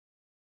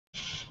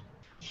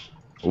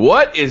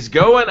What is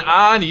going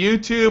on,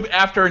 YouTube?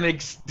 After an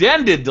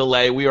extended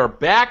delay, we are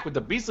back with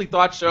the Beastly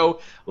Thought Show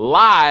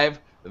live,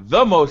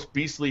 the most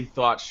beastly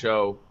thought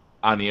show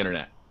on the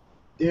internet.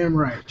 Damn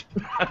right.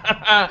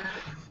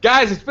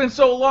 Guys, it's been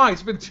so long.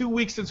 It's been 2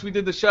 weeks since we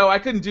did the show. I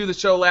couldn't do the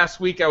show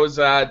last week. I was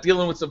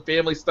dealing with some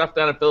family stuff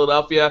down in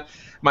Philadelphia.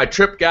 My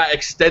trip got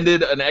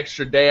extended an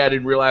extra day. I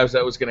didn't realize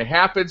that was going to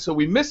happen, so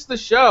we missed the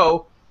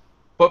show.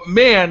 But,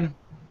 man,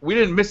 we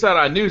didn't miss out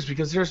on news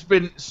because there's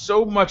been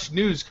so much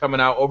news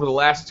coming out over the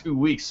last 2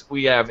 weeks.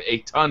 We have a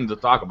ton to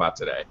talk about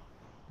today.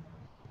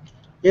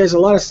 Yeah, there's a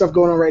lot of stuff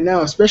going on right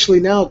now, especially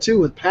now too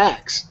with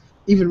PAX.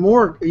 Even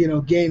more,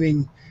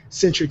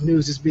 gaming-centric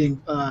news is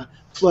being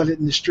flooded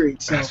in the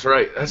streets. So That's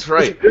right. That's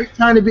right. it's a great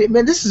time to be.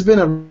 Man, this has been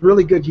a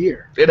really good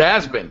year. It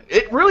has been.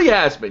 It really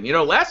has been. You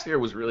know, last year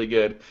was really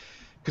good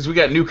because we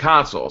got new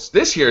consoles.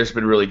 This year has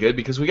been really good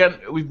because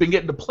we've been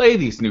getting to play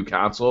these new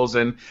consoles.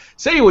 And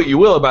say what you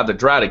will about the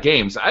drought of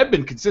games, I've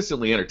been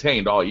consistently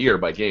entertained all year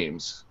by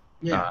games.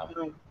 Yeah.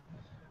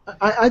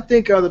 I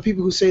think the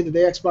people who say that the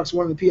Xbox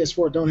One and the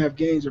PS4 don't have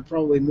games are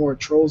probably more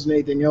trolls than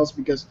anything else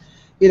because,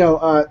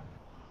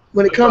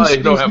 when it comes to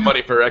to don't have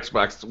money for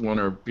Xbox One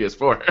or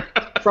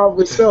PS4.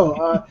 Probably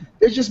so.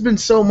 There's just been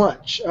so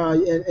much,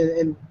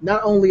 and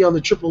not only on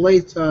the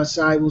AAA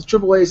side. Well,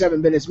 AAAs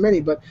haven't been as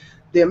many, but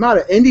the amount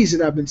of indies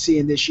that I've been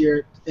seeing this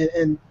year,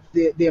 and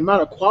the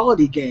amount of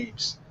quality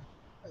games.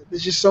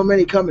 There's just so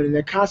many coming, and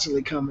they're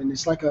constantly coming.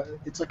 It's like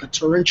a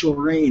torrential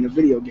rain of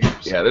video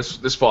games. Yeah,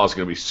 this fall is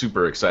going to be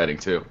super exciting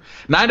too.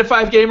 9 to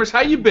 5 Gamers, how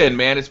you been,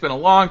 man? It's been a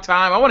long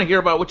time. I want to hear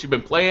about what you've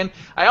been playing.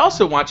 I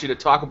also want you to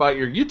talk about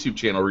your YouTube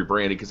channel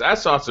rebranding because I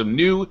saw some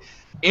new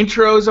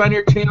intros on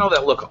your channel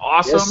that look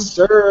awesome. Yes,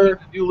 sir.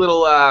 A new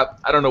little, a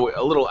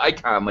little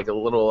icon, like a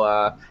little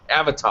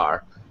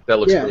avatar that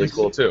looks really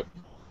cool too.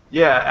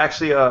 Yeah,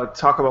 actually,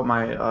 talk about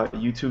my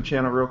YouTube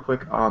channel real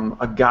quick.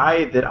 A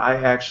guy that I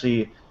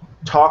actually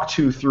talk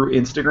to through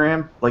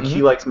Instagram, like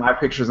he likes my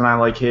pictures and I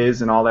like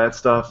his and all that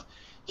stuff.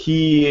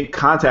 He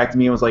contacted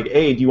me and was like,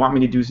 "Hey, do you want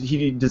me to do?"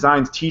 He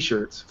designs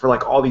T-shirts for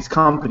like all these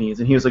companies,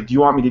 and he was like, "Do you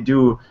want me to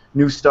do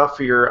new stuff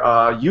for your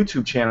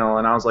YouTube channel?"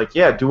 And I was like,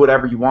 "Yeah, do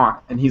whatever you want."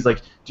 And he's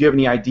like, "Do you have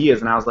any ideas?"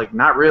 And I was like,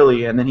 "Not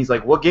really." And then he's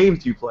like, "What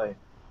games do you play?"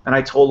 And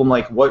I told him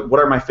like, "What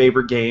are my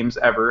favorite games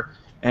ever?"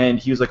 And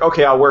he was like,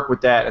 "Okay, I'll work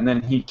with that." And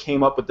then he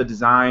came up with the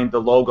design,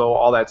 the logo,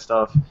 all that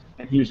stuff,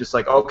 and he was just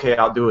like, "Okay,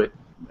 I'll do it."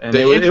 And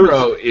the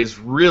intro is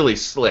really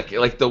slick.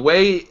 Like the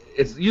way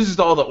it uses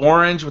all the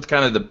orange with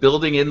kind of the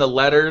building in the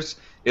letters.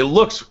 It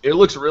looks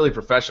really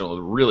professional.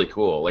 It's really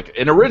cool. Like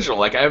an original.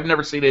 Like I've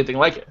never seen anything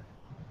like it.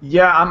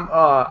 Yeah,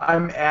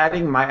 I'm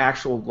adding my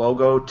actual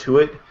logo to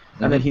it,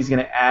 and then he's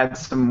gonna add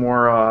some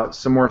more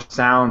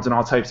sounds and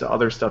all types of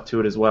other stuff to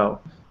it as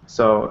well.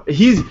 So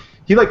he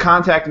like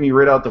contacted me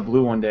right out the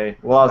blue one day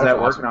while I was at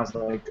work, and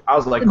I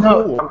was like,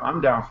 cool, I'm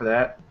down for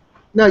that.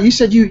 Now you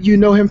said you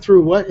know him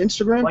through what,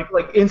 Instagram?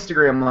 Like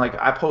Instagram, like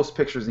I post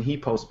pictures and he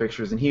posts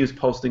pictures, and he was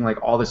posting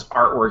like all this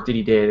artwork that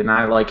he did, and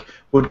I like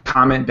would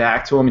comment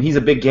back to him, and he's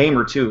a big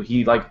gamer too.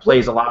 He like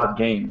plays a lot of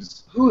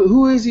games.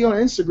 Who is he on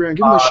Instagram?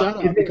 Give him a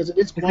shout out because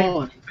it's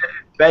quality.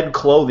 Fed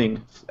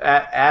Clothing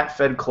at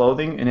Fed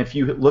Clothing, and if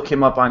you look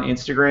him up on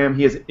Instagram,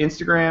 he has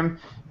Instagram.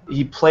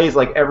 He plays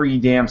like every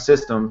damn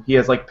system. He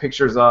has like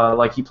pictures,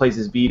 like he plays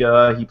his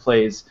Vita. He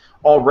plays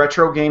all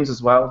retro games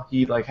as well.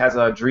 He like has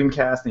a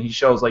Dreamcast, and he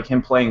shows like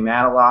him playing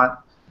that a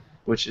lot,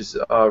 which is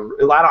I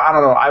don't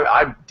know.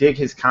 I dig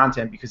his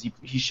content because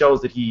he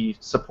shows that he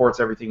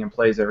supports everything and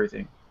plays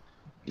everything.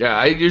 Yeah,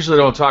 I usually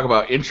don't talk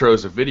about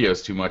intros of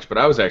videos too much, but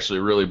I was actually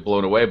really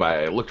blown away by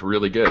it. It looked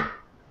really good.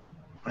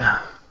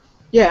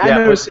 Yeah, I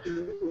noticed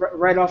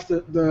right off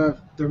the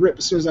rip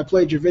as soon as I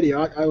played your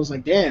video. I was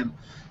like, damn.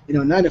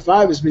 9 to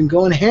 5 has been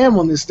going ham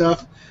on this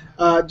stuff.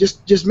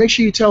 Just make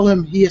sure you tell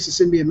him he has to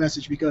send me a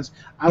message because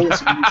I will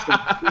send you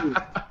stuff too.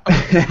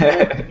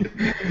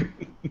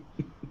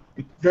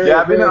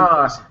 I've been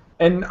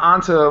and on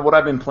to what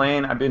I've been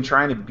playing. I've been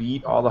trying to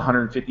beat all the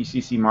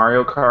 150cc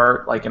Mario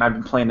Kart, and I've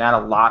been playing that a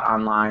lot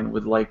online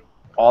with like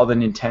all the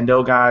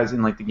Nintendo guys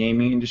in like the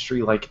gaming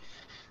industry. Like,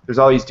 there's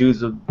all these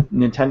dudes with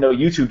Nintendo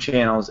YouTube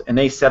channels, and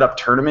they set up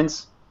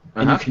tournaments,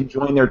 and you can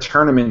join their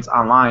tournaments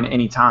online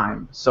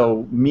anytime.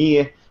 So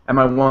me and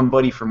my one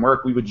buddy from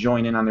work, we would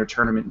join in on their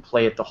tournament and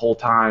play it the whole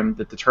time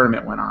that the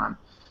tournament went on,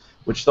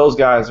 which those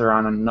guys are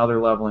on another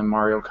level in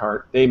Mario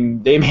Kart. They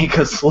make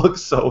us look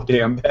so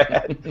damn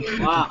bad.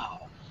 Wow.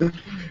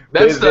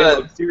 That's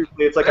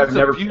seriously, it's like I've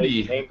never played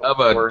played a game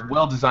of a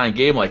well-designed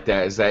game like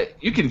that is that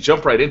you can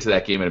jump right into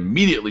that game and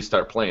immediately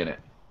start playing it.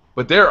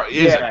 But there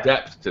is a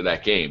depth to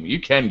that game. You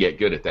can get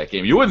good at that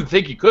game. You wouldn't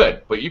think you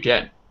could, but you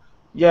can.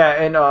 Yeah,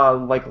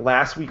 and like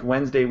last week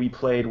Wednesday we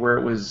played where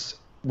it was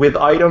with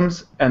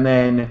items, and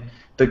then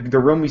the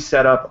room we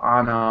set up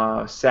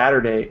on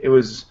Saturday, it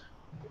was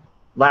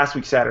last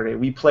week Saturday,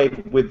 we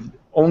played with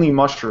only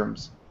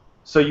mushrooms.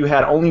 So you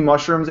had only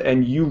mushrooms,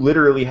 and you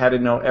literally had to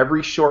know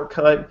every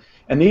shortcut.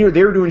 And they were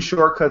doing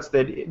shortcuts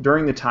that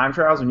during the time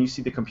trials, when you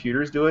see the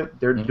computers do it,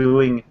 they're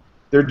doing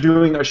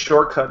a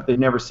shortcut they've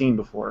never seen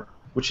before.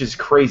 which is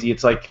crazy.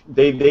 It's like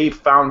they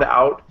found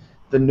out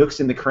the nooks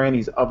and the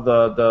crannies of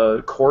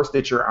the course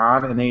that you're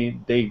on, and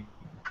they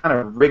kind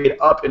of rig it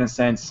up in a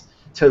sense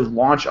to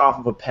launch off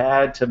of a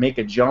pad to make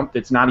a jump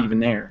that's not even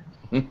there.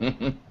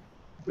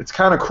 It's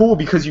kind of cool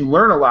because you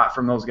learn a lot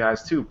from those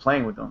guys too,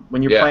 playing with them.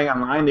 When you're playing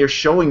online, they're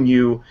showing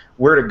you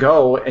where to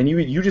go, and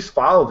you just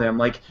follow them.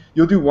 Like,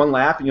 you'll do one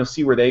lap and you'll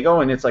see where they go,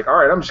 and it's like, all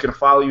right, I'm just gonna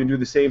follow you and do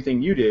the same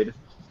thing you did.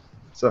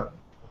 So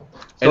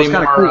any it's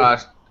more cool.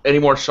 Any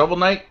more Shovel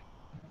Knight?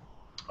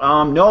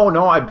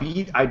 No, I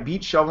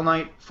beat Shovel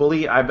Knight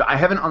fully. I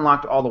haven't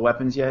unlocked all the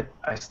weapons yet.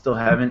 I still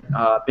haven't.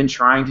 Been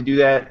trying to do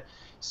that.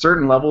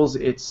 Certain levels,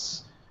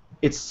 it's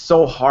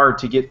so hard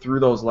to get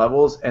through those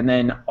levels and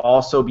then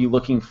also be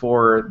looking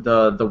for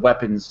the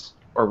weapons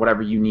or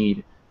whatever you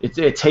need.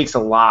 It takes a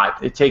lot.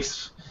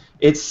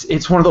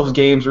 It's one of those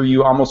games where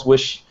you almost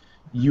wish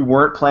you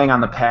weren't playing on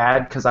the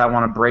pad, because I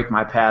want to break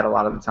my pad a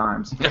lot of the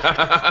times.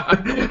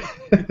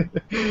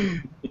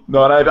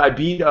 No, and I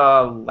beat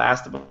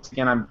Last of Us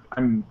again.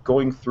 I'm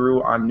going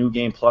through on New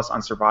Game Plus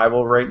on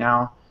Survival right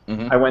now.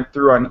 I went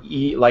through on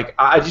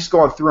I just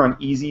go through on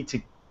easy to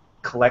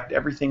collect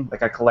everything.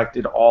 Like, I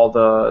collected all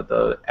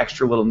the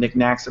extra little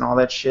knickknacks and all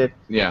that shit.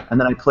 Yeah. And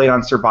then I played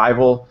on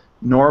Survival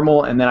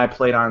Normal, and then I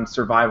played on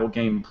Survival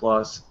Game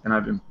Plus, and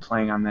I've been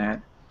playing on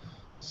that.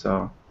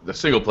 So the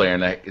single player in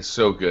that is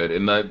so good,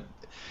 and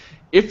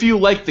if you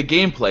like the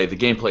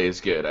gameplay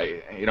is good.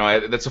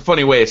 That's a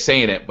funny way of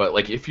saying it, but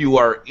like, if you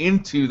are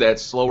into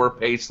that slower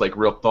pace, like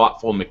real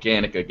thoughtful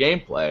mechanic of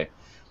gameplay,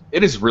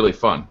 it is really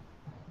fun.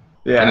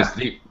 Yeah. And it's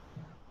deep.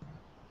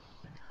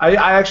 I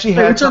actually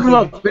had. Are you talking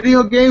about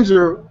video games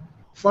or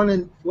fun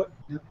and what?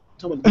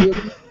 Talking about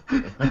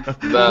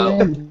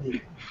video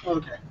games?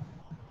 Okay.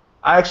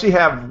 I actually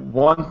have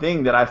one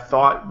thing that I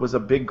thought was a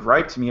big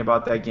gripe to me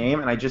about that game,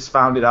 and I just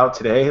found it out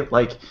today.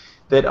 Like,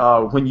 that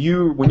when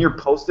you're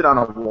posted on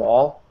a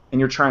wall and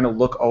you're trying to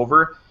look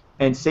over,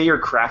 and say you're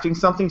crafting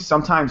something,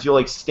 sometimes you'll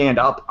like stand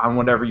up on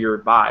whatever you're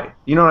by.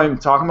 You know what I'm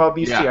talking about,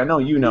 BC? Yeah. I know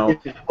you know.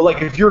 But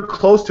like, if you're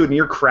close to it and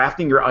you're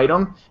crafting your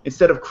item,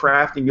 instead of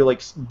crafting, you'll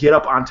like get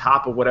up on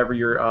top of whatever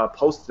you're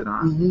posted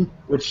on.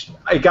 Which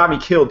it got me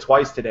killed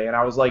twice today, and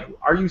I was like,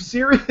 "Are you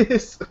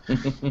serious?"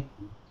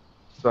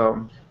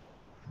 So.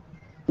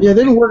 Yeah,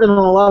 they've been working on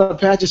a lot of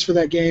patches for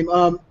that game.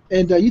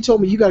 And you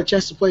told me you got a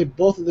chance to play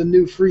both of the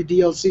new free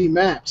DLC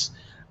maps.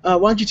 Why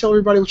don't you tell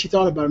everybody what you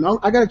thought about them?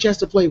 I got a chance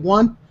to play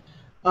one.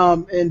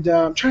 I'm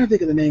trying to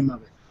think of the name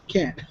of it.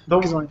 Can't.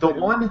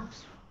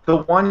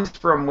 The one is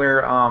from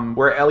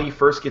where Ellie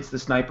first gets the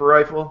sniper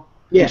rifle.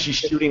 Yeah. And she's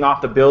shooting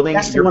off the building.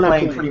 That's You're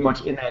playing pretty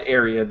much in that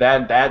area.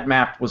 That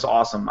map was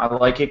awesome. I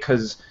like it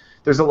because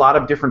there's a lot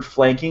of different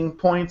flanking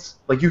points.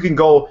 Like, you can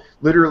go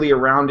literally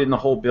around in the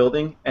whole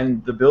building,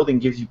 and the building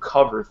gives you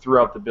cover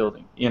throughout the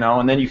building.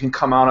 And then you can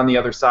come out on the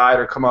other side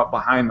or come up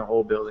behind the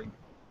whole building.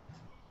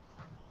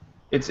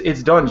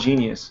 It's done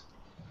genius.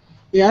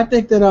 Yeah, I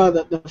think that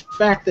the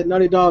fact that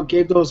Naughty Dog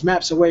gave those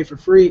maps away for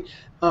free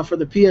for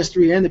the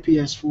PS3 and the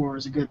PS4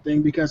 is a good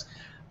thing, because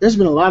there's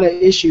been a lot of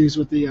issues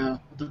with the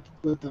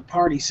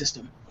party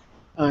system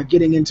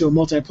getting into a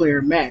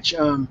multiplayer match.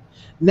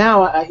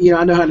 Now I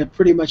know how to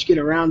pretty much get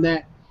around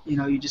that.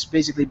 You just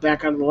basically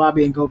back out of the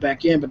lobby and go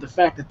back in. But the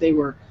fact that they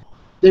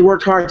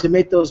worked hard to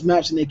make those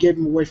maps and they gave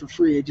them away for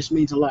free, it just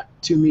means a lot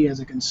to me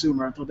as a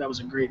consumer. I thought that was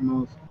a great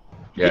move.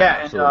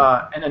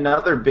 Yeah, and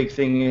another big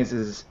thing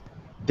is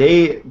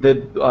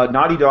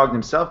Naughty Dog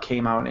themselves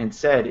came out and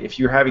said, if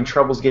you're having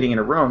troubles getting in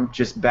a room,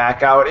 just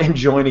back out and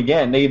join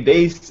again.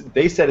 They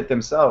said it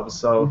themselves,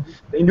 so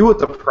they knew what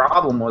the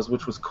problem was,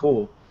 which was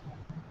cool.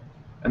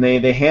 And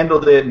they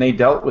handled it and they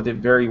dealt with it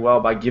very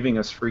well by giving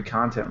us free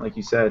content, like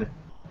you said.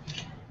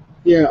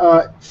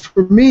 Yeah,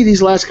 for me,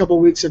 these last couple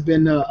of weeks have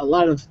been a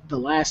lot of The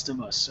Last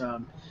of Us.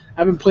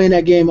 I've been playing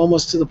that game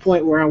almost to the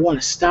point where I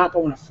want to stop. I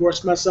want to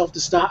force myself to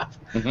stop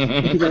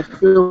because I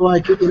feel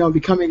like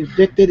becoming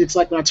addicted. It's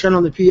like when I turn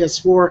on the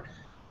PS4,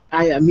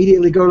 I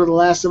immediately go to The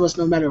Last of Us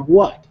no matter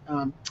what.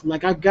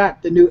 Like, I've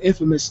got the new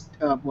Infamous,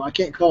 well, I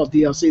can't call it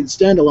DLC,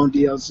 the standalone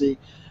DLC,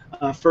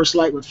 First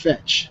Light with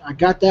Fetch. I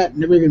got that,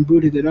 never even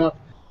booted it up.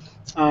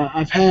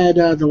 I've had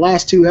the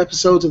last 2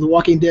 episodes of The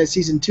Walking Dead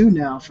Season 2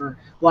 now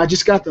I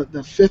just got the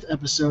 5th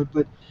episode,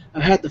 but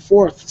I've had the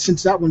 4th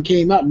since that one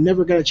came out and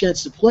never got a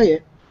chance to play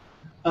it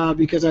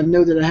because I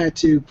know that I had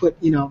to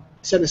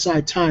set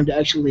aside time to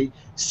actually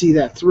see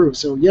that through.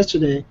 So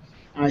yesterday,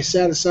 I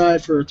sat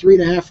aside for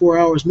 3.5, 4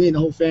 hours, me and the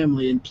whole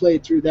family, and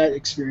played through that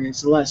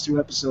experience, the last 2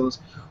 episodes,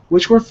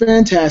 which were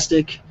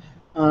fantastic.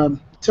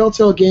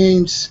 Telltale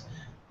Games,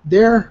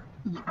 their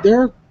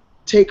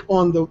take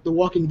on the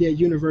Walking Dead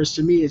universe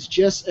to me is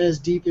just as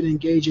deep and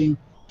engaging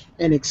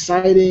and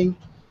exciting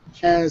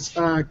as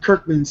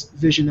Kirkman's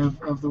vision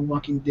of the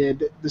Walking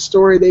Dead. The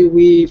story they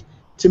weave,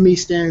 to me,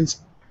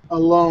 stands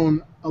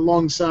alone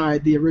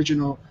alongside the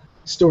original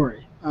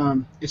story.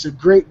 It's a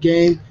great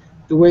game.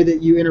 The way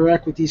that you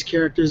interact with these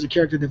characters, the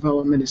character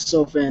development is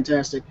so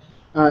fantastic.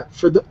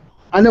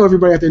 I know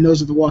everybody out there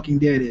knows what The Walking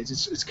Dead is.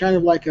 It's kind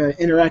of like an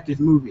interactive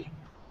movie.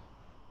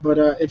 But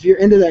if you're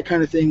into that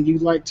kind of thing, you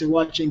like to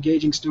watch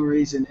engaging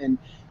stories and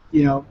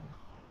you know,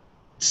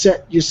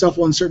 set yourself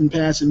on certain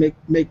paths and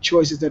make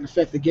choices that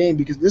affect the game,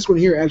 because this one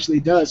here actually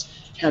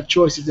does have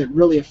choices that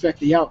really affect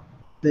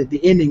the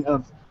ending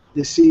of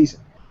this season.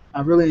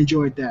 I really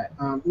enjoyed that.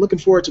 Looking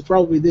forward to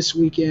probably this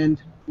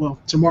weekend, well,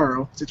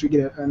 tomorrow, since we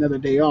get another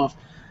day off,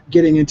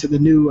 getting into the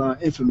new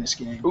Infamous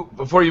game. Ooh,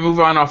 before you move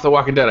on off The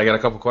Walking Dead, I got a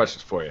couple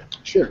questions for you.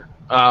 Sure.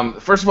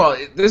 First of all,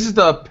 this is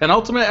the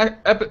penultimate.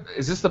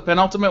 Is this the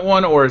penultimate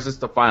one, or is this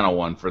the final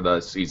one for the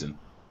season?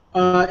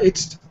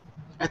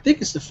 I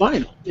think it's the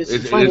final. It's the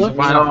It final. is the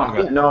final? episode.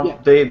 Okay. No,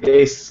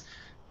 Yeah.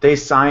 they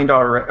signed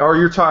already. Or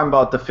you're talking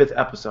about the 5th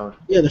episode.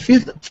 Yeah, the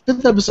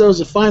fifth episode is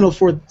the final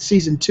for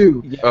season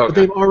 2, Yeah. but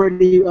they've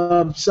already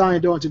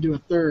signed on to do a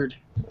third.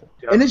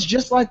 Yep. And it's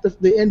just like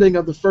the ending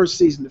of the first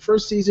season. The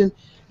first season,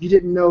 you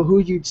didn't know who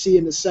you'd see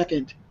in the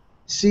second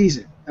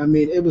season. I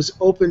mean, it was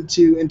open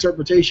to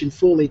interpretation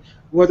fully,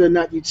 whether or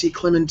not you'd see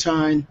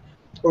Clementine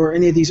or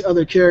any of these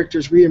other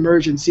characters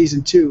reemerge in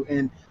season 2.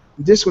 And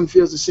this one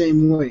feels the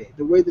same way.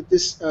 The way that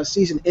this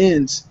season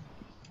ends,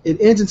 it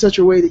ends in such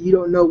a way that you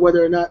don't know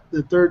whether or not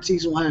the third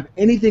season will have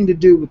anything to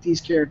do with these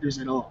characters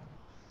at all.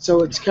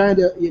 So it's kind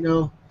of, you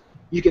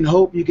can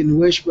hope, you can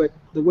wish, but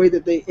the way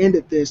that they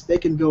ended this, they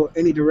can go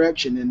any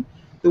direction. And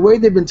the way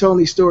they've been telling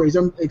these stories,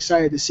 I'm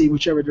excited to see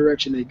whichever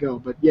direction they go.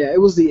 But yeah,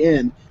 it was the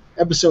end.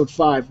 Episode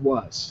 5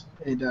 was.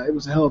 And it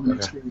was a hell of an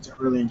experience. I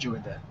really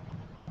enjoyed that.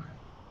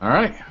 All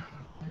right.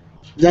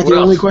 Is that What the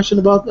only else? question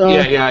about...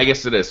 Yeah, I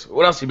guess it is.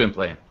 What else have you been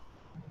playing?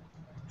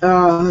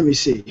 Let me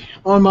see.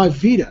 On my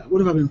Vita, what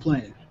have I been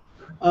playing?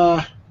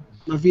 My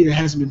Vita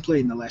hasn't been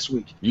played in the last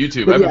week.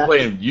 YouTube. But I've yeah. been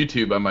playing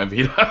YouTube on my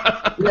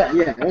Vita.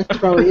 Yeah, that's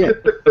probably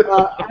it.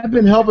 I've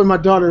been helping my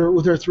daughter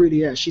with her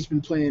 3DS. She's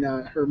been playing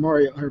her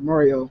Mario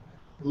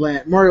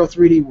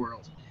 3D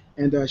World,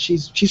 and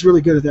she's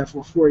really good at that for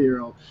a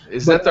 4-year-old.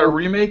 Is that the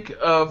remake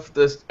of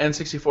the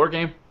N64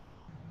 game?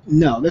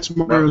 No, that's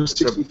Mario No, it's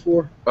a-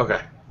 64.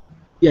 Okay.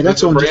 Yeah, that's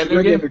It's a on just brand new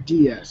regular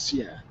game? DS.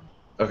 Yeah,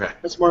 Okay.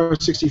 that's Mario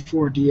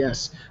 64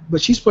 DS.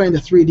 But she's playing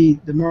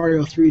the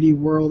Mario 3D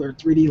World or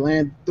 3D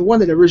Land, the one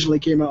that originally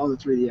came out on the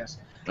 3DS.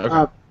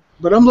 Okay.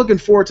 But I'm looking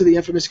forward to the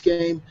Infamous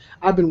game.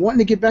 I've been wanting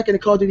to get back into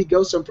Call of Duty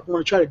Ghosts. I'm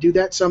going to try to do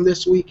that some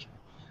this week.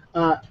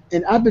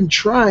 And I've been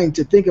trying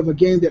to think of a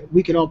game that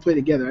we could all play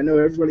together. I know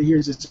everybody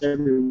hears this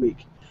every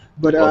week.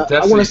 But Well, I want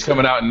Destiny's to...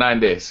 coming out in 9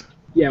 days.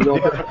 Yeah,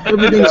 well,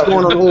 everything's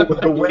going on hold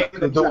with The wait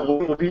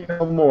will be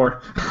no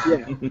more.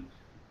 Yeah.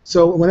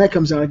 So when that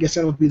comes out, I guess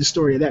that'll be the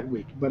story of that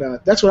week.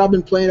 But that's what I've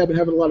been playing. I've been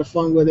having a lot of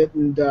fun with it,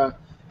 and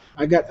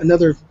I got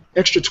another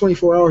extra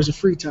 24 hours of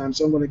free time,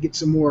 so I'm going to get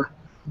some more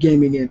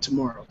gaming in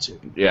tomorrow too.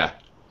 Yeah.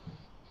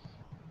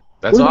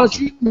 That's what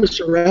awesome. about you,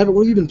 Mr. Rabbit?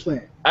 What have you been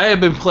playing? I have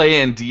been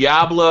playing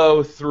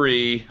Diablo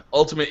 3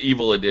 Ultimate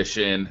Evil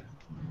Edition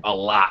a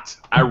lot.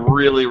 I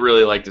really,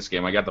 really like this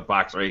game. I got the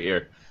box right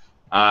here.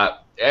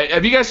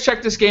 Have you guys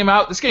checked this game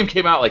out? This game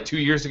came out like 2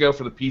 years ago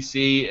for the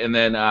PC, and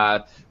then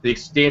the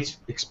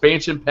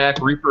expansion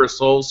pack Reaper of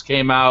Souls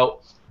came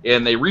out,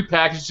 and they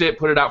repackaged it,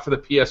 put it out for the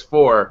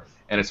PS4,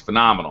 and it's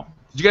phenomenal.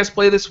 Did you guys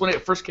play this when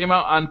it first came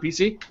out on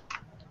PC?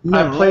 No,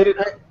 I played it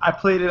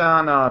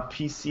on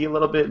PC a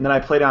little bit, and then I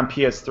played it on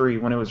PS3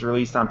 when it was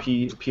released on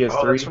PS3.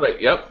 Oh, that's right.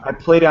 Yep. I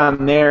played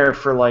on there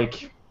for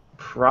like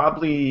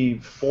probably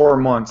 4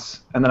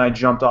 months, and then I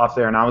jumped off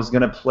there, and I was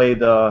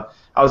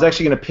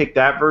actually gonna pick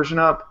that version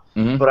up,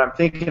 but I'm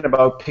thinking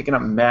about picking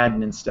up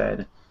Madden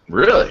instead.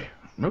 Really?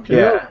 Okay.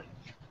 Yeah.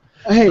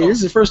 Hey, this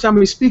is the first time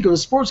we speak of a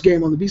sports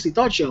game on the Beastly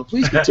Thought Show.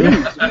 Please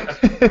continue.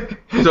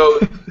 So,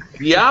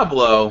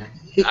 Diablo,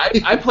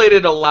 I played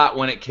it a lot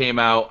when it came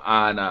out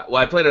on,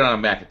 I played it on a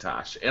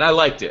Macintosh, and I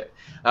liked it.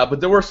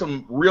 But there were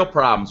some real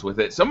problems with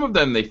it. Some of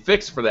them they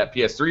fixed for that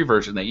PS3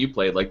 version that you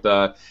played, like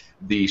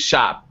the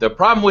shop. The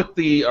problem with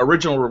the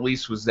original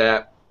release was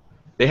that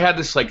they had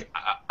this like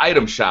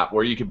item shop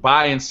where you could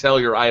buy and sell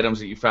your items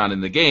that you found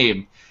in the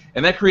game,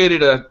 and that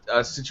created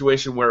a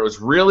situation where it was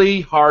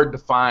really hard to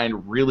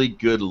find really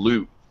good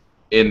loot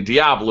in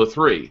Diablo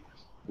 3,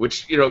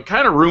 which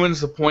kind of ruins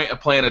the point of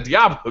playing a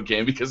Diablo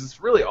game because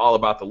it's really all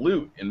about the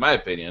loot, in my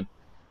opinion.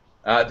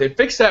 They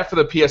fixed that for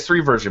the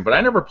PS3 version, but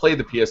I never played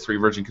the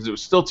PS3 version because it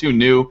was still too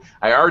new.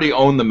 I already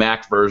owned the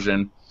Mac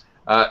version.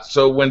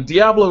 So when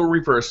Diablo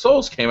Reaper of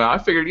Souls came out,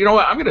 I figured, you know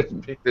what, I'm going to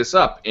pick this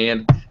up.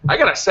 And I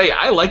got to say,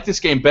 I like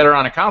this game better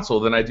on a console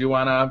than I do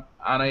on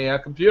a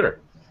computer.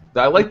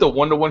 I like the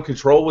one-to-one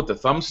control with the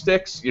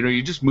thumbsticks.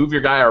 You just move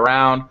your guy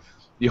around.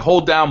 You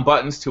hold down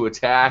buttons to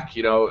attack.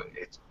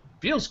 It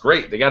feels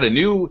great. They have a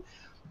new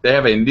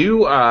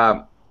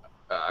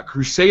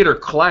Crusader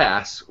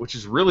class, which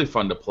is really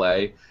fun to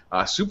play.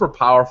 Super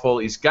powerful.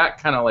 He's got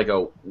kind of like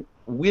a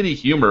witty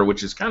humor,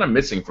 which is kind of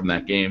missing from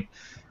that game.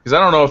 Because I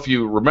don't know if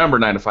you remember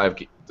 9 to 5.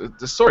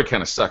 The story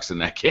kind of sucks in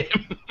that game.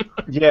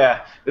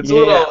 Yeah, it's a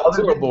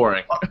little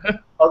boring.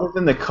 Other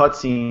than the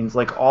cutscenes,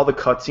 like all the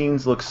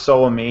cutscenes look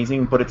so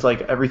amazing, but it's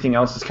like everything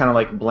else is kind of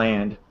like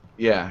bland.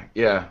 Yeah.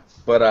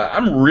 But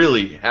I'm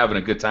really having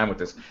a good time with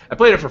this. I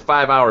played it for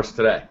 5 hours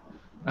today.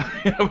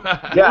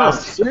 Yeah,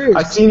 serious.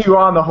 I seen you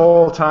on the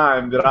whole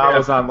time that I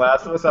was on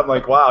Last of Us. I'm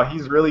like, wow,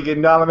 he's really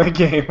getting down on that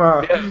game,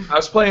 huh? Yeah, I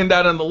was playing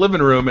down in the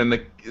living room,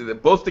 and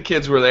both the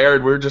kids were there,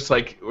 and we were just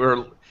like,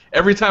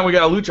 every time we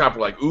got a loot drop,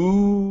 we're like,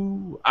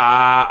 ooh,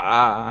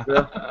 ah.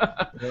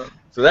 Yeah.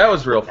 So that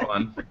was real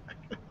fun.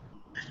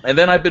 And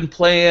then I've been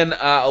playing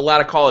a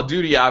lot of Call of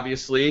Duty,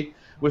 obviously,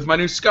 with my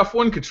new Scuff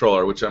 1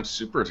 controller, which I'm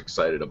super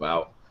excited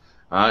about.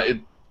 It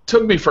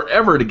took me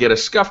forever to get a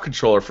Scuff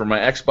controller for my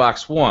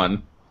Xbox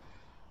One,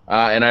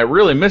 and I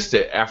really missed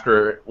it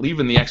after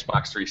leaving the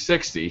Xbox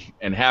 360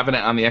 and having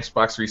it on the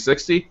Xbox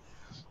 360.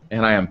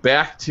 And I am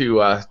back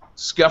to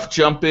Scuff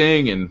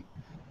jumping and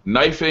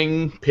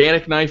knifing,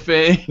 panic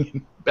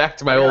knifing, back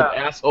to my old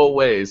asshole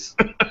ways.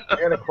 I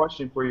got a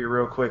question for you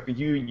real quick.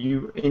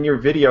 You in your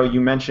video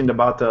you mentioned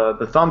about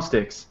the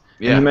thumbsticks.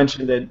 Yeah. And you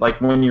mentioned that like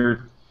when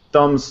your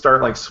thumbs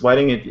start like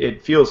sweating,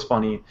 it feels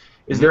funny.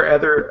 Is there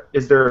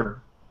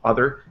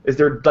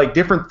like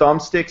different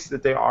thumbsticks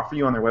that they offer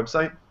you on their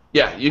website?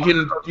 Yeah, you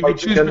can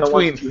choose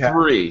between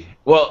 3.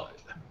 Well,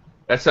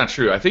 that's not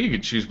true. I think you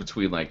can choose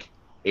between like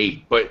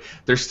 8, but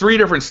there's 3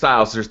 different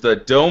styles. There's the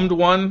domed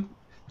one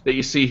that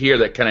you see here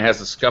that kind of has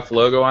the Scuff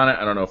logo on it.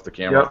 I don't know if the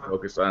camera will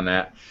focus on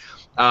that.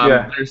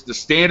 There's the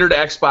standard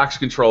Xbox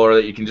controller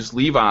that you can just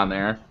leave on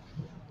there,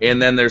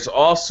 and then there's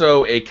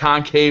also a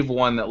concave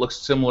one that looks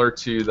similar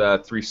to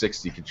the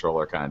 360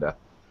 controller, kind of.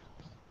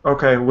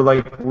 Okay, with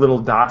like little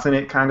dots in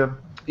it, kind of.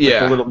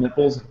 Yeah. Like the little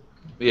nipples.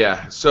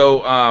 Yeah.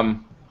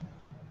 So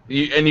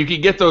you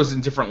can get those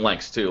in different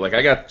lengths too. Like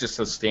I got just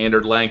a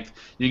standard length.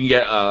 You can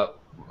get a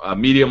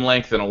medium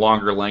length and a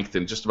longer length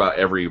in just about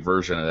every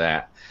version of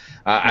that.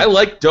 I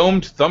like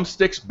domed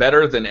thumbsticks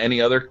better than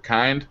any other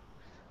kind,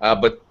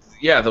 but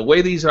yeah, the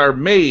way these are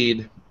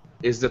made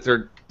is that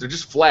they're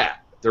just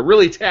flat. They're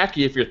really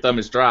tacky if your thumb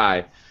is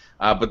dry,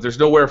 but there's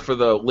nowhere for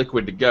the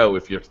liquid to go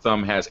if your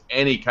thumb has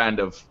any kind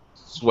of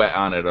sweat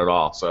on it at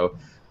all. So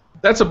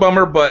that's a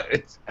bummer,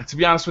 but to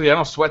be honest with you, I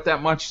don't sweat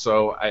that much,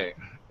 so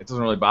it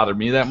doesn't really bother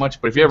me that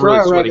much. But if you have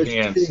really sweaty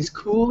hands, he's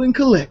cool and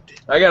collected.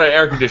 I got an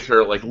air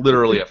conditioner like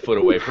literally a foot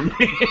away from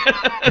me.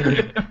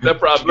 That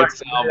probably gets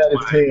solved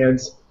by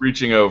hands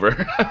reaching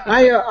over.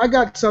 I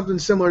got something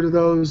similar to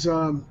those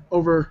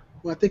over.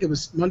 Well, I think it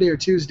was Monday or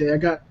Tuesday. I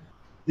got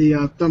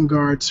the thumb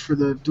guards for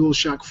the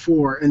DualShock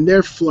 4, and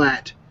they're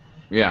flat.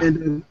 Yeah.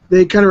 And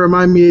they kind of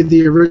remind me of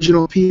the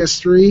original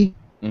PS3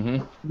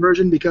 Mm-hmm.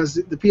 version, because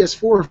the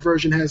PS4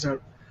 version has a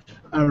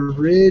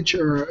ridge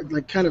or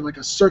like kind of like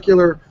a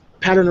circular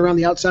pattern around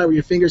the outside where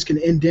your fingers can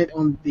indent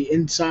on the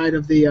inside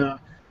of the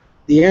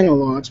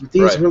analogs. But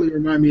these really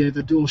remind me of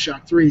the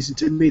DualShock 3s, and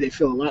to me they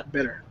feel a lot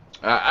better.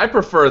 I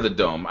prefer the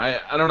dome.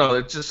 I don't know.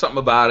 It's just something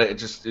about it. It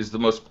just is the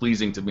most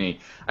pleasing to me.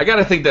 I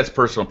gotta think that's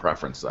personal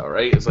preference, though,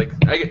 right? It's like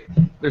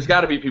there's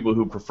got to be people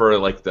who prefer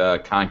like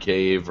the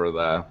concave or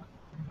the,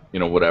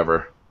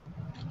 whatever.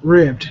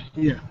 Ribbed,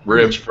 yeah.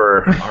 Ribbed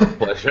for our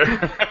pleasure.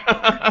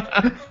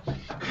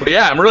 But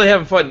yeah, I'm really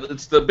having fun.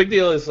 It's the big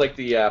deal is like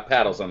the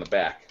paddles on the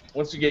back.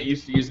 Once you get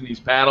used to using these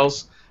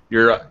paddles,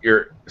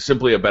 you're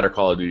simply a better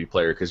Call of Duty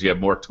player because you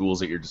have more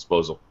tools at your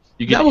disposal.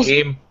 You can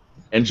aim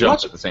and jump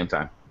at the same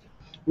time.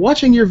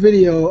 Watching your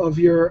video of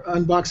your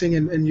unboxing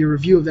and your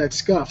review of that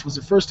Scuff was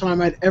the first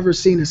time I'd ever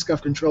seen a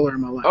Scuff controller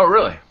in my life. Oh,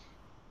 really?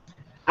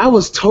 I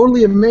was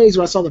totally amazed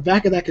when I saw the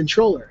back of that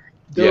controller.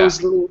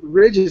 Those little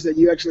ridges that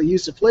you actually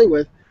used to play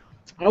with.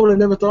 I would have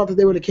never thought that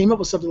they would have came up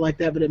with something like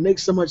that, but it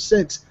makes so much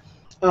sense.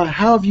 How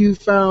have you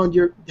found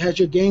your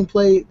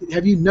gameplay?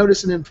 Have you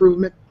noticed an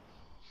improvement?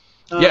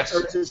 Yes.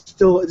 Or is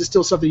it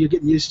still something you're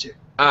getting used to?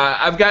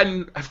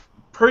 I've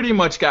pretty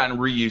much gotten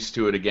reused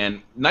to it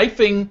again.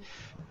 Knifing.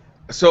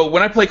 So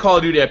when I play Call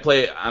of Duty, I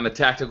play it on the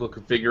tactical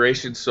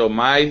configuration. So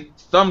my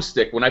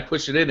thumbstick, when I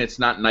push it in, it's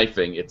not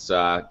knifing. It's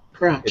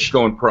Crouch. It's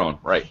going prone,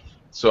 right?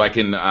 So I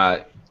can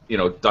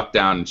duck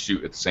down and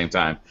shoot at the same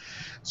time.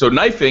 So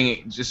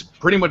knifing just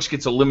pretty much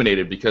gets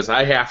eliminated because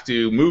I have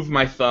to move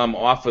my thumb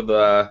off of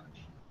the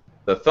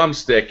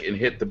thumbstick and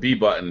hit the B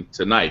button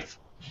to knife.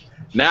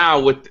 Now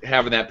with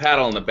having that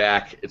paddle in the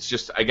back, it's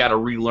just I got to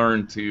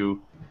relearn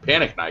to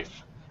panic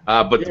knife.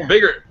 But the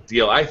bigger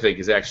deal, I think,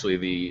 is actually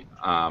the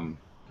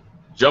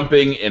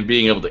jumping and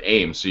being able to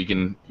aim. So you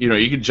can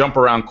jump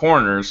around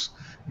corners.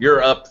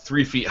 You're up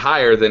 3 feet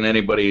higher than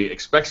anybody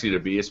expects you to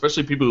be,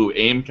 especially people who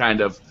aim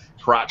kind of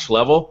crotch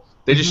level.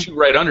 They just shoot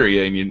right under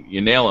you, and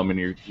you nail them, and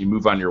you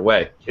move on your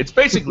way. It's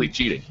basically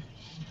cheating.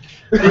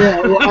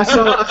 Yeah, well, I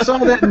saw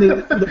that in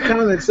the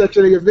comments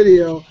section of your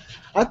video.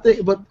 I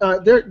think, but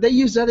they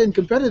use that in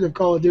competitive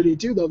Call of Duty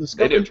too, though, the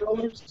Scuff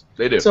controllers.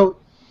 They do. So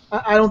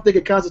I don't think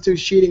it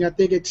constitutes cheating. I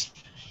think it's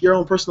your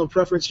own personal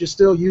preference. You're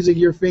still using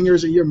your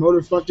fingers and your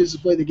motor functions to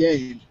play the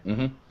game.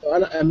 Mm-hmm.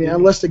 So I mean,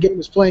 unless the game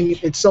is playing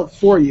itself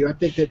for you, I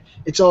think that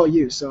it's all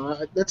you.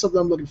 So that's something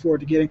I'm looking forward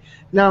to getting.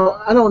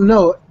 Now, I don't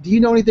know. Do you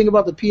know anything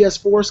about the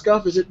PS4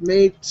 Scuff? Is it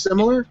made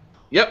similar?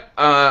 Yep.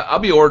 I'll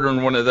be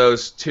ordering one of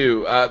those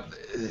too.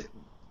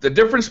 The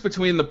difference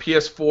between the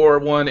PS4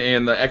 one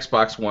and the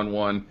Xbox One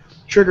one,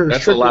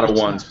 that's a lot of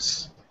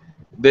ones.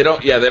 They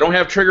don't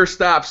have trigger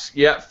stops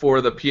yet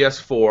for the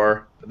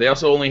PS4, They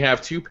also only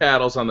have 2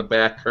 paddles on the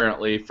back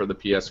currently for the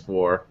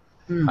PS4.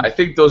 Hmm. I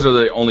think those are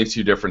the only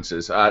 2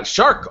 differences.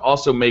 Shark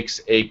also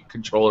makes a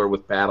controller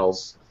with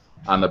paddles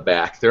on the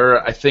back.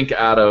 They're, I think,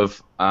 out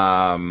of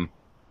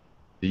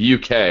the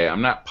UK.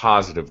 I'm not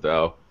positive,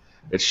 though.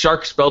 It's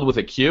Shark spelled with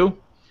a Q.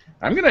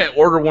 I'm going to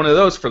order one of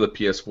those for the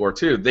PS4,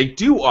 too. They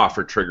do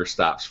offer trigger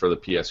stops for the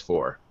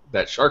PS4,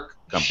 that Shark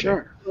company.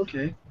 Sure,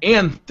 okay.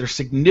 And they're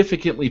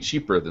significantly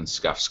cheaper than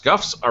Scuff.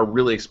 Scuffs are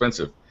really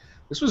expensive.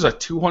 This was a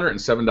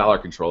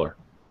 $207 controller.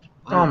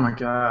 Oh, my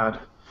God.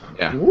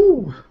 Yeah.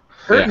 Ooh,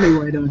 hurt me,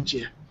 why don't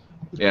you?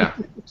 Yeah.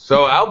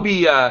 So I'll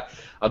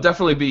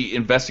definitely be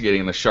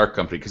investigating the Shark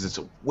company because it's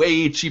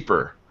way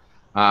cheaper.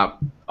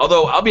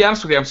 Although I'll be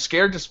honest with you, I'm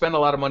scared to spend a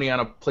lot of money on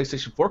a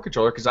PlayStation 4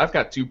 controller because I've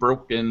got 2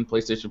 broken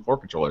PlayStation 4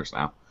 controllers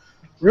now.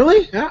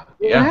 Really? What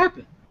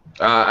happened?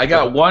 I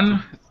got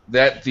one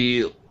that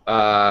the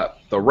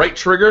right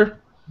trigger,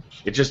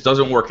 it just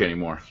doesn't work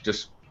anymore.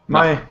 Just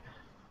my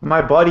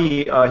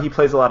buddy, he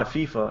plays a lot of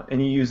FIFA,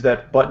 and he used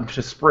that button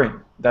to sprint.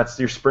 That's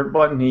your sprint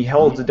button. He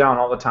holds it down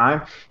all the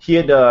time. He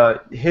had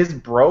his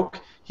broke.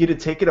 He had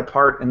to take it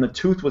apart, and the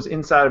tooth was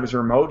inside of his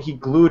remote. He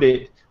glued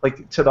it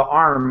like to the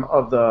arm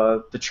of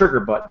the trigger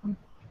button.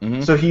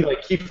 Mm-hmm. So he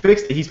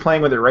fixed it. He's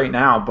playing with it right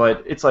now,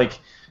 but it's like,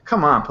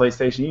 come on,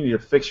 PlayStation, you need to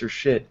fix your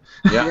shit.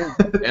 Yeah.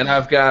 And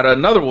I've got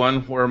another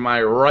one where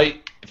my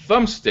right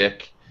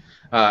thumbstick,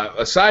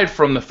 aside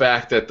from the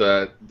fact that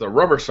the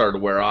rubber started to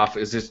wear off,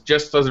 is it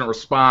just doesn't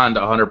respond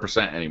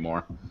 100%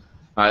 anymore.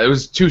 It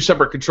was 2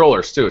 separate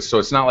controllers too, so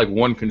it's not like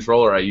one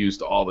controller I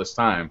used all this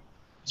time.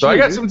 So I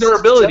got some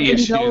durability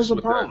issues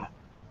with that.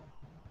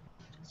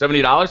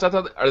 $70? I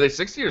thought. Are they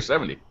 60 or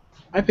 70?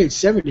 I paid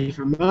 70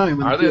 for mine.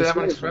 When Are they that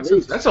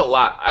expensive? That's a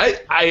lot.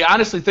 I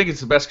honestly think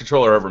it's the best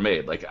controller ever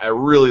made. Like, I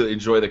really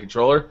enjoy the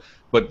controller,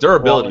 but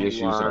durability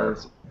issues are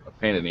a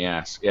pain in the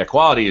ass. Yeah,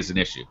 quality is an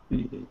issue.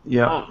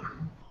 Yeah. Wow.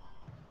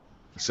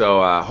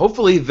 So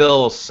hopefully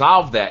they'll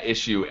solve that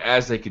issue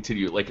as they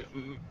continue. Like,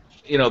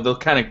 you know, they'll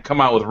kind of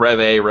come out with Rev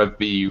A, Rev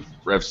B,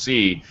 Rev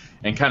C,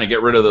 and kind of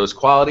get rid of those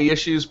quality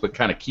issues, but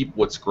kind of keep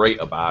what's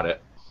great about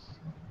it.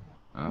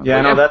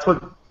 Yeah, no,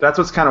 that's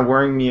what's kind of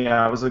worrying me.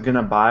 I was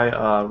gonna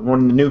buy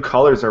when the new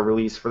colors are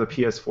released for the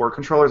PS4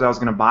 controllers. I was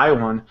gonna buy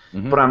one,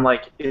 but I'm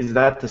like, is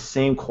that the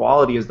same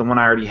quality as the one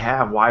I already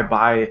have? Why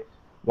buy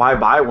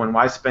one?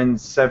 Why spend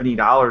 $70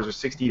 or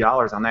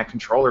 $60 on that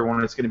controller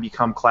when it's gonna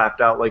become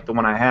clapped out like the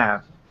one I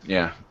have?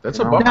 Yeah, that's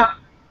a bummer. Now,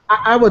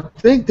 I would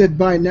think that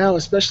by now,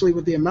 especially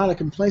with the amount of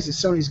complaints that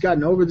Sony's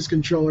gotten over this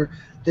controller,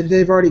 that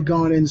they've already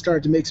gone in and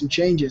started to make some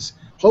changes.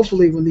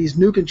 Hopefully, when these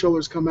new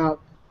controllers come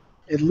out,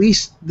 at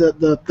least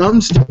the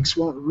thumbsticks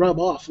won't rub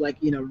off like,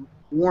 you know,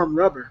 warm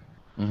rubber,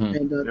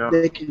 and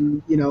they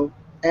can, you know,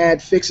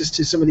 add fixes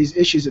to some of these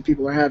issues that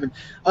people are having.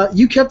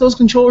 You kept those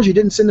controllers. You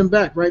didn't send them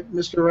back, right,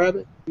 Mr.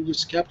 Rabbit? You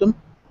just kept them.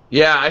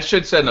 Yeah, I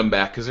should send them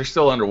back because they're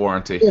still under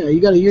warranty. Yeah,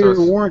 you got a year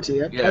warranty.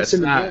 It's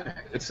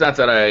not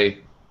that I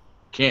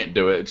can't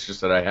do it. It's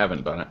just that I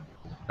haven't done it,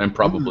 and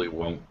probably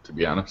won't, to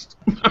be honest.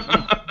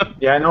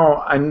 Yeah,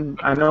 I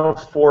know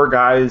 4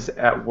 guys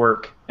at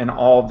work, and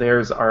all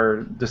theirs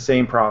are the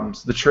same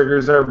problems. The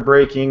triggers are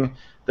breaking.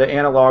 The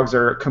analogs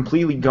are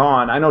completely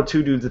gone. I know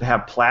 2 dudes that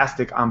have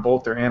plastic on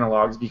both their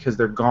analogs because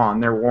they're gone.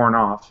 They're worn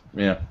off.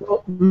 Yeah.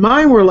 Well,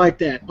 mine were like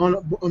that. On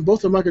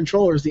both of my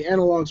controllers, the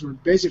analogs were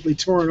basically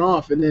torn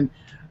off, and then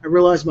I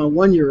realized my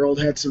 1-year-old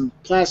had some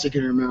plastic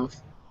in her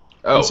mouth.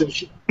 Oh. So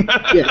she's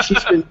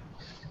been...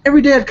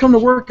 Every day I'd come to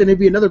work and there'd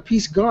be another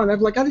piece gone. I'd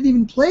be like, I didn't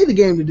even play the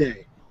game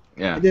today.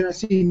 Yeah. And then I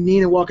see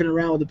Nina walking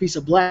around with a piece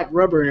of black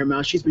rubber in her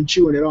mouth. She's been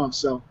chewing it off,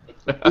 so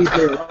these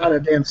made a lot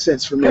of damn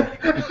sense for me.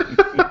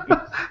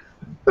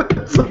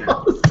 That's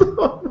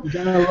awesome. You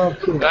gotta love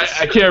kids.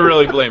 I can't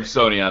really blame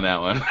Sony on that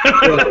one.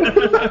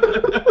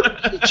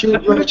 She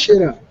chewed my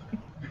shit up.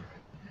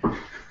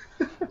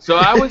 So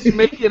I was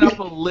making up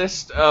a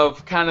list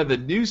of kind of the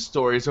news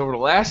stories over the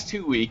last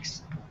 2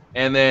 weeks,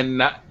 and then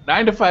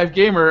 9 to 5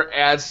 Gamer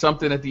adds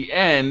something at the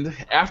end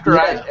after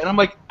and I'm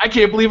like, I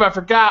can't believe I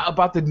forgot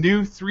about the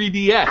new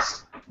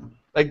 3DS.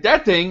 Like,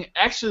 that thing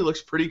actually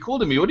looks pretty cool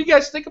to me. What do you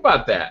guys think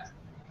about that?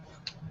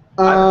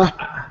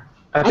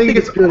 I think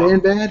it's good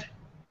and bad.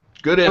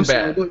 Good and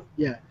bad. Sorry,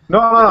 yeah.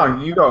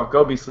 No, you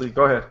go, Beastly,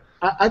 go ahead.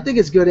 I think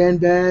it's good and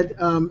bad.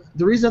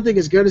 The reason I think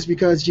it's good is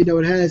because, you know,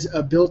 it has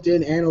a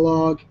built-in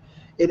analog.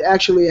 It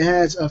actually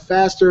has a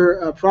faster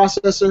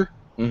processor.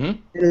 It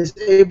is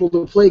able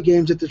to play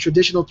games that the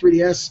traditional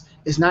 3DS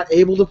is not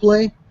able to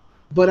play.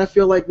 But I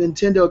feel like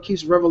Nintendo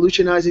keeps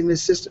revolutionizing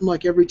this system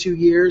like every 2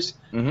 years.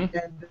 And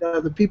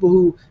the people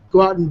who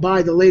go out and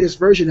buy the latest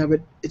version of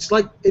it,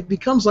 it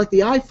becomes like the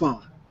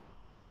iPhone.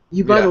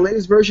 You buy the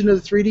latest version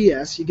of the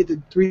 3DS, you get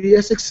the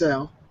 3DS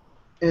XL,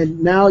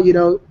 and now, you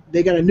know,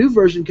 they got a new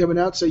version coming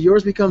out, so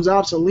yours becomes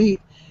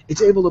obsolete.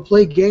 It's able to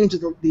play games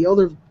that the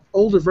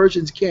older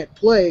versions can't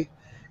play.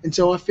 And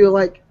so I feel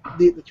like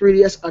the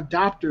 3DS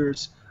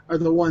adopters are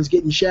the ones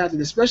getting shafted,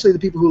 especially the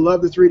people who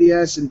love the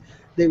 3DS and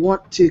they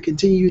want to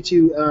continue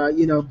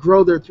to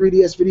grow their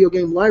 3DS video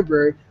game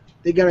library.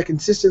 They got to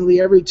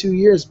consistently every 2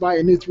 years buy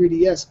a new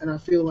 3DS, and I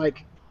feel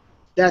like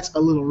that's a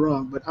little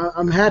wrong. But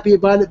I'm happy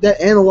about it.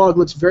 That analog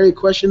looks very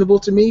questionable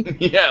to me.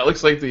 Yeah, it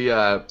looks like the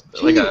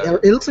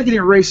It looks like an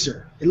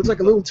eraser. It looks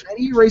like a little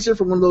tiny eraser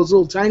from one of those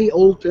little tiny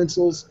old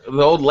pencils.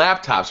 the old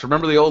laptops.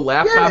 Remember the old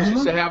laptops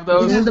used to have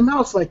those? Yeah, the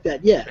mouse like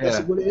that. Yeah, that's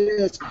what it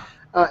is.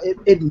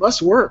 It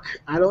must work.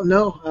 I don't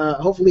know.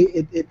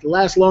 Hopefully it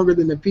lasts longer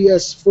than the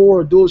PS4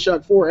 or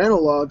DualShock 4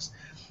 analogs,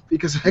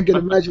 because I can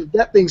imagine if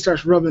that thing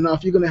starts rubbing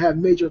off, you're going to have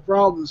major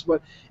problems.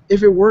 But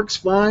if it works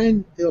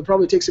fine, it'll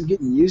probably take some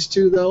getting used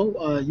to,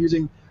 though,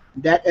 using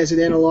that as an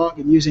analog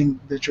and using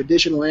the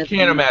traditional analog.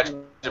 Can't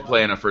imagine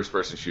playing a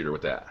first-person shooter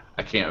with that.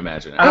 I can't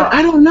imagine it.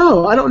 I don't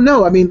know. I don't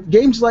know. I mean,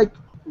 games like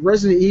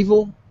Resident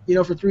Evil,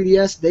 for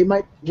 3DS, they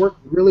might work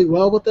really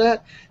well with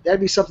that.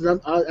 That'd be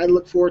something I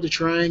look forward to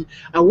trying.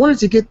 I wanted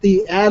to get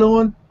the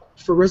add-on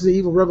for Resident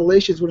Evil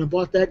Revelations when I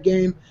bought that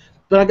game,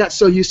 but I got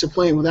so used to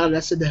playing without it,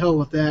 I said the hell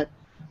with that.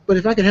 But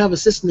if I could have a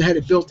system that had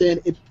it built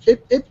in,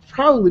 it'd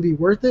probably be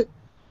worth it.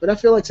 But I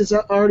feel like since I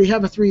already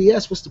have a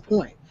 3DS, what's the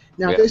point?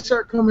 Now, if they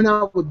start coming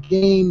out with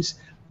games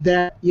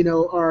that,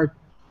 are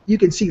you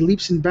can see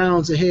leaps and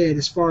bounds ahead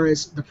as far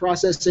as the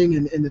processing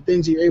and the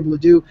things that you're able to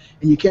do,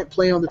 and you can't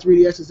play on the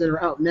 3DSs that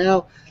are out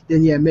now,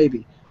 then yeah,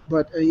 maybe.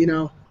 But,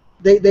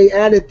 they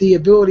added the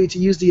ability to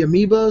use the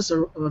amiibos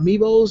or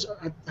amiibos.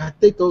 I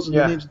think those are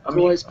the names of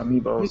the toys.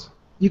 Amiibos.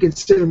 You can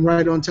sit them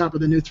right on top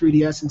of the new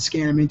 3DS and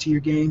scan them into your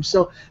game.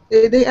 So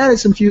they added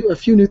a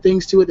few new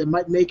things to it that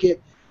might make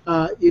it,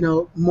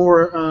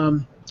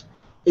 more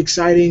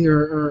exciting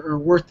or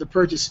worth the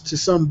purchase to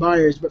some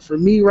buyers. But for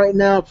me right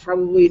now,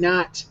 probably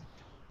not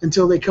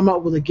until they come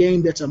out with a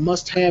game that's a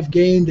must-have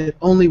game that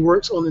only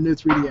works on the new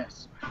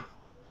 3DS.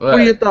 What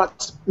are your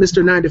thoughts,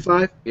 Mr. 9 to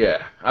 5?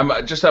 Yeah,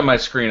 I'm just on my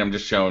screen. I'm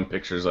just showing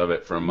pictures of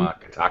it from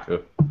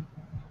Kotaku.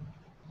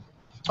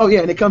 Oh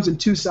yeah, and it comes in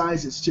two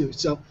sizes too.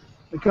 So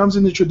it comes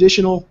in the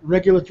traditional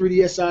regular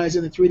 3DS size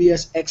and the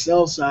 3DS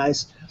XL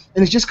size,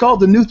 and it's just called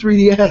the new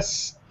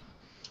 3DS.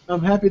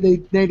 I'm happy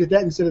they named it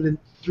that instead of the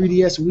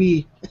 3DS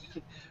Wii.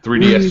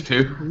 3DS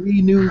 2?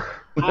 Wii new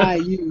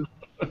IU.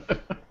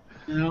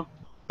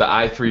 The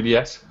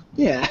i3DS?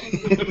 Yeah,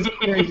 it's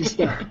crazy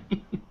stuff.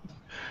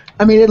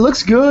 I mean, it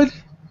looks good.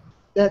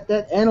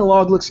 That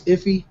analog looks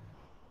iffy.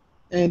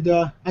 And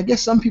I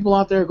guess some people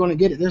out there are going to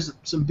get it. There's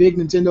some big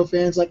Nintendo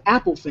fans, like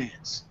Apple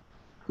fans,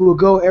 who will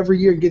go every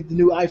year and get the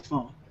new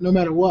iPhone, no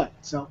matter what.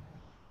 So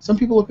some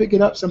people will pick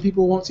it up. Some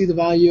people won't see the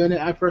value in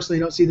it. I personally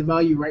don't see the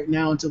value right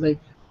now until they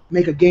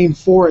make a game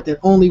for it that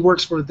only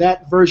works for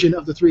that version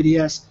of the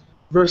 3DS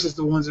versus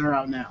the ones that are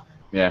out now.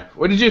 Yeah.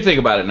 What did you think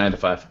about it, 9 to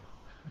 5?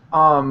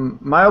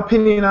 My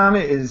opinion on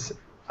it is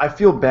I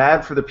feel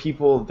bad for the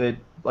people that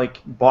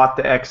bought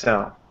the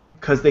XL.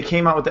 Because they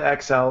came out with the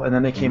XL and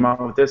then they came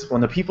out with this one.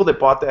 The people that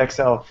bought the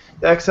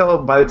XL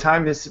by the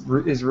time this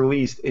is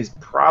released is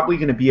probably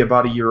going to be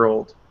about a year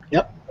old.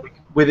 Yep.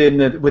 Within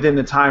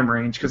the time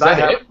range. Because I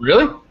have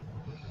really.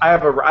 I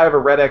have a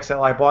red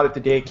XL. I bought it the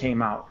day it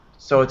came out.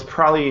 So it's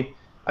probably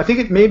I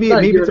think maybe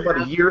it's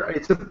about a year.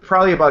 It's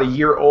probably about a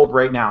year old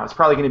right now. It's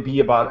probably going to be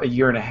about a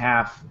year and a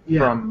half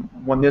from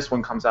when this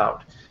one comes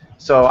out.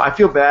 So I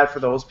feel bad for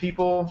those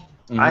people.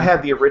 I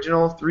had the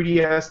original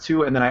 3DS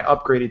too, and then I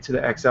upgraded to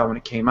the XL when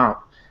it came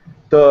out.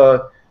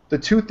 The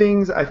two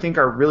things I think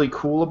are really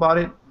cool about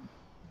it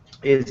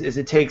is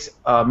it takes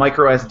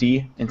micro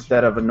SD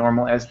instead of a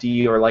normal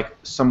SD or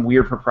some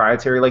weird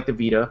proprietary like the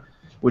Vita,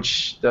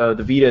 which the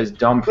Vita is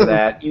dumb for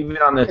that. Even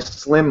on the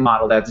Slim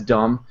model, that's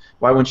dumb.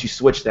 Why wouldn't you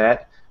switch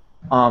that?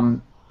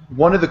 One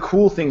of the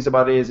cool things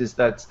about it is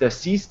that the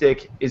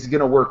C-Stick is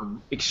going to work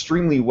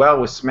extremely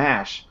well with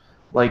Smash.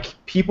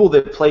 People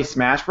that play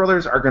Smash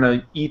Brothers are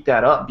gonna eat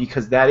that up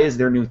because that is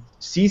their new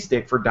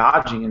C-Stick for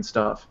dodging and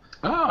stuff.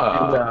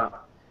 Oh.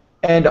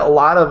 And a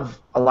lot of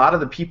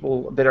the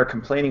people that are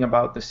complaining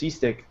about the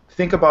C-Stick,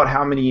 think about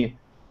how many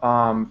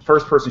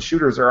first-person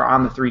shooters are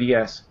on the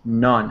 3DS.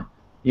 None.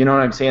 You know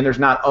what I'm saying? There's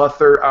not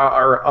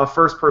a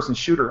first-person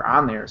shooter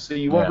on there, so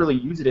you won't really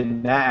use it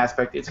in that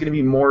aspect. It's gonna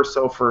be more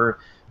so for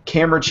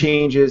camera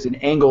changes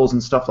and angles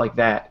and stuff like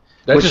that.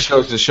 That just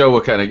goes to show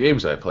what kind of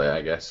games I play,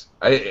 I guess.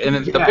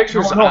 The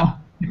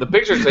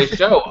pictures they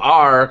show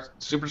are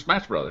Super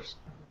Smash Brothers.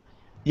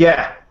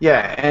 Yeah,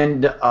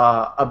 and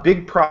a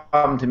big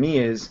problem to me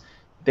is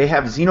they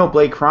have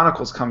Xenoblade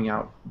Chronicles coming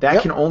out.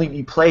 That can only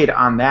be played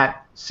on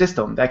that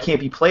system. That can't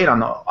be played on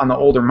the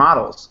older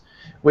models.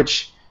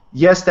 Which,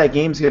 yes, that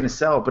game's going to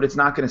sell, but it's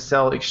not going to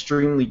sell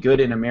extremely good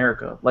in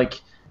America.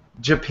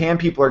 Japan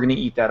people are going to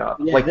eat that up.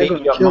 Yeah, they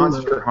eat up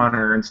Monster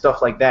Hunter and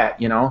stuff like that,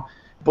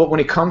 But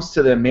when it comes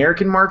to the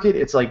American market,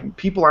 it's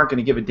people aren't going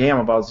to give a damn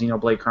about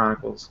Xenoblade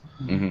Chronicles.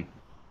 Mm-hmm.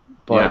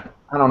 But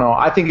I don't know.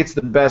 I think it's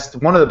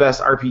one of the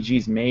best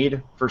RPGs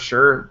made for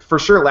sure. For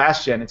sure,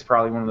 last gen it's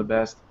probably one of the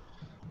best.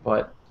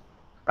 But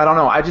I don't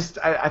know. I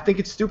think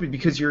it's stupid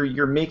because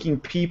you're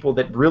making people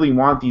that really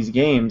want these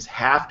games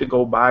have to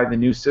go buy the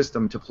new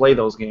system to play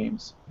those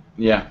games.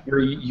 Yeah.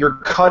 You're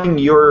cutting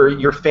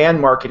your fan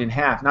market in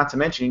half. Not to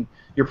mention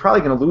you're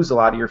probably going to lose a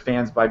lot of your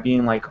fans by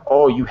being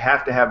oh, you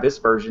have to have this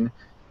version.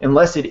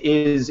 unless it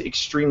is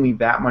extremely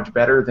that much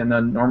better than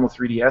the normal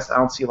 3DS, I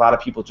don't see a lot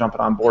of people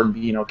jumping on board and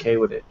being okay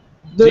with it.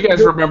 Do you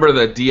guys remember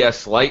the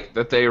DS Lite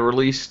that they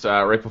released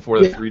right before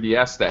the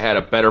 3DS that had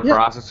a better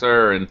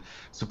processor and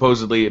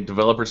supposedly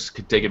developers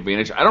could take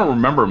advantage? I don't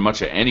remember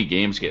much of any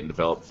games getting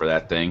developed for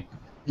that thing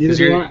because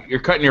you're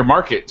cutting your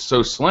market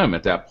so slim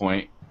at that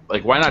point.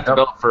 Like, why not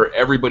develop for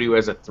everybody who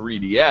has a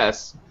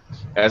 3DS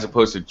as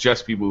opposed to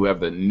just people who have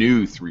the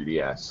new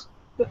 3DS?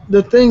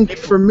 The thing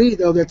for me,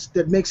 though,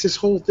 that makes this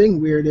whole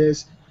thing weird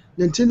is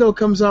Nintendo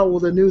comes out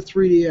with a new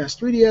 3DS.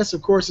 3DS,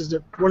 of course, is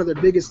one of the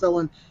biggest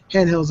selling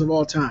handhelds of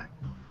all time.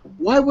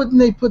 Why wouldn't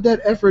they put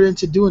that effort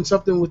into doing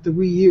something with the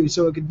Wii U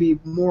so it could be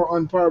more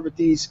on par with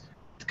these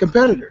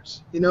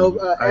competitors? You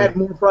know, add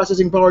more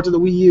processing power to the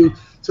Wii U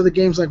so the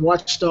games like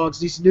Watch Dogs,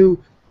 these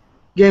new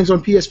games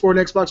on PS4 and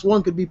Xbox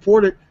One could be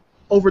ported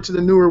over to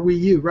the newer Wii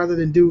U rather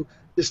than do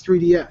this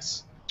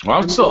 3DS. Well,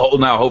 I'm still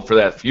holding out hope for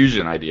that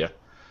Fusion idea.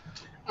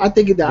 I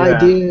think the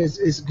idea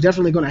is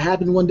definitely going to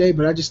happen one day,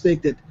 but I just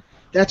think that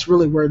that's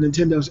really where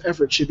Nintendo's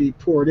effort should be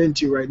poured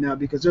into right now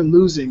because they're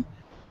losing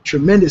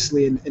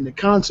tremendously in the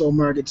console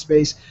market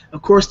space.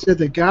 Of course, they're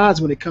the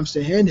gods when it comes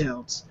to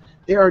handhelds.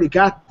 They already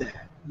got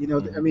that. You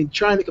know, I mean,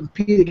 trying to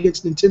compete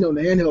against Nintendo in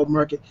the handheld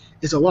market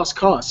is a lost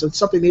cause. So it's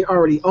something they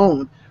already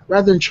own.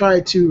 Rather than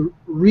try to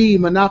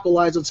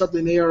re-monopolize on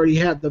something they already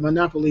have the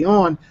monopoly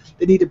on,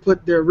 they need to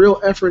put their real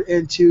effort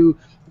into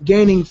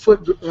gaining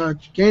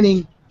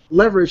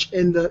leverage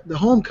in the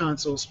home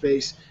console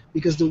space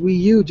because the Wii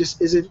U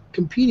just isn't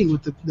competing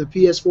with the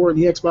PS4 and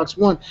the Xbox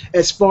One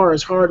as far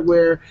as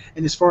hardware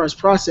and as far as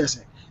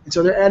processing. And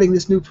so they're adding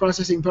this new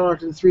processing power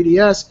to the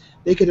 3DS.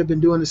 They could have been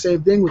doing the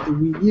same thing with the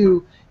Wii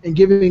U and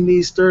giving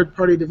these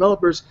third-party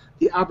developers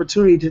the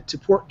opportunity to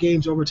port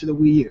games over to the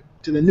Wii U,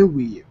 to the new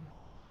Wii U.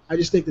 I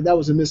just think that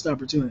was a missed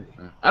opportunity.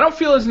 I don't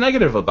feel as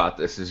negative about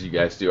this as you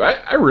guys do.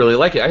 I really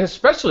like it. I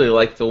especially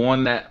like the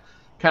one that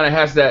kind of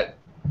has that,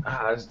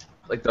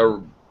 like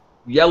the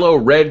yellow,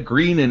 red,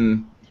 green,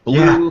 and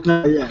blue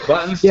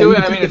buttons to it.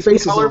 I mean,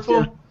 it's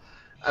colorful.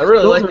 I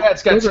really like that.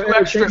 It's got 2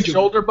 extra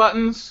shoulder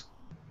buttons.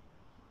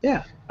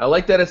 Yeah. I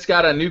like that it's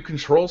got a new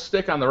control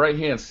stick on the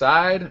right-hand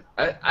side.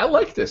 I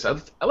like this.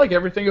 I like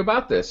everything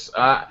about this.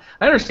 I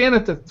understand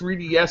that the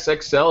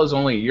 3DS XL is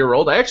only a year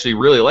old. I actually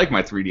really like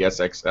my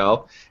 3DS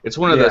XL. It's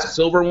one of the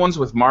silver ones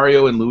with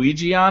Mario and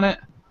Luigi on it.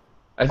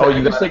 You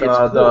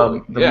got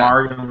the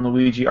Mario and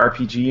Luigi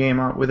RPG game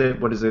out with it?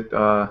 What is it?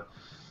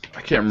 I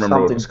can't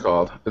remember what it's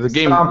called. The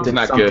game was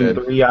not good.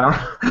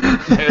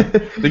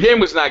 The game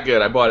was not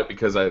good. I bought it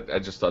because I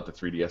just thought the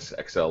 3DS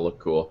XL looked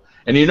cool.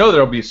 And you know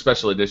there'll be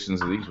special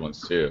editions of these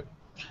ones too.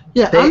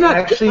 Yeah, they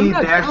actually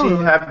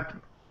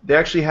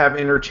have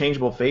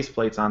interchangeable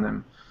faceplates on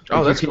them.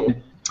 Oh, that's cool.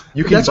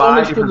 You can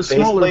buy different the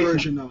smaller faceplates.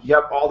 Version, though.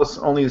 Yep,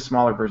 only the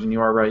smaller version. You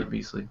are right,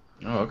 Beastly.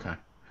 Oh, okay.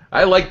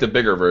 I like the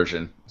bigger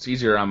version. It's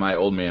easier on my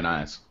old man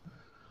eyes.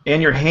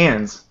 And your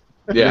hands.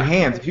 Yeah. Your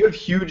hands. If you have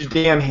huge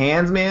damn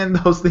hands, man,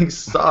 those things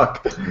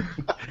suck.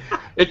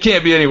 It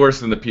can't be any worse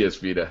than the PS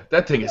Vita.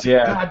 That thing is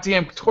a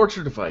goddamn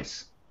torture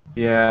device.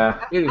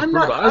 Yeah. It is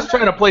brutal. I was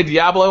trying to play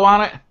Diablo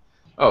on it.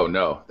 Oh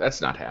no, that's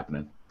not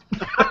happening.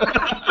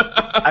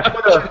 I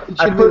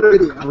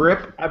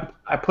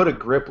put a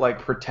grip like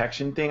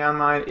protection thing on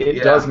mine.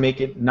 It does make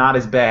it not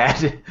as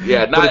bad.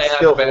 Yeah, not as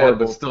still bad,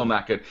 horrible. But still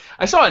not good.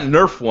 I saw a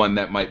Nerf one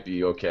that might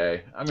be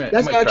okay.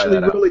 That's actually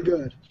really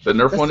good. The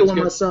Nerf one is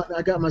good.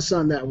 I got my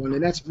son that one,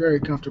 and that's very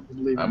comfortable.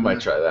 Believe me. I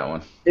might try that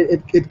one.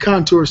 It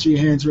contours through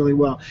your hands really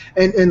well.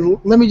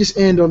 And let me just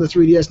end on the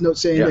 3DS note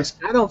saying this.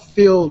 I don't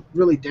feel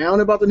really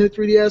down about the new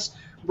 3DS,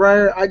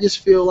 Briar. I just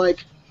feel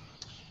like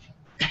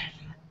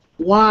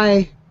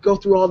why go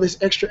through all this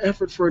extra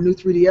effort for a new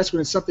 3DS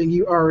when it's something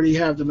you already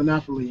have the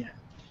monopoly in?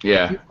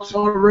 Yeah. You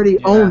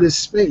already own this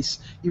space.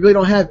 You really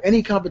don't have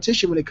any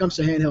competition when it comes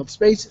to handheld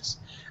spaces.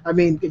 I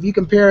mean, if you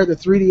compare the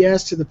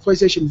 3DS to the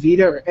PlayStation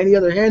Vita or any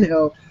other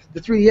handheld, the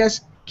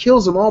 3DS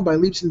kills them all by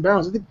leaps and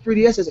bounds. I think the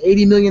 3DS has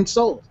 80 million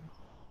sold.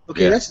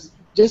 Okay, that's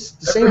just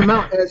the same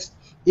amount as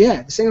the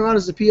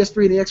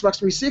PS3 and the Xbox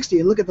 360.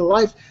 And look at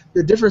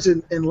the difference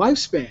in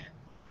lifespan.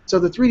 So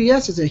the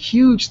 3DS is a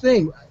huge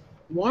thing.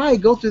 Why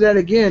go through that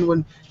again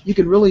when you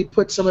can really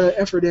put some of that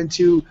effort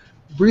into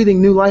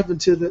breathing new life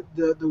into the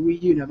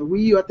Wii U? Now, the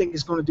Wii U, I think,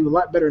 is going to do a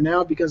lot better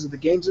now because of the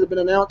games that have been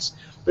announced.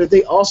 But if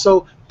they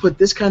also put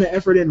this kind of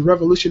effort in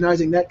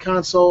revolutionizing that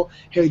console,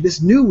 hey,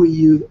 this new Wii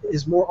U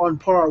is more on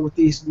par with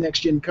these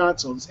next-gen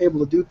consoles. It's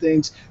able to do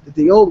things that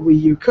the old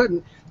Wii U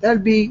couldn't.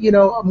 That'd be,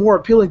 more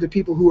appealing to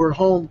people who are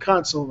home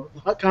console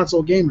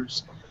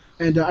gamers.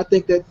 And I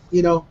think that,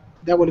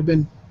 that would have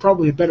been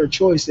probably a better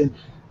choice than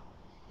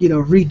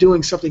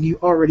redoing something you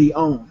already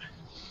own.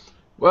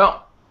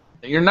 Well,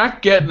 you're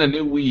not getting a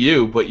new Wii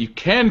U, but you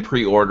can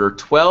pre-order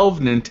 12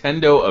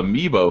 Nintendo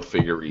Amiibo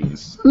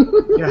figurines.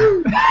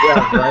 Right.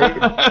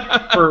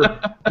 For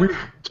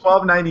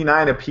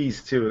 $12.99 a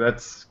piece too.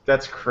 That's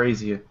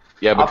crazy.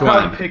 Yeah, but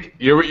I'll probably pick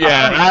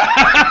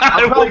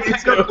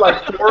up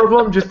like 4 of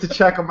them just to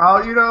check them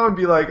out, and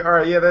be like, all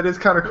right, that is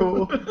kind of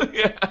cool.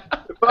 Yeah.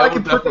 I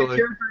can put that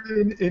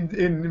character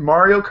in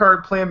Mario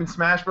Kart, play him in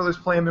Smash Brothers,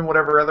 play him in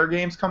whatever other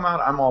games come out,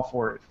 I'm all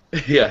for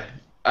it. Yeah.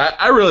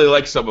 I really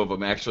like some of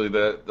them, actually.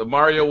 The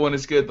Mario one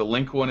is good. The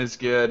Link one is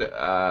good.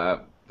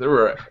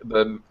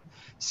 The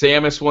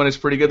Samus one is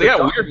pretty good. They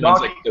got weird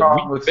ones, like the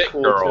Wii Fit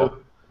cool Girl.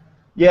 Too.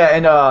 Yeah,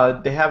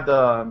 and they have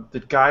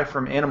the guy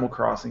from Animal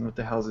Crossing. What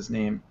the hell's his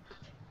name?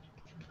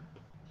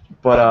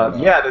 But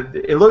yeah,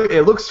 they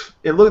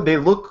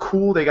look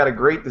cool. They got a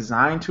great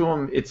design to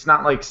them. It's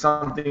not like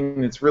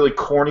something that's really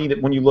corny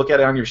that when you look at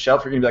it on your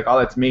shelf, you're gonna be like, oh,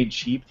 that's made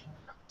cheap.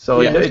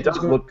 So yeah, it does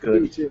look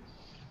good.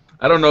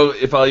 I don't know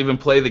if I'll even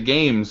play the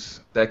games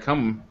that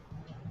come.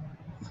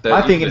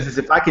 My thing is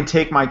if I could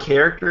take my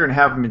character and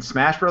have him in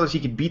Smash Brothers, he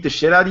could beat the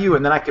shit out of you,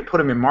 and then I could put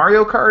him in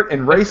Mario Kart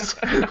and race.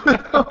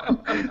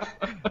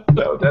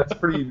 No, that's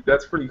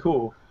pretty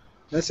cool.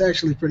 That's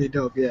actually pretty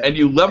dope. Yeah. And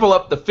you level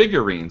up the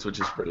figurines, which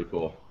is pretty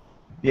cool.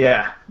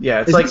 Yeah.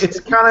 It's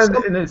kind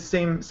of in the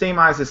same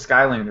eyes as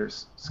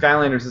Skylanders.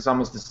 Skylanders is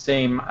almost the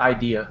same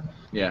idea.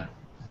 Yeah.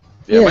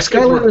 Yeah, my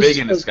kids were big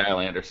into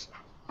Skylanders.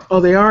 Oh,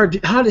 they are?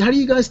 How do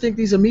you guys think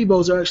these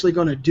amiibos are actually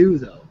going to do,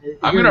 though?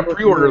 I'm going to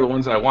pre-order the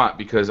ones I want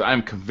because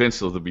I'm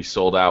convinced they'll be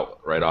sold out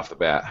right off the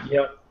bat.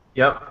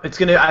 Yep.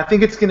 I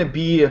think it's going to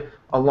be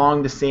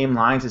along the same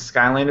lines as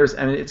Skylanders,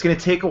 and it's going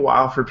to take a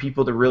while for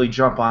people to really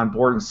jump on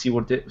board and see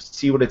what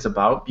it's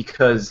about,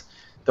 because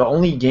the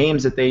only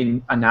games that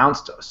they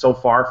announced so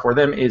far for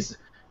them is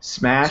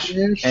Smash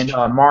and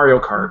Mario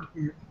Kart.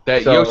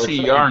 That Yoshi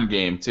Yarn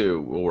game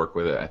too will work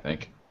with it, I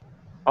think.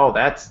 Oh,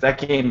 that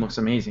game looks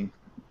amazing.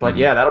 But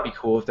yeah, that'll be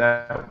cool if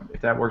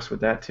that works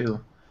with that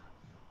too.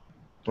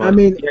 But, I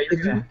mean,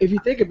 if you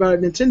think about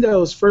it,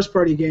 Nintendo's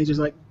first-party games is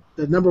like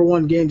the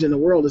 #1 games in the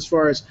world as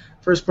far as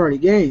first-party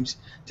games.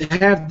 To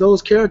have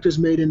those characters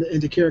made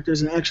into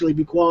characters and actually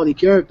be quality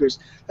characters,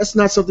 that's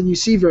not something you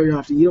see very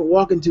often. You don't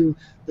walk into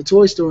the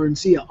toy store and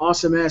see an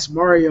awesome-ass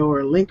Mario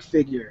or Link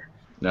figure.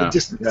 No. It's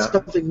just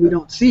something we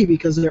don't see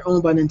because they're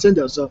owned by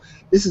Nintendo. So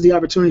this is the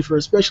opportunity for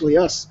especially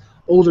us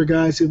older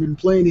guys who've been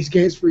playing these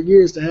games for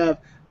years to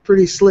have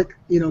pretty slick,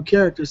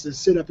 characters that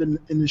sit up in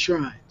the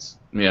shrines.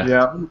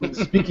 Yeah.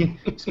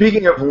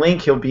 Speaking of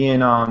Link, he'll be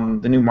in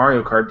the new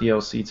Mario Kart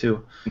DLC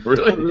too.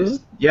 Really? Oh, really?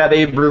 Yeah,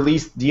 they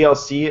released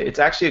DLC. It's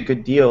actually a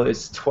good deal.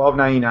 It's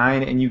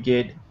 $12.99, and you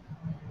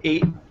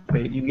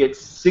get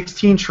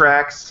 16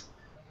 tracks,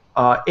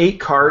 8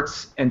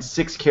 carts, and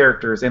 6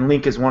 characters. And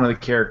Link is one of the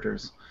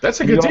characters. That's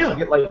a good deal.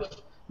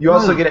 You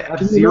also get an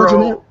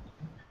F-Zero.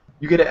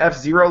 You get an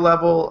F-Zero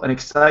level, an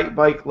Excite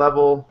Bike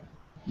level.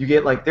 You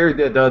get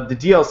the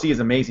DLC is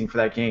amazing for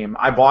that game.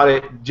 I bought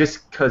it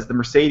just because the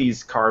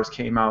Mercedes cars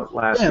came out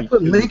last week. Yeah,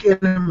 put Link in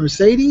a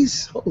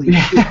Mercedes. Holy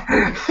shit!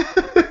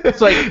 It's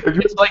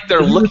like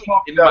they're looking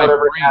in my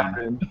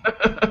brain.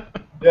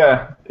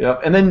 Yeah.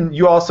 And then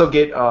you also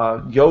get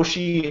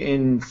Yoshi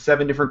in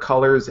 7 different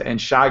colors and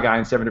Shy Guy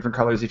in 7 different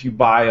colors if you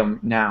buy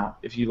them now.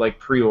 If you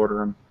pre-order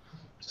them.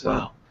 So.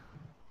 Wow.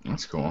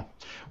 That's cool.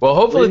 Well,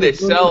 hopefully they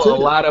sell a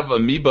lot of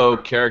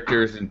amiibo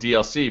characters in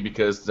DLC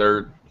because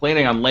they're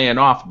planning on laying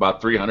off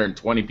about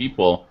 320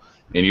 people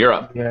in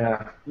Europe.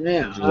 Yeah.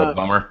 Yeah. Which is a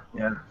bummer.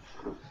 Yeah.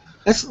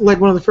 That's like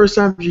one of the first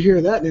times you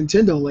hear that,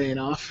 Nintendo laying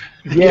off.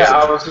 Yeah,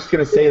 I was just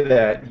gonna say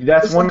that.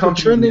 That's one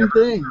company trending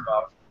thing.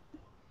 About.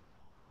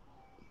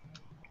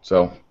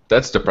 So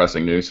that's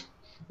depressing news.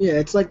 Yeah,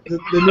 it's like the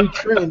new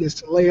trend is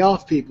to lay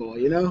off people.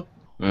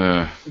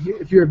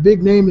 If you're a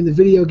big name in the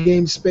video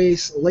game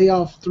space, lay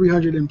off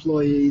 300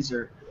 employees,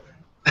 or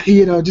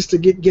just to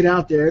get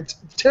out there. It's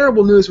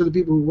terrible news for the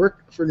people who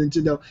work for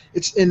Nintendo.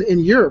 It's in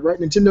Europe, right?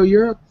 Nintendo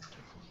Europe.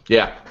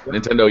 Yeah,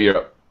 Nintendo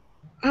Europe.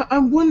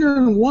 I'm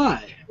wondering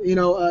why.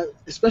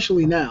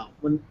 Especially now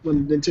when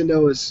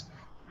Nintendo is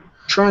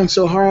trying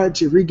so hard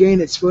to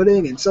regain its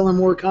footing and selling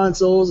more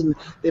consoles, and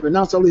they've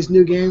announced all these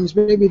new games.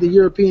 Maybe the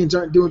Europeans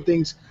aren't doing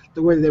things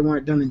the way they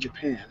weren't done in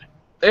Japan.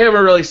 They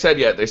haven't really said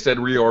yet. They said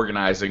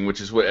reorganizing,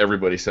 which is what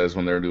everybody says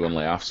when they're doing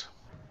layoffs.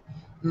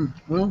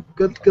 Well,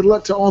 good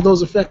luck to all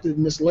those affected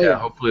in this layoff. Yeah,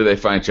 hopefully they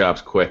find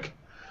jobs quick.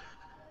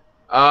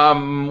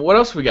 What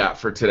else we got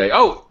for today?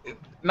 Oh,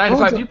 9 to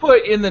 5, you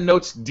put in the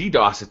notes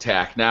DDoS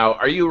attack. Now,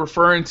 are you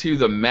referring to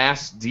the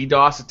mass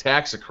DDoS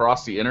attacks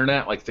across the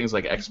internet, like things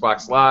like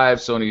Xbox Live,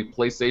 Sony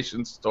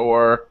PlayStation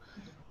Store,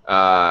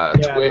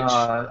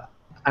 Twitch?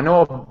 I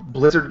know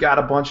Blizzard got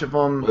a bunch of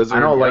them.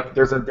 I know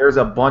there's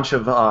a bunch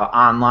of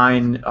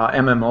online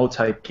MMO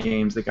type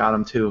games that got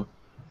them too.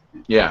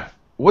 Yeah.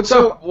 What's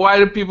up? Why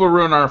do people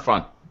ruin our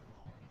fun?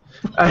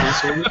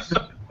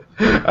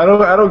 I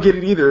don't get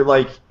it either.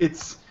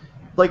 It's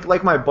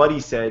like my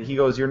buddy said. He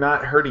goes, "You're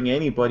not hurting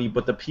anybody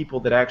but the people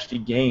that actually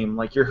game.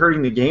 You're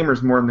hurting the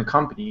gamers more than the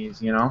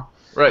companies,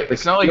 Right.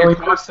 It's not like you're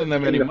costing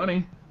them any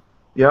money.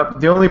 Yep.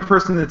 The only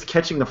person that's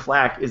catching the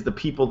flack is the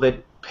people that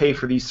pay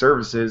for these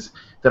services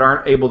that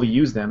aren't able to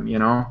use them,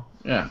 Yeah.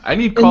 I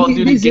need Call of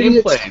Duty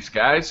gameplays,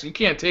 guys. You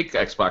can't take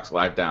Xbox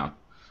Live down.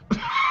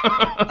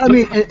 I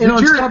mean, and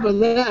on top of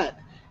that,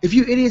 if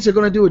you idiots are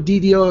going to do a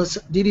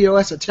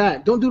DDoS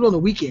attack, don't do it on the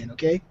weekend,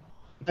 okay?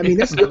 I mean,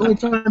 that's the only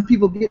time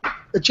people get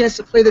a chance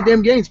to play the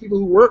damn games. People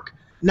who work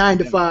 9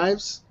 to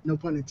 5s, no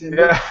pun intended.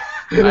 Yeah.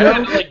 I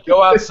had to like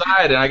go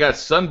outside and I got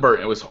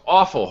sunburnt. It was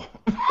awful.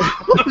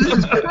 This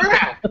is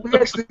crap. We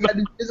actually got to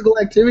do physical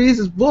activities.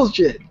 It's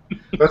bullshit.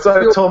 That's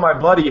what I told my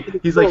buddy.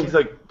 He's like,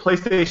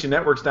 PlayStation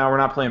Network's down. We're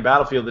not playing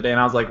Battlefield today. And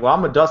I was like, well, I'm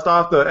gonna dust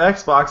off the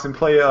Xbox and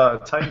play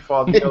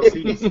Titanfall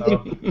DLC.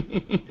 So.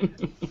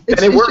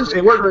 And it worked.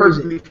 It worked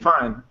perfectly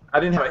fine.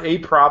 I didn't have a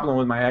problem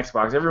with my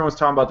Xbox. Everyone was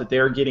talking about that they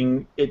were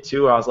getting it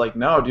too. I was like,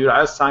 no, dude.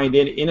 I was signed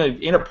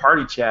in a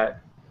party chat.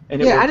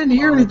 And I didn't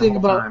hear anything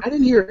about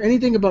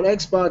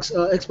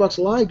Xbox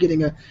Live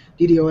getting a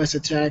DDoS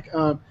attack.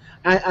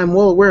 I'm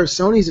well aware of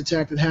Sony's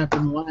attack that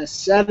happened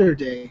last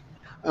Saturday,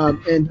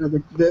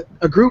 and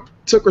a group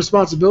took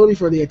responsibility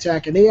for the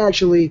attack, and they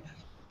actually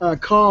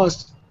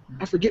caused,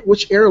 I forget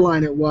which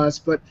airline it was,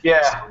 but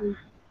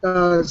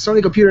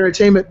Sony Computer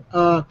Entertainment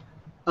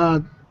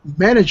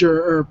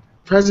manager or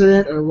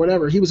president or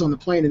whatever, he was on the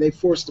plane, and they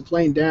forced the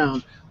plane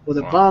down with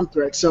a bomb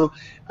threat. So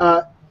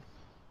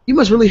you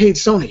must really hate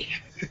Sony.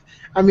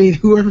 I mean,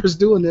 whoever's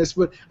doing this,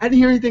 but I didn't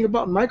hear anything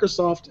about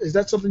Microsoft. Is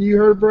that something you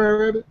heard, Brian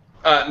Rabbit?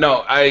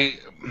 No, I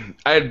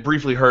had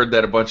briefly heard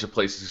that a bunch of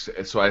places,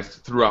 so I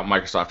threw out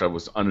Microsoft. I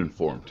was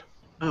uninformed.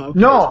 Oh, okay.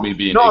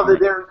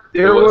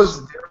 There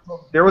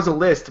was a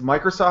list.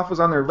 Microsoft was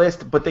on their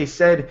list, but they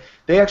said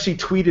they actually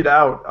tweeted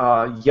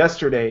out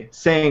yesterday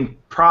saying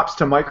props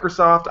to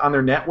Microsoft on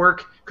their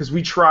network because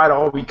we tried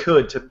all we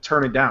could to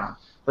turn it down.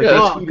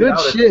 Like, good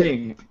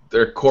shit.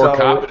 Their core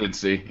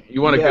competency.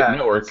 You want a good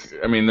network.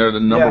 I mean, they're the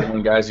number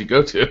one guys you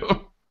go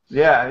to.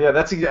 Yeah,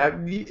 that's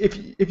exactly.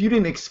 If you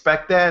didn't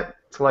expect that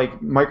to like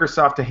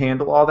Microsoft to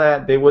handle all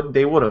that, they would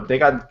have. They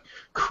got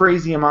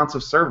crazy amounts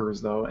of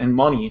servers though and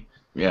money.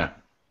 Yeah,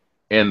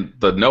 and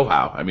the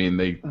know-how. I mean,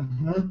 they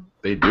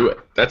do it.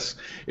 That's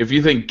if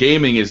you think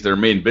gaming is their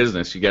main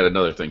business, you got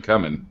another thing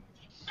coming.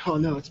 Oh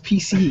no, it's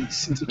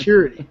PCs and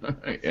security.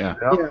 Yeah.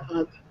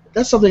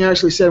 That's something I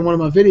actually said in one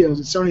of my videos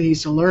that Sony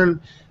needs to learn.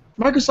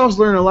 Microsoft's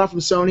learning a lot from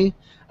Sony.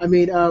 I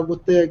mean,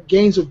 with the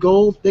games of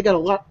gold, they got a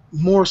lot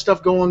more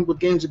stuff going with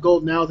games of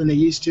gold now than they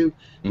used to.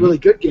 Really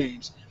good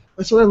games.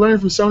 And so they're learning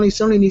from Sony.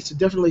 Sony needs to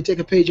definitely take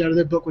a page out of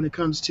their book when it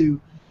comes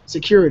to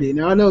security.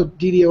 Now, I know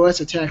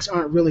DDoS attacks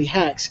aren't really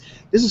hacks.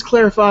 This is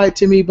clarified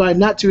to me by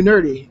Not Too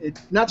Nerdy.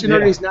 Not Too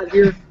Nerdy is not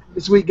here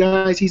this week,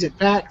 guys. He's at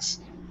PAX.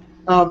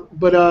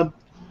 But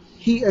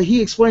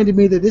he explained to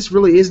me that this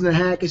really isn't a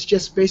hack. It's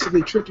just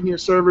basically tricking your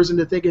servers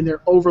into thinking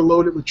they're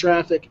overloaded with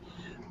traffic.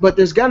 But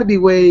there's got to be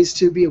ways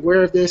to be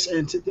aware of this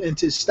and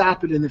to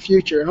stop it in the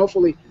future. And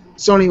hopefully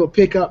Sony will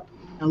pick up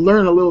and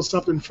learn a little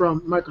something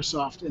from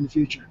Microsoft in the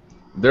future.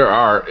 There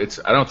are.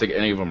 I don't think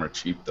any of them are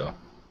cheap though.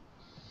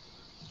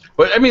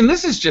 But I mean,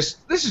 this is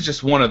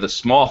just one of the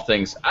small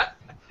things.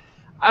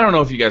 I don't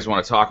know if you guys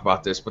want to talk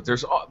about this, but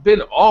there's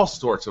been all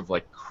sorts of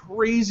like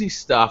crazy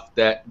stuff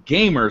that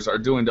gamers are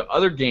doing to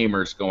other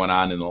gamers going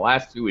on in the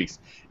last 2 weeks.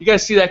 You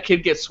guys see that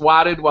kid get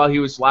swatted while he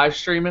was live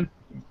streaming?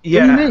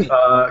 Yeah,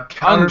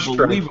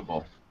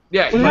 unbelievable.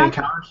 Yeah,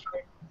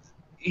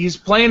 he's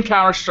playing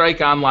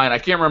Counter-Strike online. I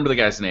can't remember the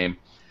guy's name.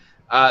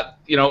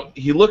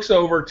 He looks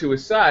over to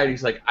his side.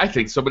 He's like, I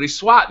think somebody's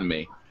swatting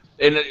me.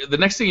 And the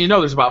next thing you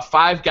know, there's about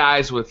 5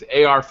 guys with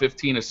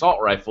AR-15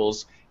 assault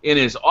rifles in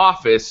his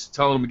office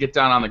telling him to get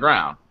down on the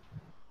ground.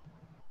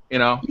 You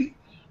know?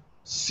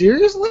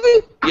 Seriously?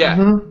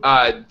 Yeah.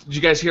 Did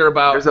you guys hear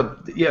about?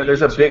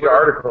 There's a big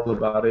article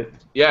about it.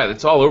 Yeah,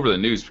 it's all over the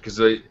news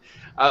because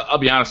I'll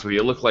be honest with you,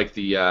 it looked like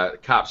the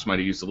cops might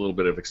have used a little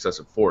bit of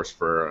excessive force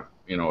for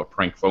a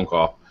prank phone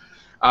call.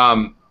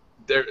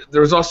 There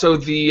was also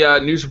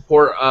the news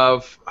report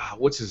of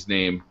what's his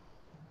name,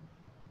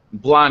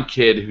 blonde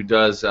kid who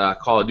does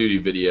Call of Duty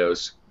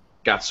videos,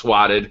 got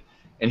swatted,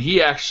 and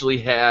he actually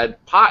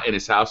had pot in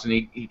his house, and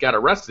he got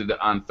arrested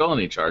on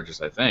felony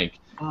charges, I think.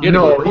 He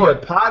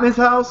had pot in his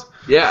house?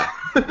 Yeah,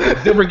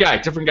 different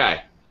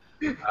guy.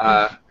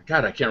 God,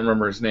 I can't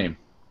remember his name.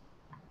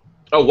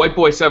 Oh, White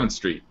Boy 7th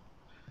Street.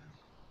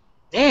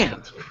 Damn.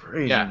 That's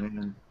crazy,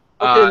 man.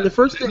 Okay, the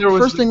first thing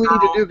we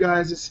need to do,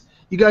 guys, is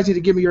you guys need to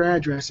give me your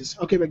addresses.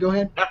 Okay, but go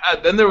ahead.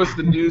 Then there was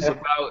the news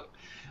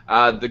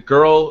about the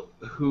girl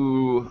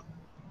who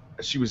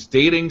she was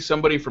dating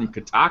somebody from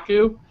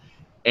Kotaku,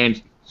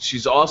 and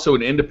she's also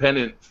an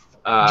independent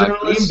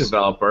game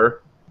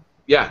developer.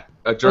 Yeah,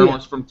 a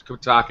journalist from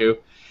Kotaku,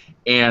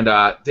 and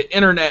the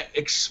internet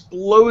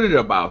exploded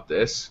about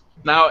this.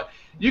 Now,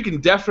 you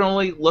can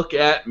definitely look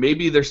at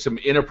maybe there's some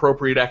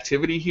inappropriate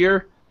activity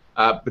here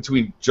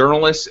between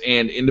journalists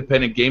and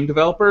independent game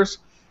developers,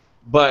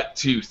 but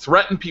to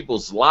threaten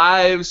people's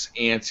lives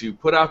and to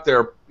put out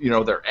their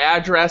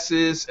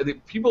addresses,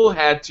 people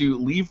had to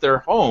leave their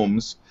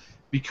homes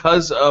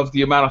because of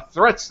the amount of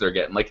threats they're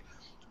getting. Like,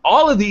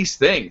 all of these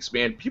things,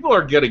 man, people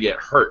are going to get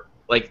hurt.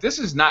 Like, this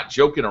is not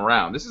joking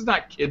around. This is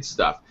not kid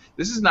stuff.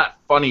 This is not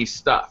funny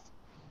stuff.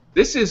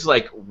 This is,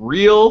 like,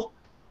 real,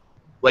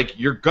 like,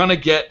 you're going to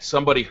get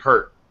somebody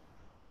hurt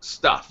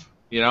stuff,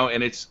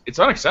 and it's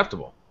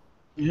unacceptable.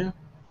 Yeah.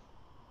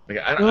 Like,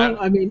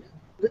 I mean,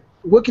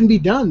 what can be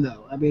done,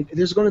 though? I mean,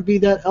 there's going to be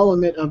that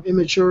element of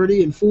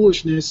immaturity and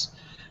foolishness.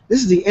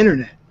 This is the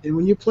internet. And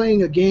when you're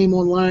playing a game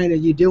online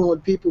and you're dealing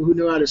with people who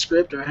know how to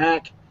script or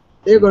hack,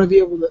 they're going to be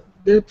able to.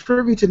 They're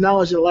privy to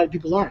knowledge that a lot of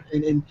people aren't.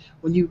 And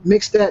when you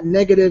mix that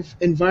negative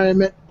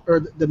environment or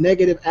the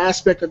negative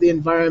aspect of the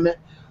environment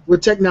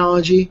with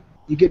technology,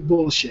 you get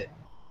bullshit.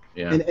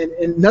 Yeah.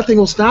 And nothing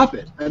will stop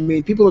it. I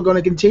mean, people are going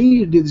to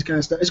continue to do this kind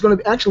of stuff. It's going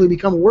to actually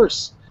become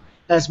worse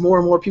as more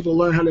and more people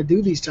learn how to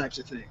do these types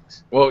of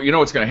things. Well, you know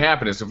what's going to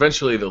happen is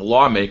eventually the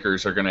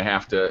lawmakers are going to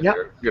have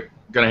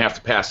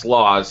to pass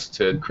laws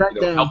to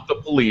help the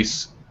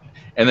police.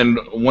 And then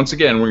once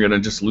again, we're going to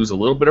just lose a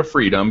little bit of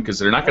freedom because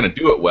they're not going to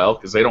do it well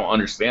because they don't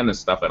understand this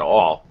stuff at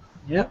all.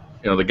 Yep.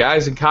 You know, the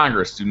guys in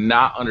Congress do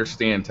not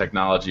understand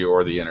technology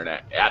or the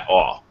internet at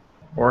all.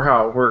 Or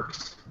how it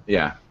works.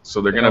 Yeah. So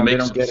they're going to make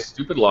some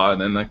stupid law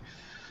and then like.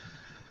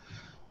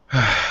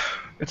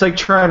 It's like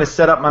trying to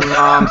set up my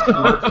mom's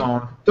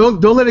smartphone.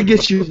 Don't let it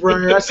get you,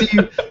 Brian. I see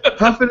you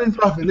huffing and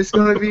puffing. It's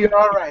going to be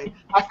all right.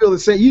 I feel the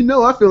same. You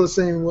know I feel the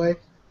same way.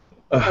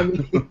 I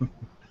mean,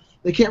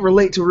 they can't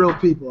relate to real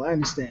people. I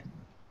understand.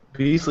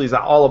 Beastly's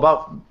all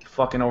about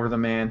fucking over the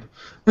man.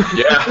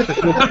 Yeah.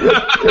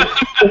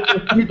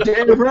 You're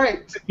damn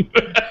right.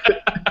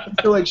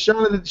 I feel like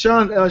Shaun of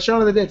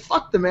the Dead.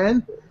 Fuck the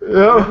man.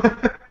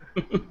 Yeah.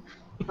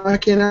 I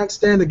cannot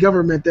stand the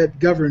government that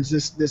governs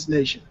this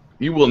nation.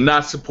 You will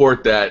not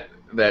support that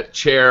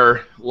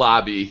chair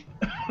lobby.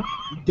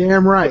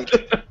 Damn right.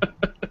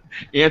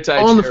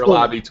 Anti-chair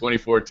lobby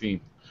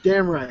 2014.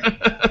 Damn right.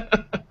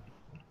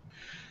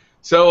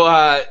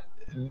 So,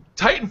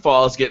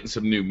 Titanfall is getting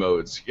some new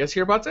modes. You guys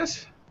hear about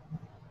this?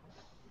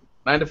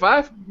 9 to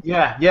 5?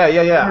 Yeah.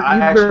 I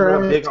actually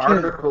read a big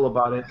article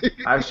about it.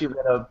 I actually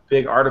read a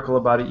big article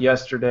about it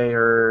yesterday,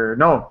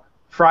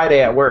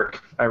 Friday at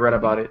work. I read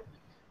about it,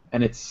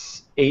 and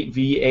it's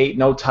 8v8,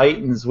 no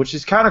Titans, which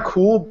is kind of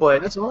cool,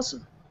 but that's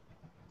awesome.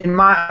 In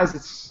my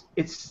eyes,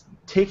 it's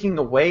taking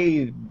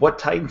away what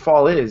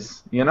Titanfall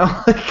is. You know,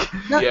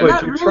 not you're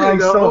really, trying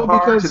so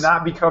hard because to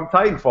not become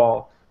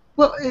Titanfall.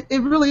 Well,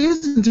 it really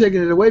isn't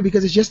taking it away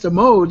because it's just a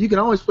mode. You can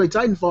always play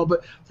Titanfall,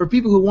 but for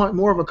people who want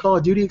more of a Call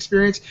of Duty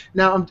experience,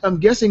 now I'm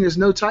guessing there's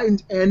no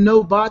Titans and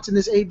no bots in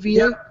this 8v8.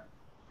 Yep.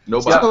 No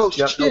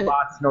bots. No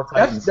bots, no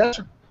Titans.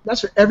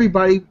 That's what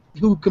everybody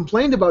who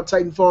complained about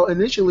Titanfall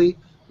initially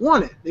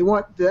wanted. They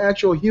want the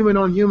actual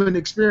human-on-human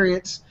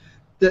experience,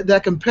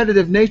 that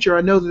competitive nature.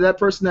 I know that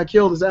person I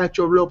killed is an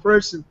actual real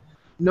person.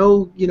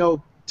 No,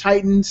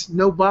 Titans,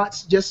 no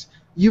bots, just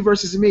you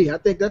versus me. I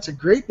think that's a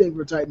great thing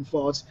for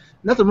Titanfall. It's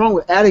nothing wrong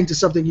with adding to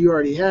something you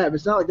already have.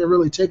 It's not like they're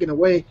really taking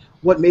away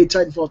what made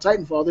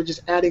Titanfall. They're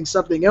just adding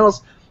something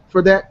else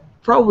for that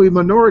probably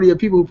minority of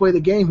people who play the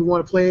game who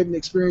want to play it and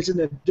experience it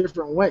in a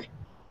different way.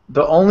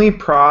 The only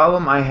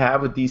problem I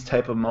have with these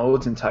type of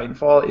modes in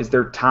Titanfall is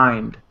they're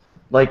timed.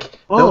 Like,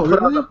 they'll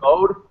put on the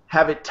mode,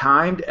 have it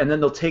timed, and then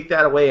they'll take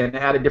that away and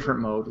add a different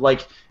mode.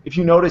 Like, if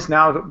you notice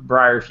now,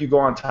 Briar, if you go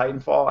on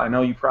Titanfall, I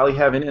know you probably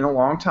haven't in a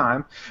long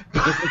time,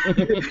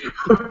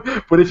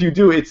 but if you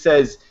do, it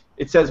says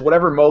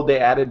whatever mode they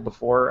added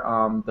before,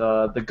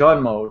 the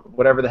gun mode,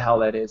 whatever the hell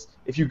that is.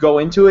 If you go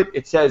into it,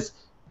 it says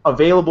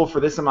available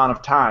for this amount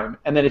of time,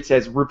 and then it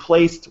says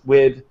replaced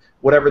with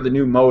whatever the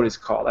new mode is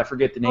called. I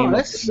forget the name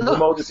of the new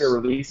mode that they're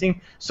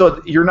releasing.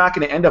 So you're not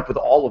going to end up with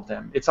all of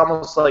them. It's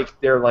almost like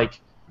they don't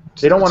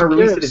want to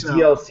release it as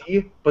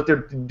DLC, but they're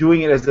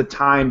doing it as a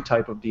time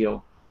type of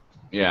deal.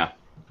 Yeah.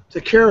 It's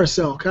a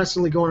carousel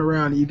constantly going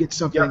around and you get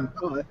something. Yep.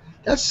 Oh,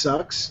 that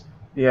sucks.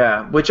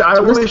 Yeah, which I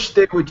wish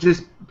they would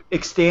just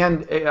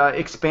expand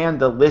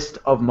the list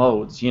of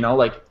modes,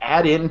 like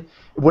add in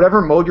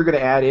whatever mode you're going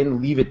to add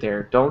in, leave it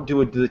there. Don't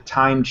do the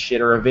timed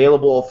shit or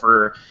available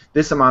for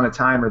this amount of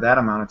time or that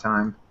amount of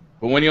time.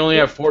 But when you only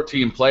have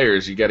 14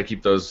 players, you got to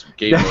keep those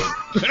game modes.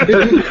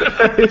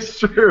 It's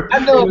true. I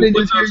know I didn't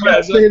just hear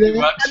you say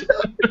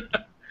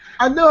that.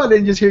 I know I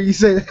didn't just hear you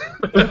say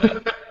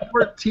that.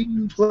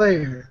 14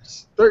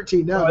 players.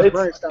 13 now.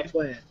 Brian stopped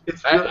playing.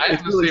 I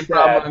have the same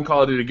problem in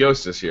Call of Duty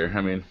Ghosts this year.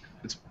 I mean,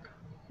 it's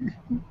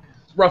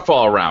rough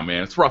all around,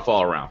 man. It's rough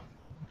all around.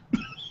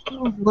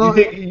 Well,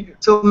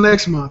 until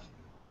next month.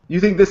 You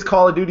think this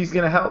Call of Duty is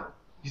going to help?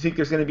 You think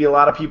there's going to be a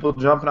lot of people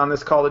jumping on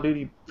this Call of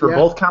Duty for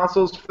both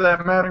consoles, for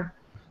that matter?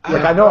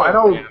 Like I know,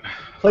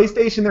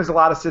 PlayStation. There's a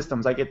lot of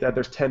systems. I get that.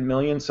 There's 10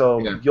 million, so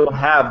you'll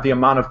have the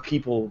amount of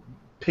people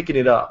picking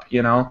it up.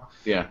 Yeah.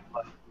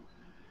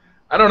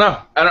 I don't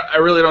know. I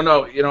really don't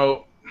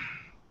know.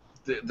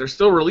 They're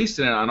still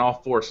releasing it on all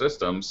 4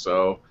 systems,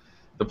 so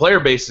the player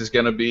base is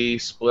going to be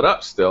split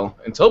up still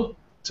until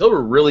we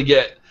really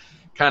get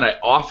kind of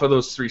off of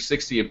those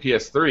 360 and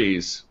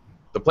PS3s.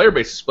 The player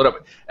base is split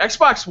up.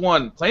 Xbox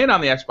One, playing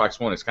on the Xbox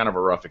One is kind of a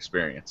rough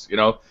experience. You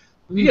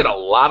get a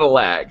lot of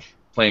lag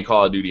playing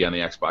Call of Duty on the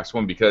Xbox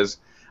One because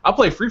I'll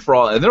play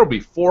free-for-all and there'll be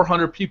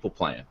 400 people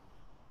playing.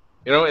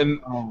 And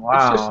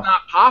it's just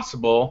not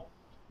possible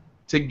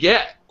to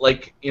get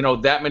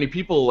that many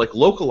people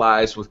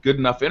localized with good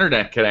enough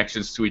internet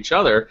connections to each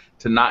other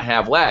to not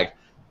have lag.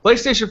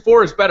 PlayStation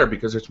 4 is better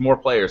because there's more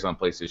players on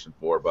PlayStation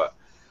 4, but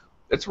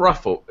it's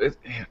rough.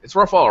 It's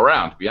rough all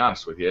around, to be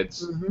honest with you.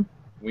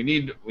 We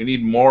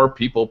need more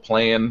people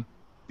playing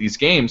these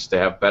games to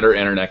have better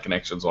internet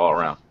connections all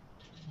around.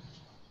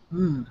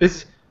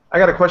 I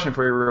got a question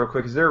for you real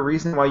quick. Is there a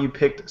reason why you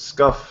picked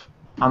Scuff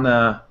on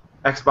the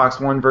Xbox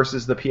One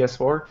versus the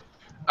PS4?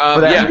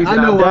 I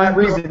know that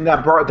reason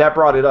that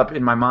brought it up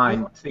in my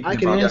mind. I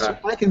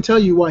can tell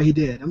you why he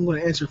did. I'm going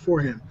to answer for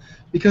him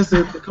because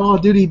the Call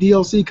of Duty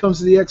DLC comes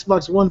to the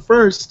Xbox One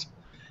first.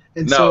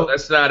 And no,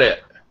 that's not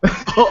it.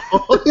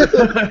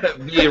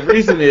 The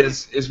reason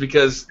is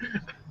because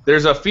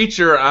there's a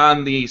feature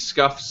on the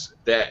Scuffs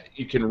that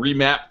you can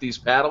remap these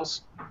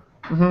paddles.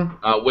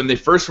 Mm-hmm. When they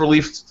first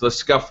released the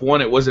Scuff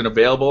 1, it wasn't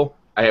available.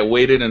 I had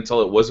waited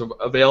until it was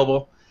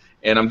available,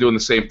 and I'm doing the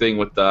same thing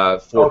with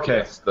the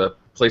 4K, the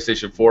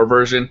PlayStation 4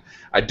 version.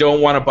 I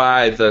don't want to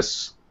buy the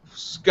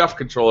Scuff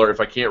controller if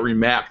I can't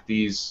remap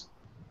these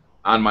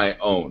on my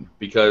own,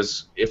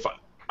 because if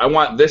I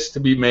want this to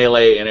be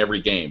melee in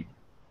every game,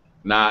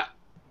 not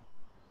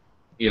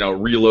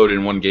reload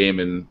in one game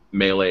and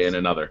melee in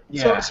another.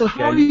 Yeah. So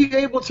how are you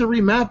able to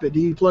remap it? Do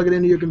you plug it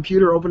into your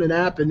computer, open an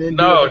app, and then?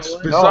 No, it's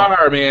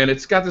bizarre, man.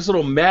 It's got this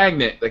little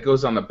magnet that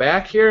goes on the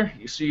back here.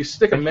 So you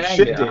stick a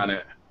magnet on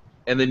it,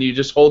 and then you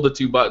just hold the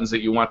two buttons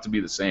that you want to be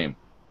the same.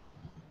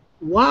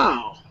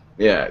 Wow.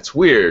 Yeah, it's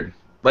weird.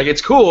 Like,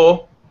 it's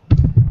cool,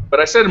 but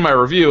I said in my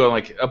review, I'm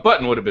like, a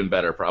button would have been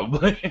better,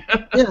 probably.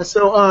 Yeah,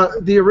 so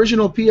the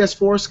original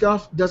PS4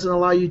 Scuff doesn't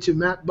allow you to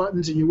map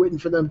buttons, and you're waiting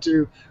for them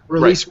to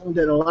release one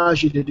that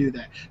allows you to do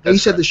that. Now, you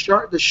said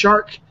the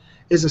Shark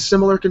is a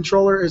similar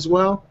controller as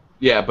well?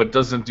 Yeah, but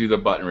doesn't do the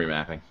button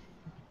remapping.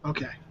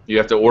 Okay. You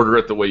have to order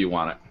it the way you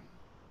want it.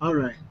 All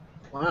right.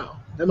 Wow.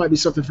 That might be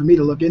something for me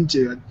to look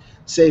into. I'd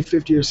save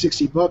 $50 or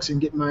 $60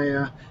 and get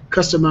my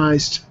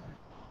customized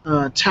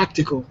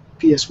tactical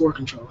PS4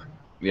 controller.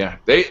 Yeah,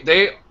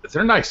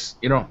 they're nice.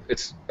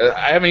 It's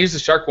I haven't used the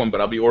Shark one, but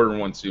I'll be ordering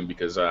one soon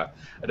because I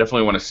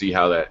definitely want to see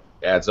how that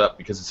adds up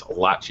because it's a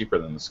lot cheaper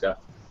than the Scuff.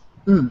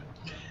 And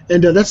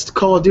that's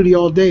Call of Duty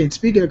all day. And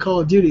speaking of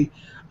Call of Duty,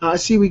 I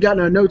see we got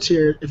in our notes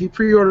here. If you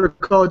pre-order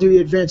Call of Duty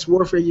Advanced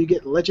Warfare, you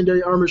get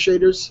legendary armor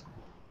shaders.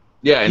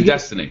 Yeah, and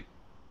Destiny.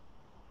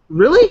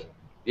 Really?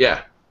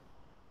 Yeah.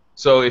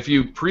 So if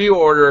you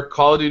pre-order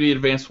Call of Duty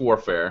Advanced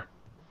Warfare,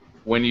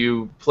 when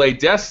you play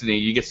Destiny,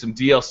 you get some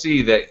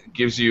DLC that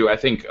gives you, I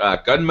think,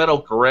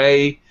 gunmetal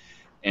gray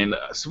and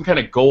some kind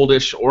of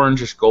goldish,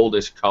 orangish,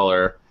 goldish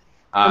color.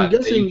 I'm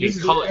guessing you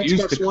can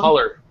use the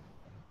color.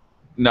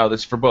 No,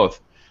 that's for both.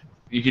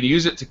 You can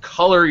use it to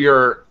color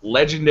your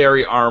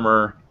legendary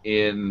armor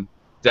in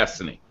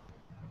Destiny.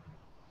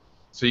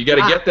 So you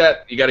got to get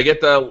that. You got to get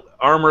the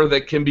armor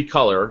that can be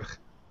colored.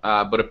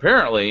 But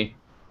apparently,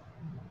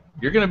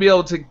 you're going to be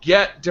able to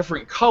get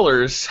different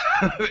colors.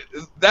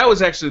 That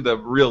was actually the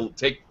real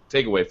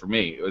takeaway for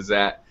me. It was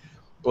that,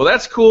 well,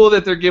 that's cool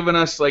that they're giving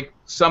us like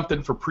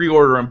something for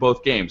pre-order on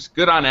both games.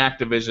 Good on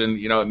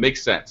Activision, it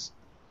makes sense.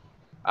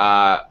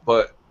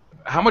 But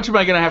how much am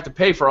I going to have to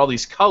pay for all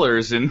these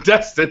colors in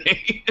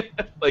Destiny?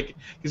 Like,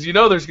 because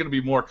there's going to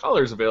be more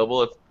colors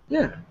available.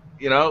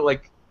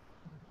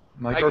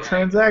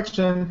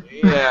 Microtransaction.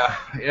 Yeah.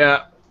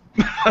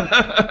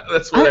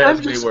 That's what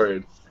has me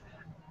worried.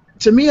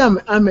 To me,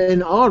 I'm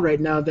in awe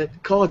right now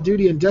that Call of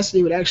Duty and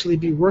Destiny would actually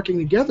be working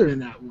together in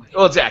that way.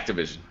 Well, it's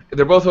Activision.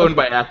 They're both owned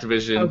by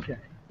Activision. Okay.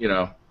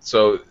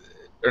 So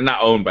they're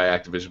not owned by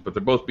Activision, but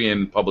they're both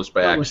being published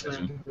by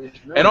Activision. Right.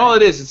 And all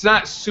it is, it's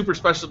not super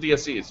special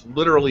DLC. It's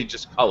literally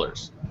just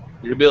colors.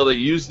 You're gonna be able to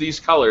use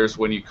these colors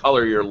when you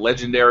color your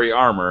legendary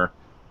armor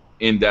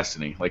in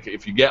Destiny. Like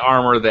if you get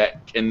armor that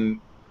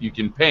you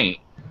can paint,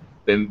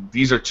 then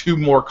these are 2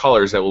 more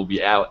colors that will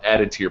be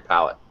added to your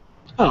palette.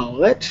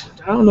 Oh, I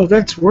don't know if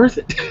that's worth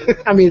it.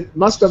 I mean,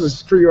 my stuff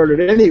is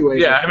pre-ordered anyway.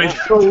 Yeah, I mean,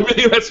 to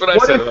me, that's what I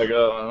said.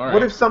 All right.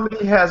 What if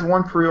somebody has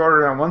one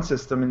pre-ordered on one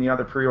system and the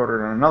other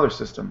pre-ordered on another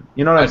system?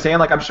 You know what I'm saying?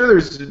 Like, I'm sure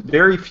there's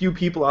very few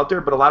people out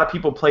there, but a lot of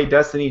people play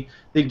Destiny.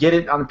 They get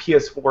it on the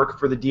PS4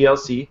 for the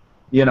DLC,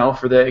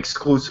 for the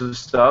exclusive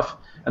stuff,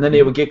 and then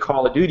they would get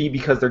Call of Duty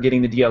because they're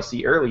getting the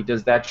DLC early.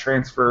 Does that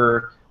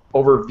transfer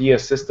over via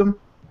system?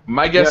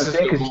 My guess is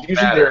because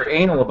usually they're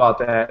anal about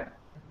that.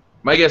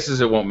 My guess is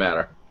it won't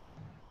matter.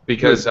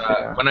 Because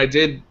when I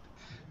did,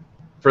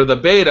 for the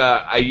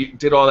beta, I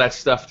did all that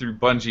stuff through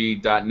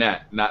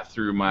Bungie.net, not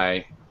through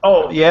my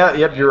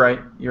you're right.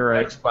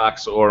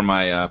 Xbox or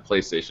my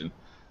PlayStation.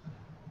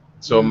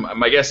 So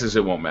my guess is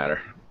it won't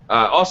matter.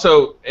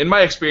 Also, in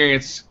my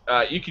experience,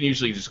 you can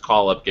usually just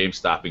call up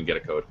GameStop and get a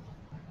code.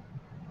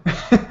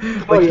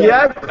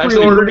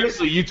 Actually,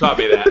 Beastly, you taught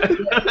me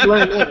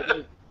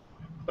that.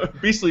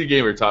 Beastly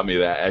Gamer taught me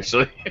that,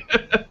 actually.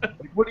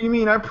 What do you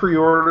mean I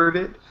pre-ordered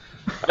it?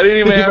 I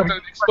didn't even have to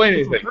explain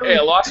anything. Hey,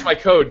 I lost my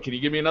code. Can you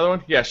give me another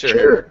one? Yeah,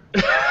 sure.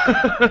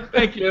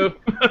 Thank you.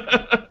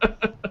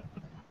 That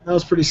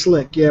was pretty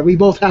slick. Yeah, we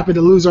both happened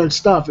to lose our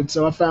stuff, and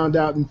so I found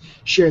out and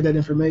shared that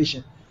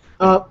information.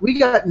 We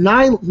got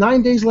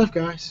nine days left,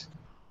 guys.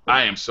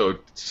 I am so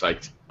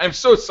psyched. I'm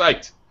so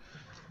psyched.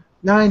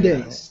 9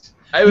 days.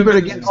 I haven't been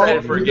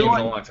excited for a game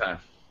in a long time.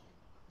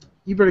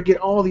 You better get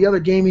all the other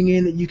gaming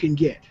in that you can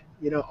get.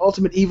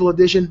 Ultimate Evil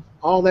Edition,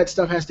 all that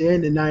stuff has to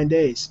end in 9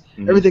 days.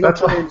 Mhm. Everything I'm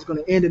playing is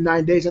going to end in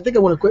 9 days. I think I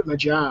want to quit my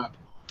job.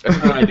 That's a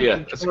good idea.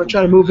 I'm going to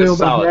try to move in with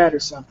my solid. dad or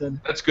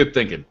something. That's good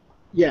thinking.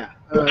 Yeah.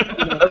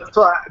 That's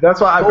why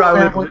I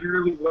family.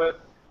 literally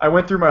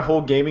went through my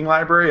whole gaming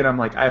library, and I'm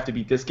like, I have to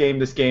beat this game,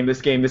 this game,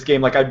 this game, this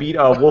game. Like, I beat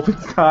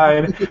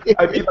Wolfenstein.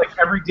 I beat, like,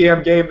 every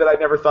damn game that I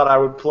never thought I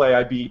would play,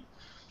 I beat.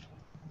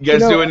 You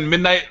guys doing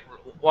midnight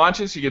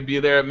launches? You could be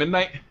there at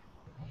midnight?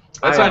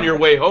 That's on your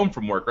way home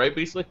from work, right,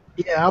 Beastly?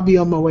 Yeah, I'll be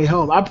on my way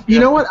home. You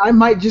know what? I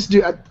might just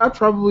do. I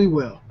probably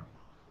will.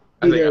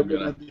 I think I'm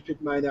gonna pick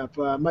mine up.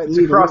 Might It's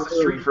leave across the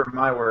street from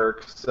my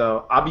work,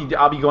 so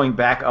I'll be going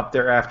back up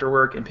there after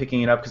work and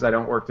picking it up because I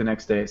don't work the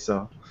next day.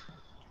 So.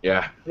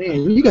 Yeah.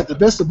 Man, you got the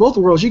best of both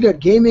worlds. You got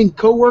gaming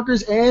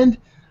coworkers and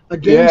a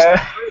game store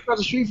right across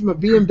the street from a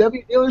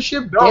BMW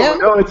dealership.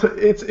 No,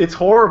 it's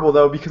horrible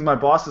though because my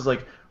boss is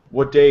like,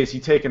 "What day is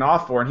he taking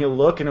off for?" And he'll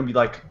look and he'll be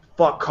like,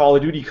 "Fuck, Call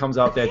of Duty comes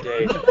out that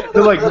day."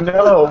 They're like,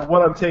 "No,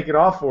 what I'm taking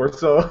off for."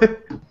 So.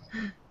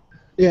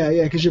 Yeah,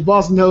 because your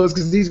boss knows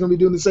because he's gonna be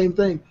doing the same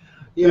thing.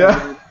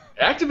 Yeah.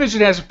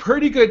 Activision has a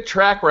pretty good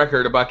track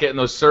record about getting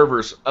those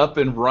servers up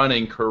and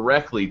running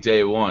correctly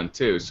day one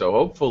too. So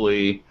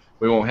hopefully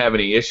we won't have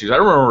any issues. I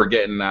remember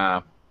getting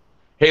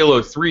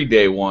Halo 3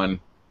 day one,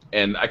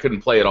 and I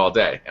couldn't play it all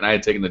day, and I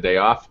had taken the day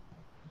off.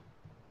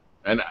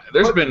 And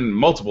there's been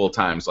multiple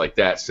times like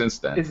that since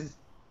then.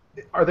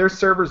 Are their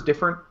servers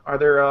different? Are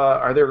there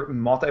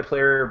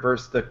multiplayer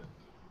versus the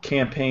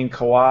campaign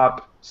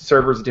co-op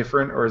servers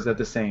different, or is that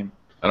the same?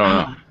 I don't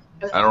know.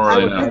 I don't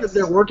really know. I would think that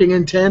they're working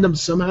in tandem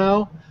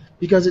somehow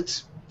because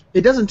it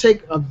doesn't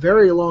take a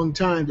very long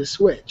time to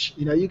switch.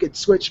 You could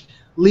switch,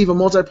 leave a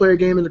multiplayer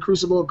game in the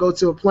Crucible, go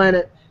to a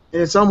planet,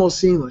 and it's almost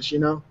seamless.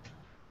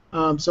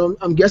 So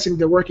I'm guessing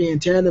they're working in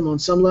tandem on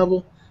some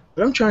level.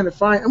 But I'm trying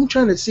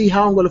to see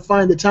how I'm going to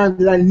find the time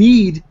that I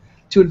need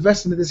to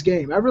invest into this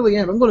game. I really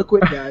am. I'm going to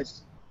quit,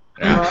 guys.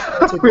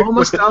 I'll take all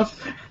my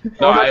stuff.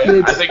 No,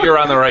 I think you're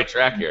on the right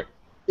track here.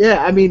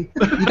 Yeah, I mean,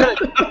 you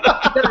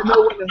gotta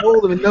know when to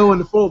hold them and know when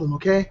to fold them,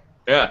 okay?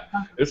 Yeah,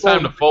 it's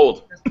time to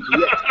fold.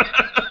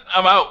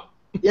 I'm out.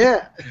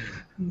 Yeah.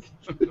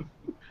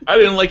 I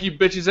didn't like you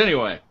bitches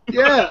anyway.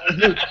 Yeah,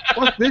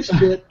 fuck this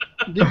shit.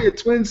 Give me a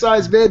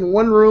twin-size bed in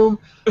one room,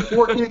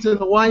 4 kids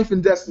and a wife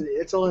and Destiny.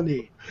 That's all I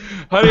need.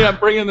 Honey, I'm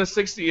bringing the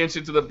 60-inch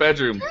into the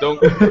bedroom.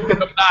 Don't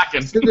come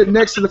knocking. Sit it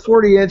next to the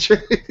 40-inch.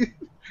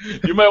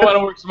 You might want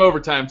to work some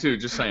overtime, too,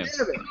 just saying.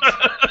 Damn it.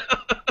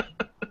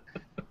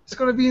 It's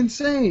going to be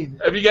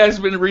insane. Have you guys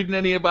been reading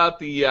any about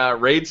the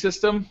raid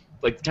system?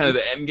 Like, kind of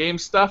the end game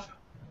stuff?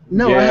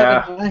 No,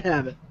 Yeah. I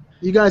haven't.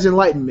 You guys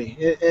enlighten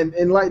me and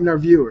enlighten our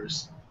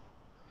viewers.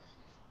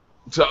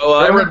 So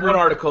I read one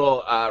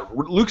article.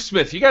 Luke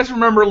Smith. You guys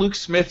remember Luke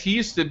Smith? He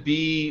used to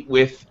be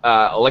with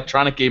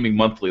Electronic Gaming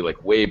Monthly,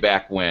 like way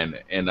back when.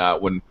 And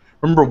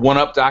remember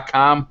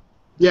OneUp.com?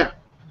 Yeah.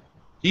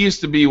 He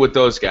used to be with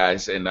those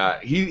guys, and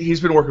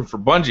he's been working for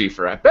Bungie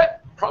for I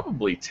bet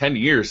probably 10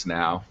 years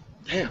now.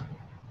 Damn.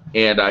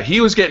 And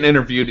he was getting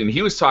interviewed, and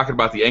he was talking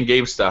about the end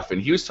game stuff,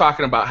 and he was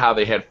talking about how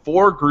they had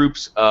 4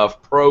 groups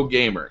of pro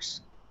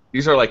gamers.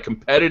 These are like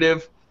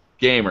competitive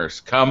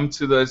gamers come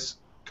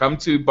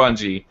to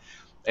Bungie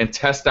and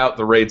test out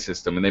the raid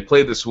system. And they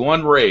played this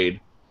one raid.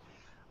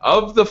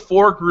 Of the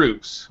 4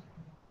 groups,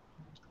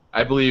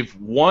 I believe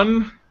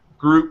one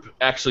group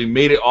actually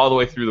made it all the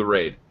way through the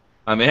raid.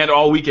 They had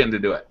all weekend to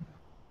do it.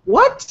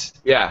 What?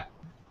 Yeah.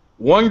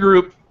 One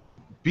group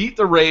beat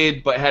the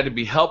raid but had to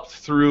be helped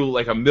through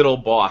like a middle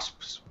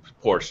boss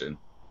portion.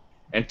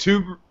 And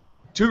two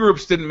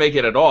groups didn't make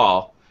it at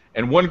all.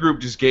 And one group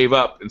just gave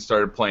up and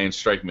started playing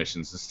strike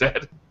missions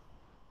instead.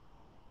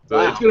 So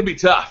It's going to be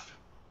tough.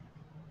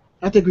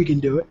 I think we can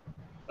do it.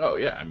 Oh,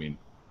 yeah. I mean,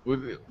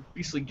 with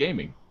Beastly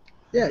Gaming.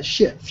 Yeah,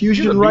 shit.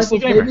 Fusion Beastly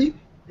rifles, gamer. baby?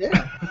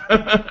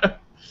 Yeah.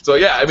 So,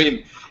 yeah, I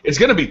mean, it's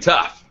going to be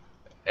tough,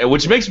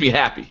 which makes me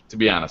happy, to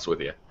be honest with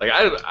you. Like,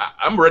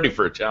 I'm ready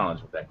for a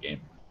challenge with that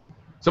game.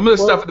 Some of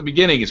the stuff at the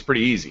beginning is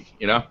pretty easy,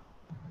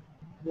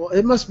 Well,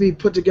 it must be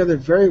put together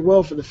very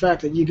well for the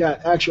fact that you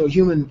got actual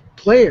human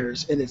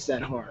players and it's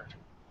that hard.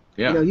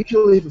 Yeah.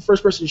 Usually if a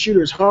first-person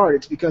shooter is hard,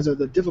 it's because of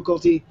the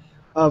difficulty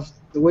of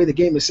the way the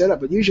game is set up.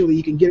 But usually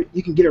you can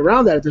get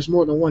around that if there's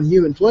more than one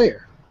human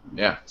player.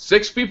 Yeah,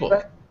 6 people.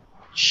 Right?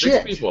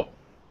 Shit. 6 people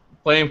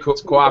playing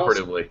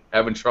cooperatively,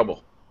 having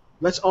trouble.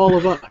 That's all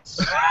of us.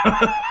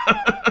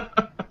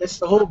 That's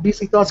the whole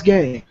Beastly Thoughts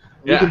gang.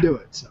 We can do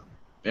it. So.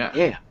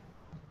 Yeah.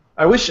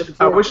 I wish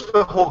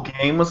the whole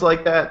game was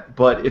like that,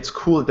 but it's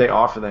cool that they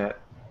offer that.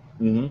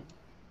 Mm-hmm.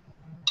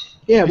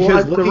 Yeah, well,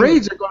 Because the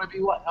raids are going to be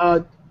what?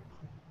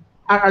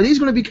 Are these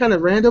going to be kind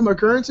of random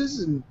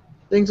occurrences and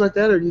things like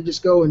that, or do you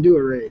just go and do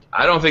a raid?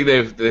 I don't think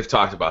they've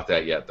talked about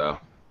that yet, though.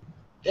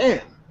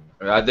 Damn.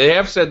 They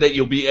have said that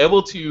you'll be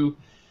able to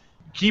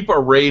keep a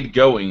raid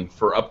going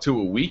for up to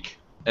a week,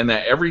 and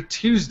that every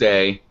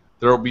Tuesday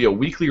there will be a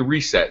weekly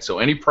reset. So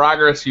any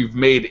progress you've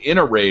made in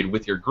a raid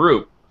with your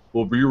group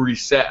will be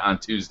reset on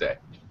Tuesday.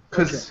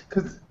 Because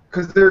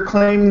Because they're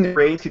claiming the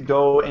raid to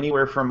go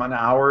anywhere from an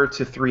hour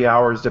to 3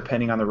 hours,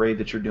 depending on the raid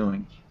that you're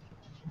doing.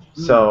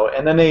 So,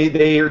 and then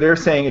they're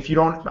saying if you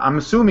don't, I'm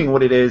assuming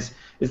what it is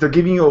they're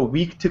giving you a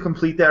week to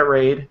complete that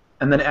raid,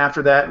 and then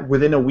after that,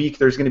 within a week,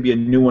 there's going to be a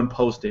new one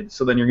posted.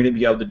 So then you're going to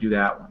be able to do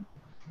that one.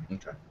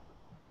 Okay.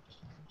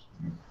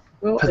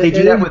 Well, Because they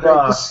do that with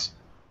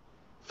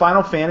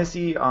Final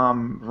Fantasy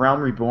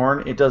Realm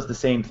Reborn. It does the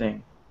same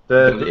thing.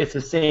 It's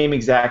the same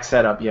exact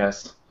setup.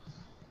 Yes.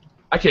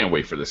 I can't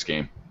wait for this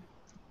game.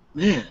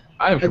 Man,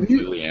 I am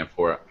completely amped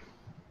for it.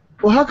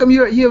 Well, how come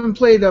you haven't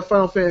played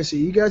Final Fantasy?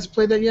 You guys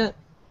played that yet?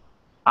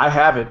 I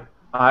haven't.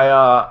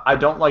 I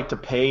don't like to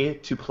pay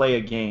to play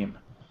a game.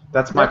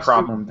 That's my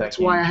problem with that That's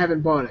game. why I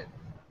haven't bought it.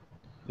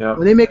 Yep.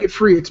 When they make it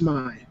free, it's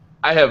mine.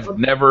 I have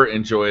never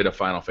enjoyed a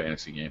Final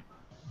Fantasy game.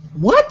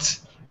 What?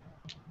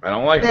 I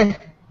don't like it.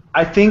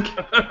 I think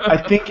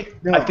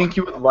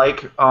you would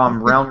like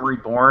Realm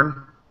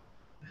Reborn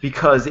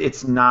because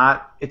it's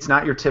not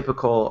your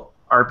typical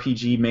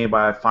RPG made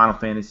by Final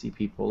Fantasy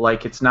people.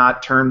 Like, it's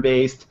not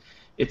turn-based.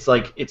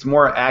 It's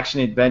more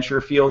action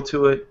adventure feel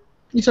to it.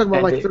 You talking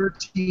about like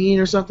 13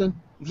 or something?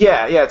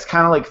 Yeah, it's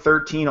kind of like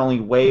 13, only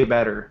way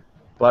better.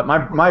 But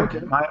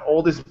my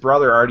oldest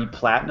brother already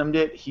platinumed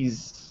it.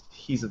 He's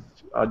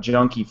a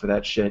junkie for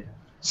that shit.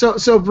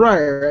 So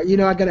Briar,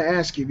 I gotta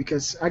ask you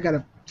because I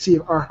gotta see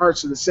if our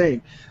hearts are the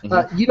same.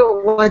 You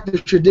don't like the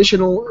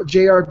traditional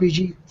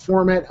JRPG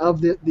format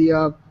of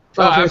the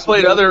I've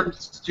played other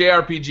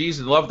JRPGs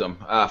and loved them.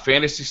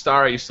 Phantasy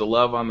Star I used to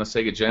love on the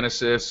Sega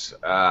Genesis.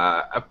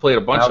 I've played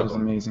a bunch of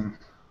them. That was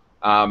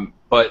amazing.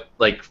 But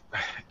like,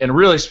 and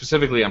really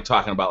specifically, I'm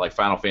talking about like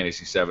Final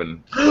Fantasy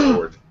VII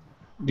forward.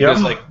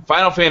 Because like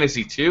Final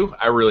Fantasy II,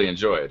 I really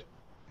enjoyed.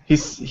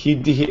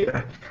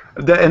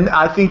 And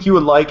I think you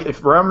would like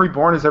if Realm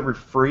Reborn is ever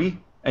free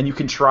and you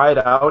can try it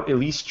out. At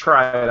least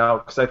try it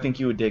out because I think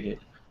you would dig it.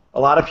 A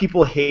lot of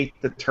people hate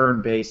the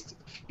turn-based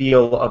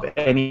feel of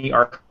any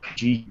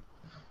RPG,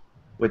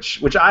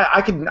 which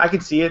I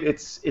can see it.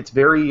 It's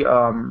very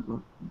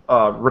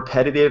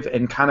repetitive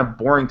and kind of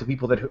boring to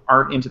people that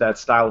aren't into that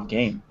style of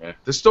game. Yeah.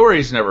 The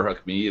stories never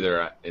hooked me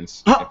either in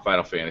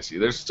Final Fantasy.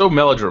 They're so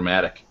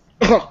melodramatic.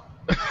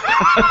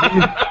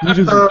 you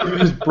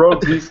just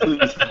broke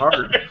Beastly's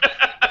heart.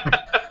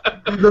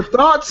 The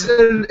thoughts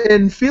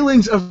and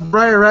feelings of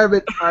Briar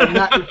Rabbit are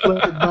not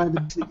reflected by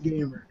the Beastly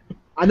Gamer.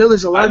 I know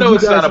there's a lot. I know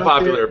it's not a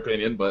popular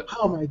opinion, but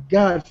oh my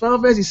God,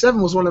 Final Fantasy VII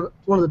was one of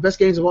the best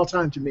games of all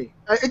time to me.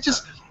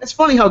 It's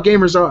funny how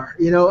gamers are,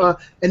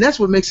 and that's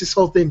what makes this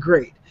whole thing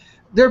great.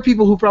 There are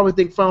people who probably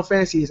think Final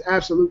Fantasy is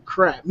absolute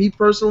crap. Me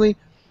personally,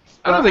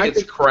 I don't think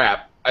it's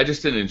crap. I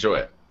just didn't enjoy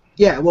it.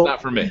 Yeah, well, it's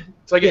not for me.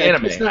 It's like an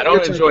anime. I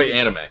don't enjoy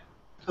anime.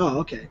 Oh,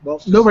 okay.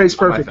 Well, nobody's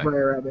perfect,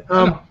 Briar Rabbit.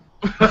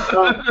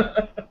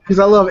 Because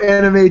I love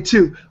anime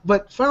too.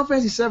 But Final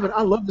Fantasy VII,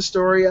 I love the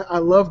story. I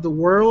love the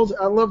world.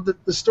 I love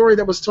the story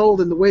that was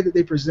told and the way that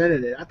they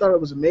presented it. I thought it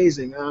was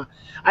amazing.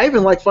 I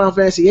even liked Final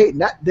Fantasy VIII,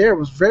 and that there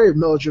was very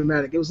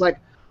melodramatic. It was like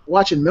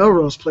watching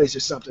Melrose Place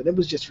or something. It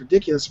was just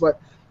ridiculous, but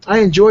I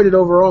enjoyed it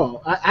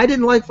overall. I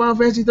didn't like Final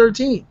Fantasy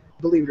 13,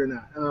 believe it or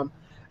not.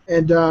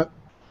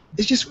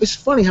 It's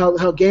funny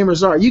how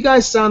gamers are. You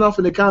guys sound off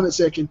in the comment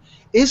section.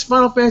 Is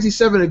Final Fantasy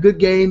VII a good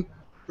game,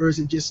 or is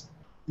it just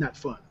not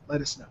fun?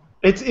 Let us know.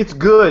 It's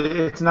good.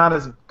 It's not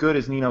as good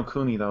as Ni no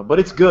Kuni though, but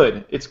it's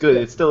good. It's good.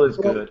 It still is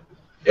good.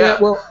 Yeah.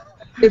 Well,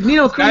 if Ni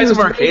no Kuni Skies of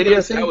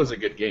Arcadia, that was a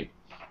good game.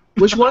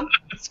 Which one?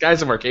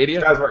 Skies of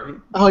Arcadia.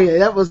 Oh yeah,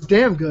 that was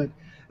damn good.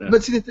 Yeah.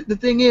 But see, the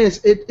thing is,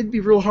 it'd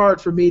be real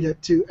hard for me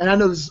to, and I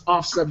know this is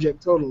off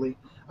subject totally.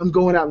 I'm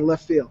going out in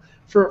left field.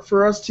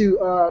 For us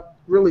to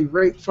really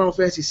rate Final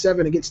Fantasy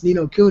VII against Ni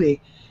no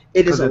Kuni,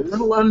 it is a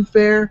little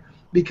unfair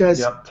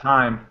because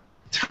time.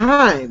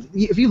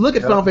 If you look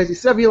at Final Fantasy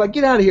VII, you're like,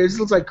 get out of here. This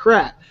looks like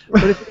crap.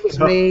 But if it was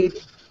made,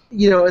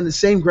 in the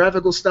same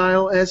graphical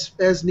style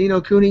as Ni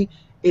no Kuni,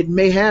 it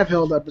may have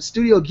held up. But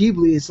Studio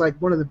Ghibli is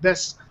like one of the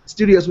best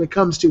studios when it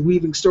comes to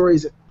weaving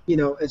stories,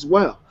 as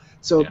well.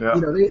 So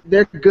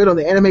they're good on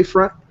the anime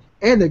front,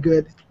 and they're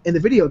good in the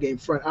video game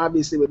front,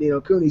 obviously with Ni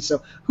no Kuni.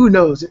 So who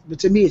knows? But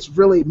to me, it's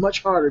really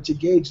much harder to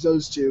gauge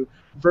those two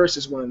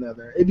versus one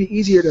another. It'd be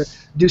easier to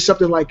do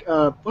something like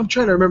I'm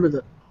trying to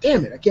remember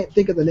damn it, I can't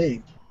think of the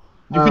name.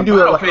 You can do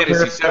Final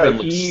Fantasy VII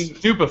looked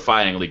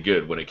stupefyingly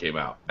good when it came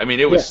out. I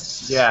mean, it was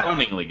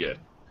stunningly good.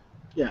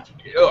 Yeah.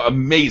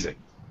 Amazing.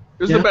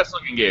 It was the best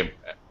looking game.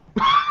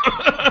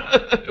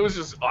 It was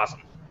just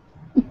awesome.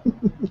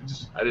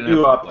 I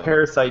didn't have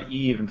Parasite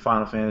Eve in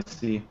Final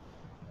Fantasy.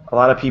 A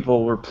lot of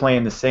people were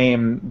playing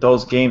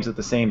those games at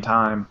the same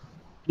time.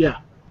 Yeah.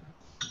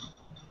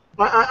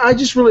 I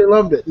just really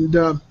loved it, and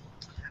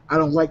I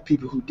don't like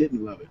people who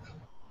didn't love it.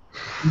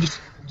 I'm just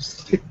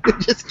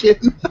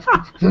kidding.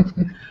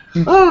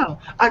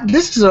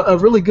 This is a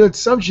really good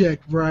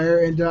subject,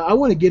 Briar, and I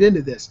want to get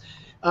into this.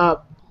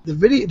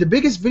 The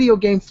biggest video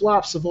game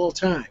flops of all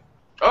time.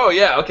 Oh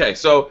yeah, okay.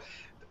 So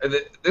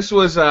this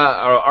was an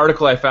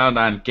article I found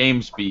on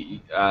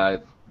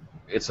GamesBeat.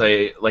 It's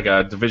like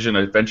a division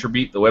of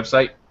VentureBeat, the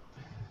website.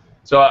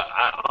 So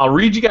I'll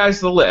read you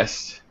guys the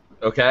list,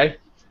 Okay?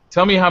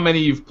 Tell me how many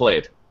you've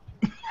played.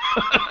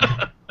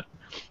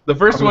 The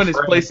first one is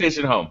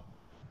PlayStation Home.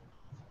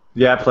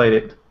 Yeah, I played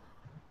it.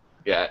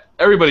 Yeah,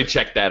 everybody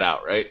checked that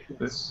out, right?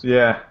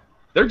 Yeah.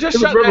 They're just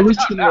shutting that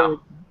down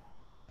now.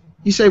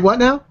 You say what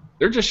now?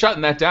 They're just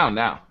shutting that down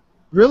now.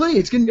 Really?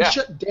 It's getting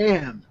shut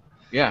down.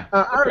 Yeah.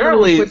 I remember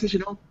when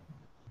PlayStation Home.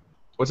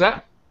 What's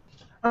that?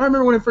 I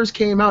remember when it first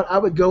came out, I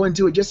would go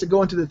into it just to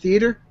go into the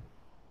theater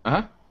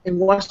and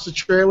watch the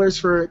trailers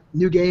for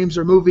new games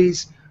or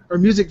movies or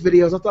music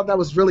videos. I thought that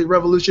was really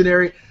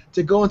revolutionary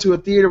to go into a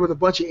theater with a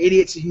bunch of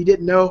idiots that you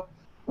didn't know,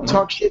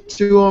 talk shit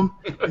to them,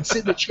 and sit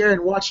in the chair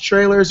and watch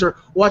trailers or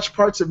watch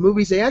parts of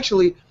movies. They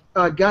actually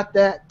got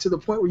that to the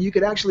point where you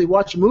could actually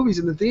watch movies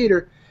in the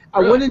theater.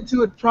 Really? I went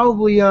into it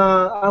probably,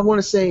 I want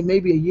to say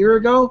maybe a year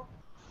ago,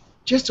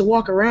 just to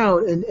walk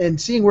around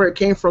and seeing where it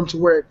came from to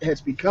where it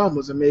has become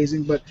was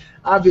amazing. But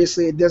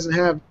obviously it doesn't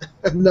have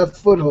enough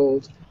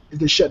foothold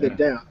to shut it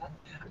down.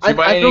 Did you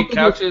buy any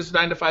couches,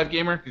 9 to 5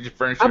 Gamer? Did you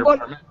furnish your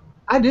apartment?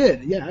 I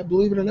did, yeah.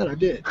 Believe it or not, I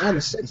did. I had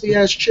a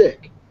sexy-ass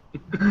chick.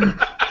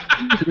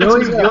 The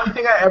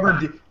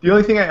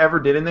only thing I ever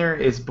did in there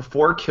is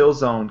before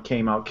Killzone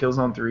came out,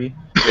 Killzone 3,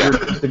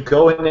 to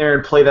go in there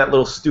and play that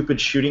little stupid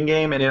shooting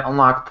game and it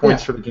unlocked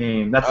points for the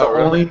game. That's the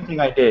only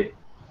thing I did.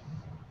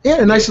 Yeah,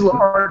 a nice little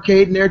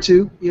arcade in there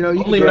too. You know,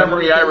 the only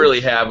memory I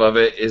really have of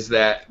it is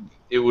that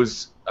it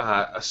was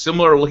a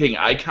similar looking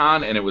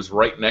icon and it was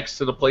right next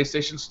to the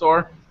PlayStation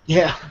Store.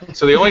 Yeah.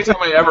 So the only time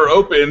I ever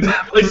opened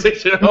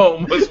PlayStation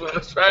Home was when I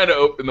was trying to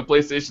open the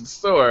PlayStation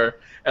Store,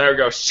 and I would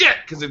go, shit,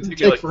 because it took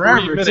you like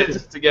 3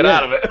 minutes to get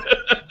out of it.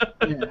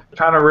 Yeah.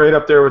 Kind of right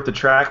up there with the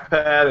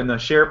trackpad and the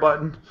share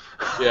button.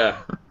 Yeah.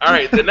 All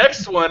right, the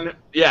next one,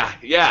 yeah,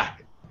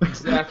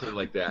 exactly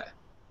like that.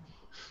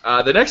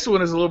 The next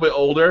one is a little bit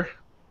older.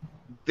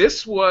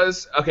 This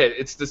was,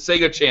 it's the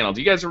Sega Channel.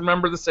 Do you guys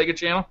remember the Sega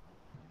Channel?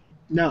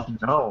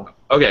 No.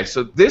 Okay,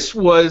 so this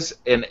was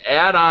an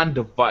add-on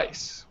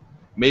device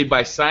made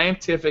by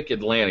Scientific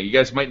Atlanta. You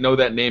guys might know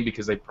that name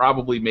because they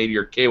probably made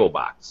your cable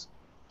box.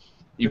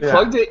 You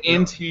plugged it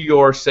into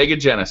your Sega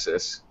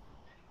Genesis,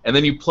 and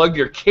then you plugged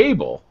your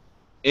cable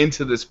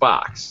into this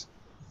box,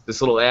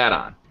 this little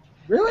add-on.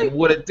 Really? And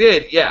what it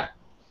did,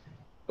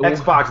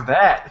 Xbox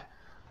that.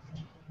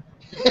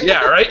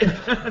 Yeah, right?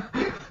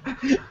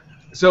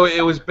 So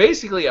it was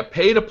basically a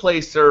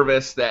pay-to-play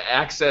service that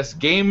accessed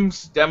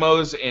games,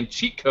 demos, and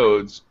cheat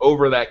codes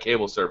over that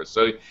cable service.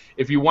 So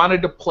if you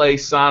wanted to play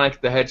Sonic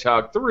the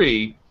Hedgehog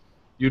 3,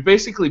 you'd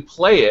basically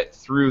play it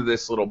through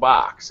this little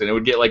box, and it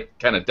would get like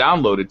kind of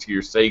downloaded to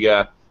your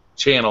Sega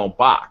Channel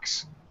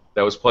box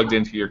that was plugged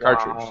into your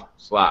cartridge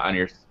slot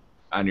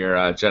on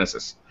your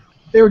Genesis.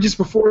 They were just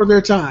before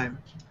their time.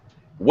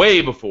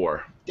 Way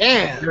before.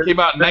 Damn. It came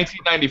out in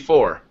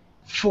 1994.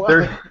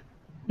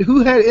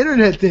 Who had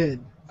internet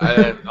then?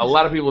 A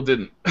lot of people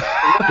didn't.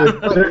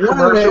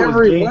 One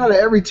out of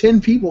every 10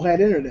 people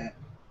had internet.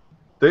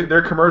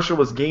 Their commercial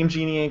was Game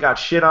Genie ain't got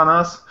shit on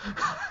us.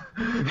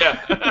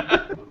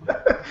 Yeah.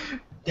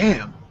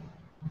 Damn.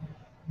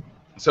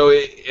 So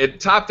it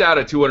topped out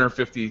at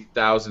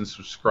 250,000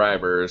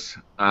 subscribers,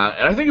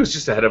 and I think it was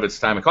just ahead of its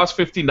time. It cost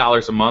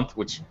 $15 a month,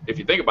 which, if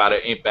you think about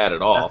it, ain't bad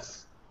at all.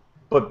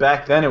 But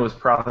back then, it was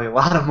probably a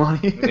lot of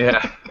money.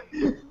 Yeah.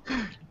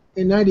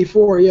 In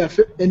 '94,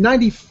 in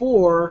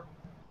 '94.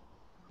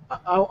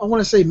 I want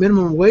to say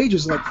minimum wage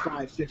was like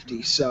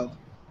 $5.50, so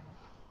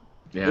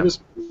it was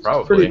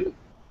probably pretty good.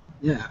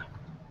 Yeah.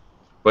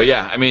 But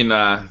yeah, I mean,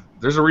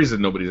 there's a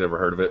reason nobody's ever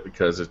heard of it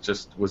because it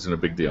just wasn't a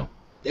big deal.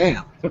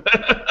 Damn.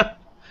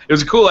 It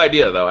was a cool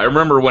idea though. I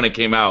remember when it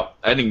came out.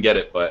 I didn't get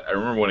it, but I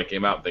remember when it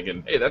came out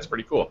thinking, hey, that's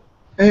pretty cool.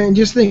 And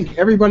just think,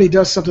 everybody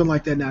does something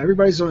like that now.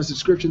 Everybody's on a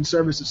subscription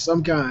service of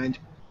some kind,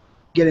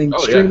 getting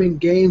streaming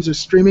games or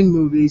streaming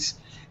movies,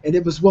 and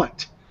it was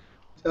what?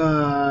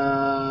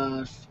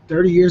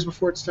 30 years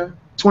before its time?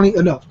 20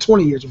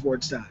 years before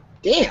its time.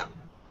 Damn.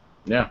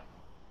 Yeah.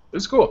 It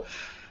was cool.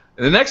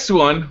 And the next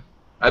one,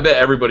 I bet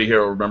everybody here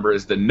will remember,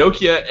 is the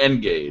Nokia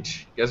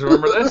N-Gage. You guys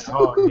remember this?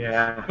 Oh,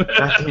 yeah.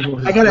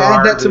 I got to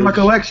add that to my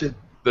collection.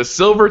 The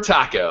Silver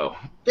Taco.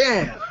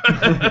 Damn.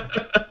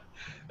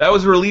 That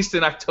was released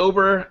in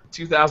October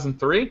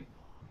 2003.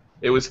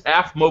 It was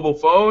half mobile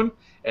phone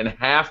and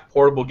half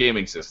portable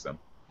gaming system.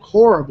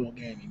 Horrible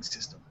gaming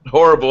system.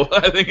 Horrible.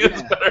 I think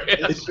it's better.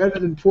 It's better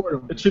than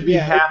portable. It should be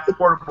half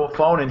portable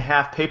phone and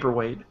half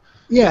paperweight.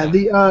 Yeah,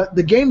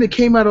 the game that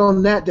came out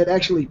on that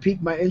actually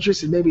piqued my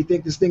interest and made me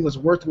think this thing was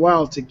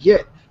worthwhile to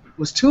get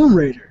was Tomb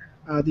Raider.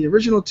 The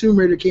original Tomb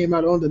Raider came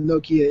out on the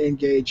Nokia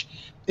N-Gage,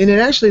 and it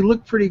actually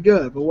looked pretty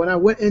good. But when I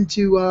went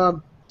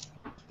into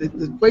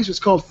the place was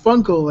called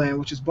Funkoland,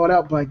 which was bought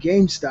out by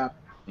GameStop.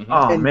 Mm-hmm.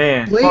 Oh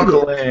man,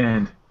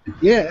 Funkoland.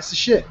 Yeah, that's the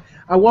shit.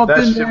 I walked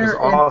in there. That shit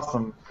was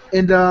awesome.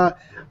 And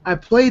I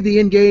played the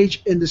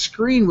N-Gage, and the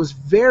screen was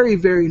very,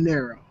 very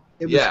narrow.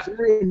 It was a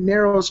very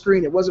narrow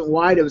screen. It wasn't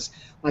wide. It was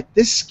like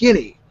this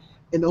skinny,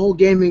 and the whole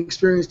gaming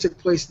experience took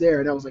place there.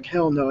 And I was like,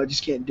 hell no, I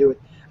just can't do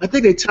it. I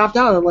think they topped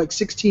out at like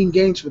 16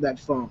 games for that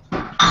phone.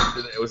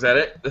 Was that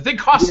it? The thing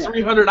cost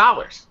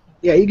 $300.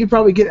 Yeah, you can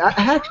probably get. I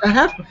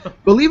have.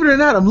 Believe it or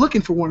not, I'm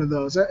looking for one of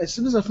those. As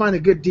soon as I find a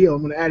good deal,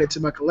 I'm going to add it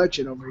to my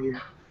collection over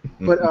here.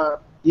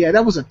 But yeah,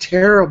 that was a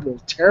terrible,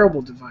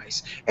 terrible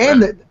device.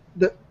 And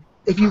the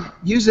if you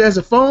use it as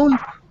a phone,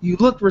 you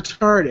look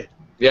retarded.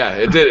 Yeah,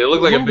 it did. It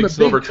looked like a big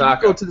silver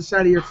taco to the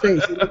side of your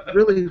face. It looked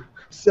really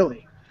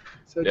silly.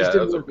 So it just that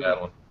didn't was a look bad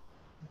good. one.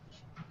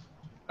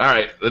 All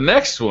right, the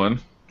next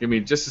one. Give me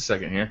just a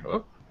second here.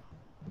 Oh,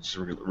 just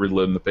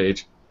reloading the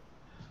page.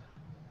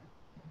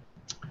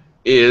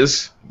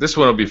 This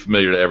one will be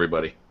familiar to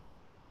everybody.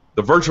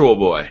 The Virtual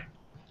Boy.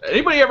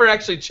 Anybody ever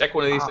actually check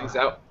one of these things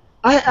out?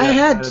 I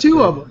had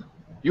two of them.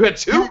 You had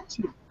two?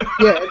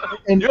 Yeah,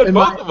 and, You had and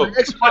both my, of them. my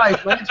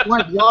ex-wife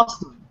lost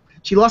them.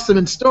 She lost them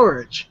in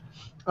storage.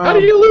 How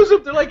do you lose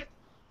them? They're like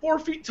 4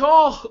 feet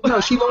tall.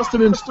 No, she lost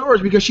them in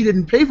storage because she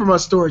didn't pay for my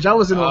storage. I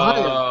was in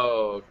Ohio.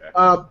 Oh,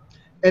 okay.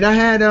 And I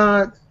had,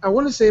 I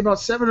want to say about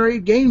 7 or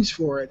 8 games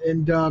for it.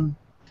 And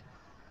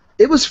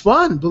it was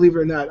fun, believe it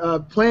or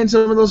not. Playing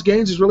some of those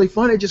games was really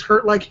fun. It just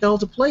hurt like hell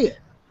to play it.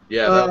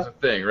 Yeah, that was the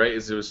thing, right?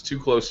 Is it was too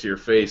close to your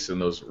face, and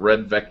those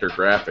red vector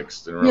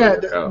graphics didn't really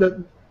work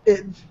out.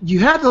 You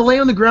had to lay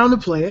on the ground to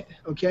play it,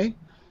 okay?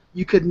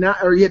 You could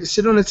not, or you had to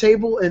sit on a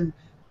table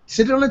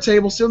sit on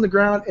the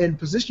ground, and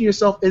position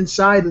yourself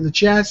inside of the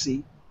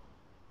chassis.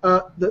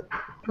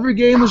 Every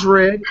game was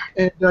red,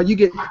 and you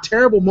get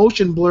terrible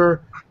motion blur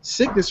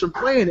sickness from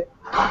playing it.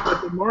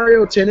 But the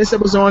Mario Tennis that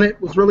was on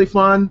it was really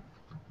fun.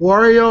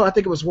 Wario, I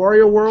think it was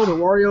Wario World or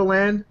Wario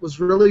Land,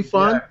 was really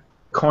fun. Yeah.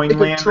 Coin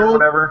Land or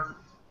whatever.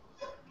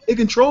 It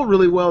controlled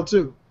really well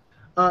too.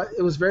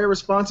 It was very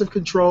responsive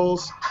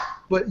controls,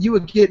 but you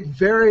would get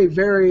very,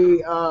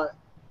 very,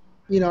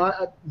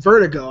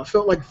 vertigo. I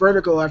felt like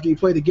vertigo after you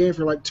played the game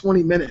for like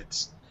 20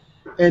 minutes.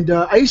 And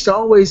I used to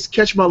always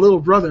catch my little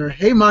brother,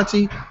 hey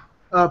Monty,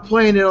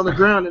 playing it on the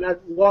ground, and I'd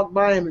walk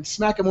by him and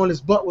smack him on his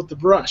butt with the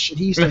brush, and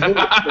he used to hit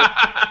it.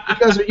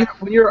 Because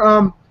when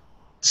you're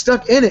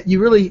stuck in it,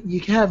 you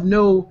have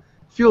no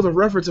field of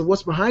reference of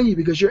what's behind you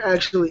because you're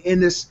actually in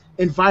this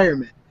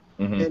environment.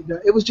 Mm-hmm. And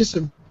it was just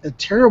a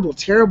terrible,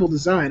 terrible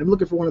design. I'm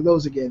looking for one of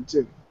those again,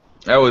 too.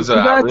 That was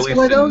released in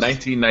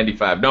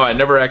 1995. No, I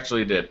never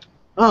actually did.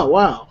 Oh,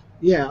 wow.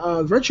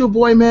 Yeah, Virtual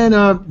Boy, man,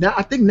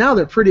 I think now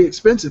they're pretty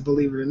expensive,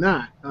 believe it or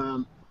not,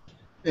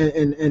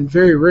 and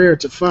very rare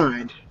to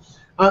find.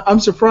 I'm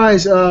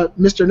surprised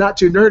Mr. Not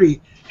Too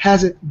Nerdy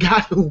hasn't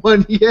gotten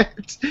one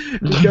yet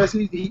because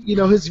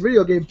his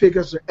video game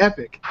pickups are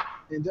epic.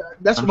 And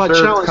that's my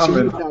challenge to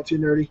you, Not Too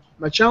Nerdy.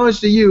 My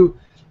challenge to you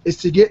is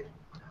to get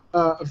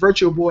a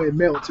Virtual Boy and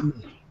mail it to me.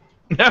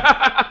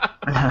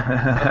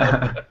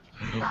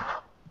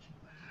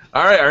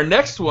 All right, our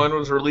next one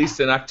was released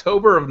in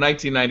October of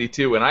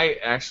 1992, and I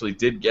actually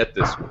did get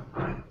this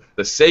one.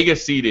 The Sega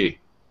CD.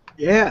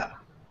 Yeah.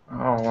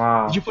 Oh,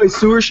 wow. Did you play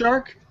Sewer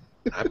Shark?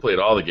 I played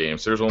all the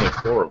games. There's only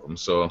 4 of them,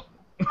 so...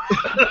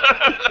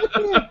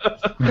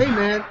 Hey,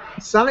 man.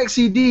 Sonic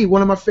CD,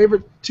 one of my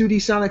favorite 2D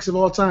Sonics of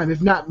all time, if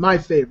not my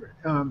favorite,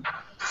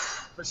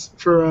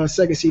 for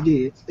Sega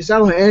CD. It's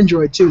out on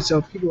Android, too, so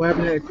if people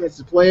haven't had a chance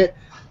to play it,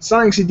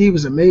 Sonic CD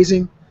was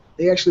amazing.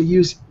 They actually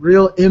used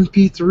real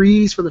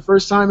MP3s for the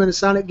first time in a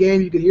Sonic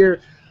game. You could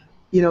hear,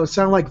 it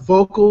sound like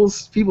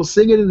vocals, people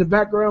singing in the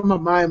background. My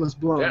mind was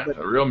blown. Yeah,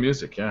 real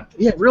music, yeah.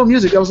 Yeah, real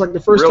music. That was like the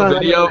first time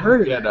I ever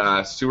heard it. You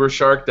had Sewer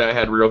Shark that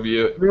had real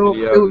video.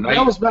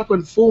 That was back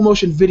when full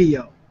motion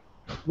video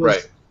was.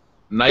 Right.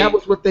 That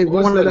was what they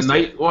wanted us to.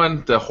 Night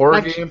one, the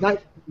horror game?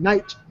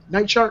 Night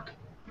Shark?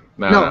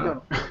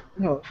 No.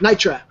 Night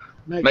Trap.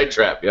 Night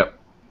Trap, yep.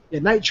 Yeah,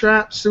 Night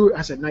Trap,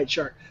 I said Night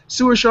Shark.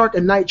 Sewer Shark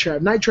and Night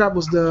Trap. Night Trap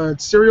was the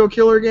serial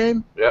killer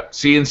game. Yep.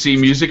 CNC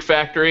Music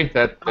Factory.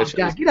 God,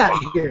 get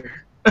out of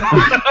here. Get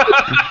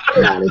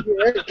out of here.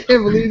 I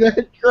can't believe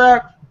that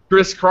crap.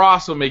 Criss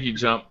Cross will make you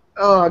jump.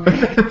 Oh,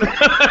 man.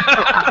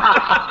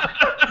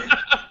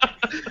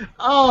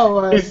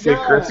 Oh, my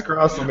God. Criss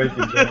Cross will make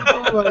you jump.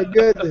 Oh, my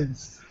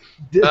goodness.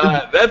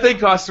 That thing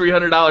cost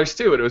 $300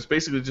 too, and it was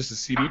basically just a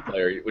CD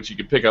player, which you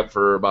could pick up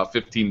for about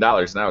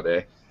 $15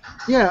 nowadays.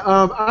 Yeah,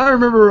 I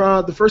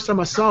remember the first time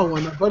I saw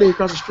one. My buddy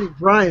across the street,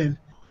 Brian,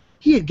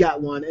 he had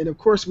got one, and of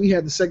course we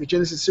had the Sega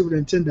Genesis, Super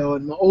Nintendo,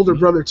 and my older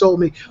brother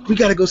told me, we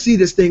got to go see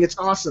this thing, it's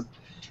awesome.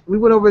 We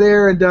went over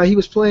there, and he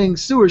was playing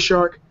Sewer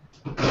Shark,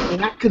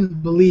 and I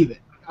couldn't believe it.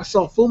 I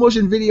saw full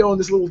motion video on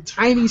this little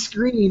tiny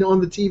screen on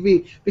the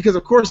TV, because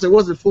of course there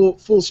wasn't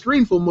full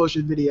screen full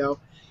motion video.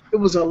 It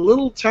was a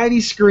little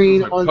tiny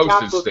screen on top of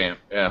postage stamp,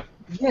 yeah.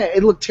 Yeah,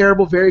 it looked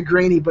terrible, very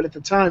grainy, but at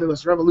the time it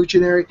was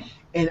revolutionary,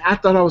 and I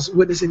thought I was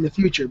witnessing the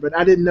future, but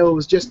I didn't know it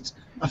was just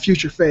a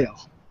future fail.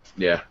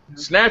 Yeah.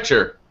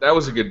 Snatcher, that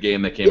was a good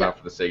game that came out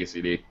for the Sega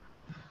CD.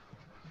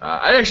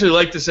 I actually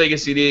liked the Sega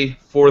CD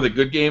for the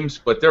good games,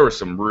 but there were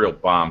some real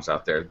bombs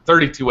out there.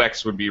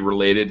 32X would be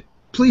related.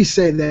 Please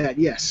say that,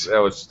 yes. That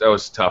was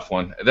a tough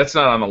one. That's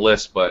not on the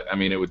list, but I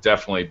mean it would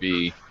definitely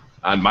be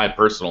on my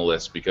personal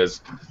list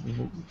because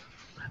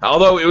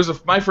although it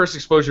was my first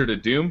exposure to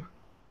Doom.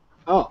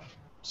 Oh.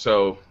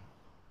 So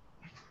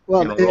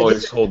well, you don't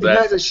always hold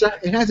that.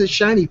 It has its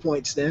shiny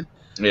points then.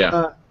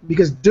 Yeah.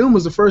 Because Doom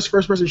was the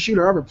first-person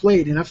shooter I ever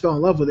played, and I fell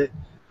in love with it.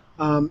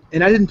 And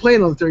I didn't play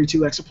it on the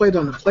 32X. I played it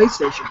on the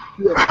PlayStation,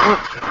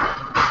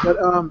 PS1. But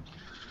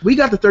we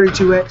got the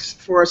 32X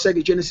for our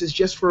Sega Genesis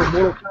just for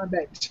Mortal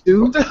Kombat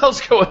 2. What the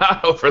hell's going on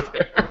over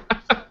there?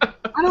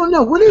 I don't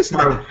know. What is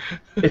that?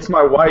 It's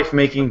my wife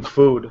making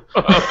food.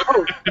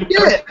 Oh,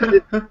 yeah.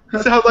 It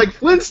sounds like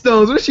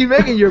Flintstones. What's she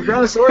making? Your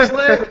Brontosaurus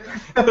leg?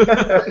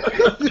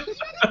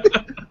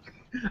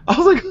 I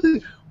was like,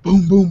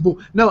 boom, boom,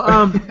 boom.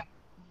 No,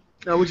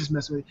 we're just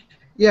messing with you.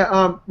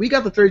 Yeah, we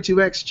got the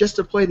 32X just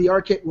to play the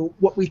arcade, well,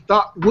 what we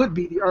thought would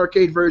be the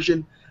arcade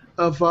version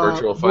of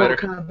Virtual Fighter?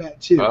 Mortal Kombat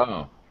 2.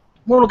 Oh.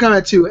 Mortal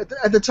Kombat 2.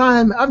 At the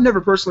time, I've never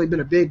personally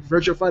been a big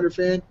Virtual Fighter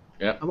fan.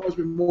 Yeah. I've always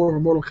been more of a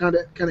Mortal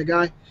Kombat kind of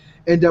guy.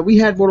 And we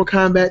had Mortal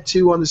Kombat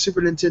 2 on the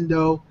Super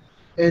Nintendo.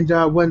 And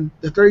when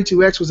the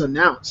 32X was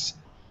announced,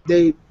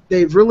 they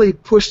really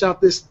pushed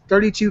out this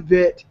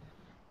 32-bit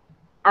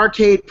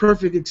arcade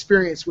perfect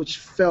experience, which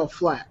fell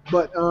flat.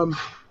 But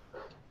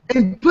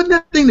and putting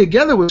that thing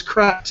together was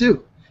crap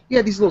too. You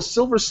had these little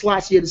silver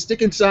slots you had to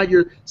stick inside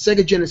your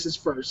Sega Genesis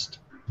first.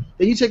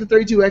 Then you take the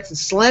 32X and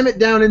slam it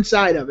down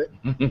inside of it.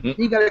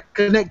 You got to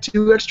connect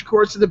 2 extra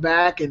cords to the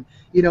back and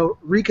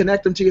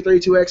reconnect them to your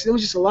 32X. It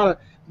was just a lot of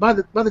by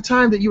the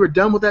time that you were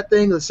done with that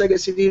thing, the Sega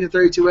CD and the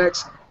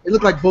 32X, it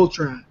looked like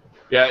Voltron.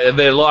 Yeah, and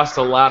they lost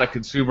a lot of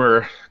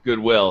consumer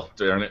goodwill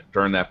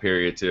during that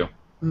period too.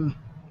 Mm.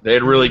 They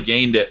had really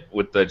gained it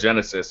with the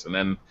Genesis, and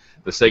then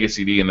the Sega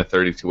CD and the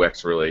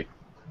 32X really.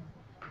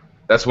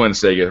 That's when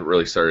Sega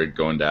really started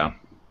going down.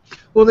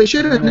 Well, they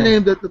should have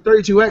named it the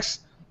 32X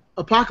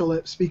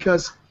Apocalypse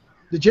because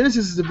the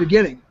Genesis is the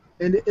beginning,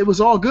 and it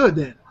was all good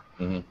then.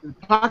 Mm-hmm. The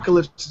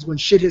Apocalypse is when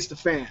shit hits the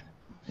fan.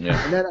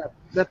 Yeah. And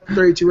that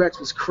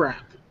 32X was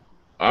crap.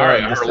 All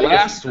right, our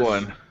last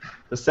one.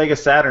 The Sega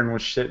Saturn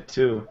was shit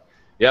too.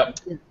 Yep.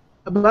 Yeah.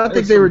 But I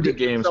think they were good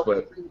games,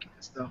 but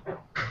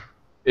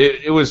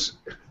it was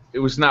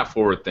not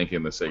forward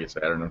thinking, the Sega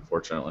Saturn,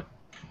 unfortunately.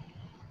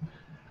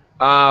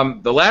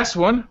 The last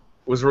one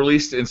was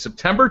released in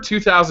September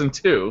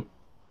 2002.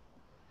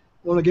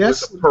 Want to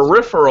guess? It was a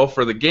peripheral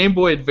for the Game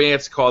Boy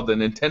Advance called the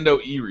Nintendo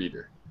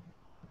e-reader.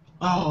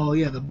 Oh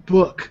yeah, the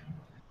book.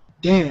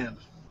 Damn.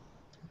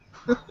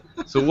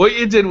 So what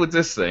you did with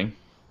this thing,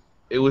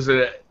 it would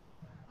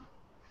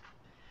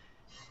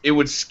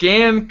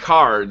scan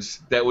cards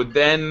that would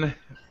then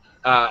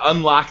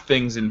unlock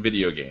things in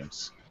video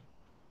games.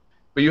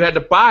 But you had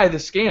to buy the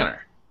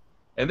scanner,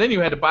 and then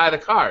you had to buy the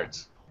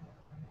cards.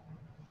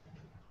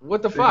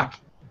 What the fuck?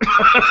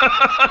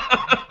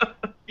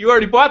 You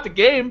already bought the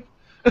game.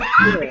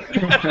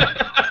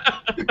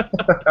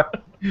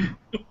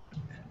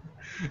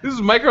 This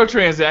is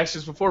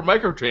microtransactions before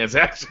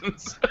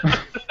microtransactions.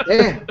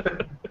 Damn.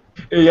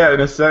 Yeah, in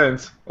a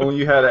sense. Only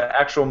you had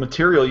actual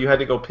material you had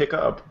to go pick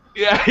up.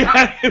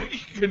 Yeah. You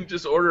couldn't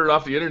just order it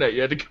off the internet.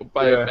 You had to go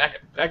buy a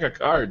pack of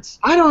cards.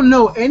 I don't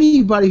know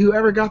anybody who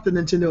ever got the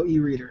Nintendo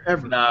e-reader,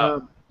 ever.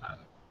 No.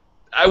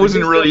 I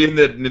wasn't really in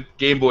the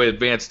Game Boy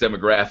Advance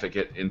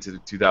demographic into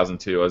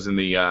 2002. I was in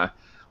the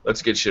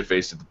let's get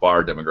shit-faced at the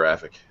bar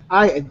demographic.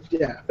 Totally.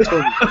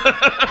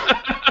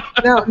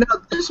 Now,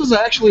 this was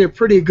actually a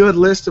pretty good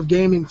list of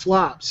gaming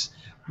flops,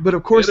 but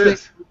of course the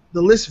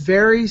list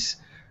varies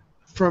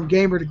from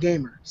gamer to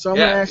gamer. So I'm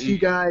going to ask you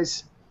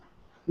guys,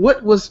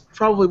 what was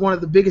probably one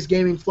of the biggest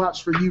gaming flops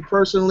for you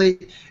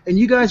personally? And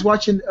you guys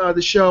watching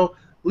the show,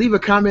 leave a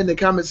comment in the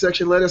comment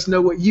section. Let us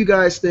know what you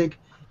guys think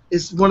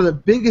is one of the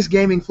biggest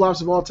gaming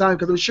flops of all time,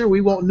 because I'm sure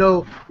we won't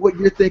know what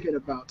you're thinking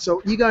about.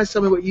 So you guys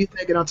tell me what you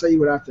think, and I'll tell you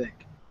what I think.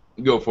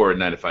 Go for it,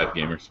 9 to 5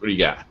 gamers. What do you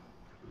got?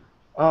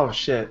 Oh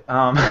shit.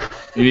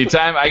 You need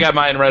time? I got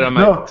mine right on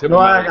my tip of my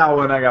my I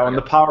got one.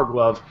 The Power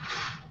Glove.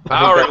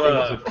 Power Glove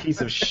Glove. was a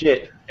piece of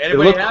shit.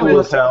 Anybody it looked cool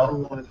as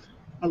hell.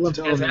 I love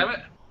to You guys own have it.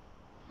 it?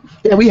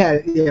 Yeah, we had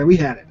it. Yeah, we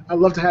had it. I'd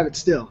love to have it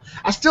still.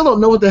 I still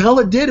don't know what the hell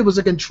it did. It was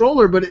a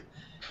controller, but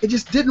it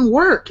just didn't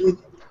work.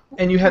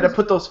 And you had to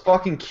put those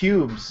fucking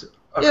cubes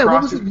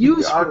across your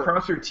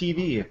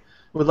TV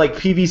with like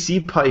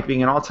PVC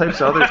piping and all types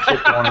of other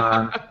shit going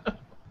on.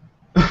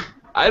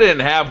 I didn't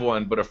have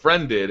one, but a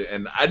friend did,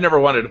 and I never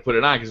wanted to put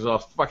it on because it was all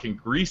fucking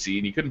greasy,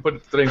 and you couldn't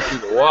put the thing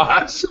through the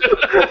wash.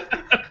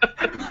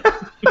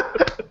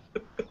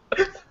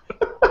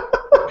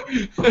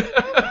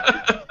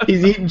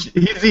 He's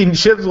eating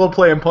chips while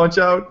playing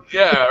Punch-Out.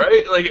 Yeah,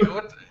 right. Like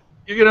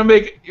you're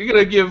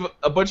gonna give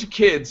a bunch of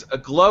kids a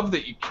glove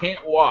that you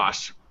can't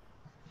wash.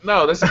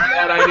 No, that's a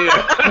bad idea.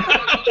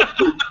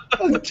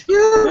 That's a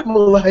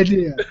terrible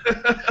idea.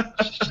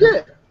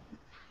 Shit.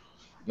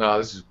 No,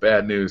 this is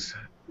bad news.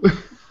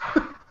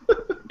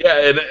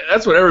 Yeah, and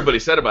that's what everybody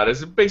said about it.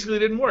 Is it basically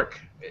didn't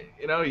work.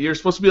 You know, you're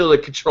supposed to be able to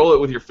control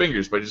it with your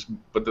fingers, but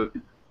the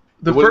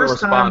wasn't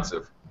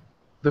responsive.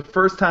 The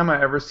first time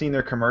I ever seen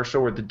their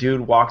commercial where the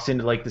dude walks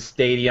into like the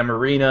stadium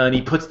arena and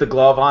he puts the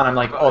glove on, I'm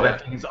like, oh,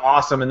 that thing's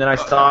awesome. And then I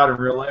saw it in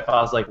real life. I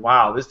was like,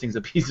 wow, this thing's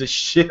a piece of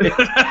shit.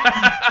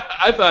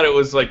 I thought it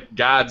was like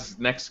God's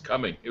next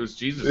coming. It was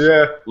Jesus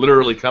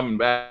literally coming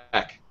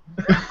back.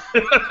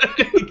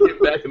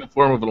 Get back in the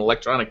form of an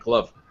electronic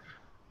glove.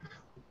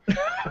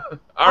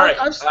 All right,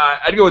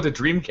 I'd go with the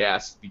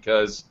Dreamcast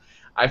because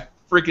I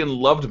freaking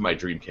loved my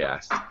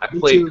Dreamcast. I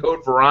played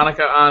Code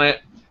Veronica on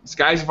it.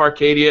 Skies of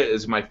Arcadia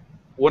is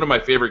one of my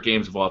favorite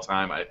games of all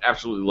time. I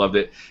absolutely loved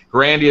it.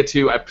 Grandia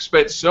 2. I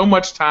spent so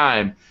much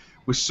time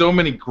with so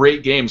many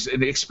great games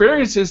and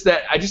experiences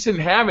that I just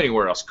didn't have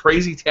anywhere else.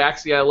 Crazy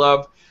Taxi I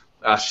loved.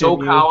 Soul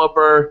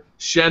Calibur,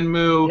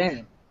 Shenmue.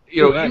 Damn.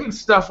 Even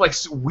stuff like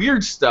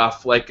weird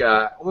stuff like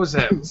what was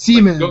that?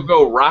 Seaman. Like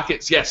Go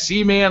Rockets. Yeah,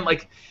 Seaman.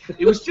 Like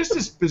it was just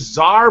this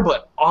bizarre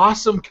but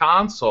awesome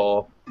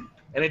console,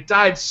 and it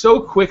died so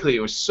quickly.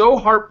 It was so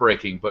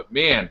heartbreaking. But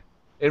man,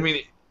 I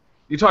mean,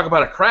 you talk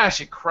about a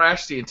crash. It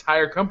crashed the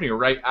entire company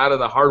right out of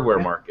the hardware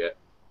market.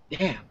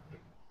 Damn.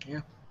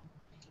 Yeah.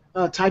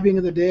 Typing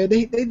of the Dead.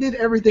 They did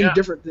everything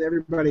different than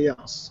everybody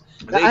else.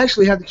 I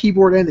actually have the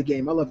keyboard and the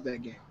game. I love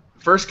that game.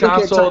 First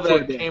console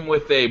that came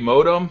with a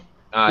modem.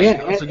 You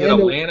can also get a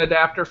LAN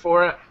adapter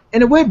for it.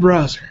 And a web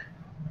browser.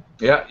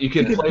 Yeah, you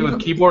can play with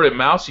keyboard and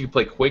mouse. You can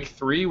play Quake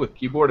 3 with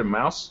keyboard and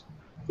mouse.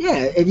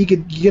 Yeah, and you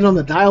could get on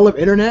the dial-up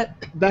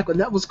internet back when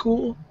that was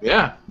cool.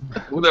 Yeah,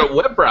 with a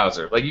web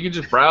browser. Like, you could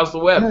just browse the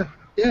web.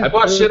 Yeah, I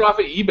bought shit off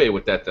of eBay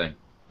with that thing.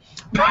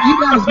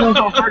 You guys know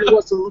how hard it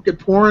was to look at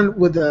porn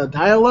with a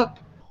dial-up?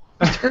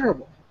 It's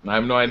terrible. I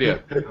have no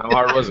idea. How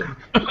hard was it?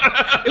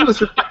 It was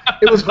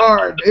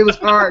hard. It was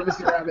hard,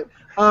 Mr. Rabbit.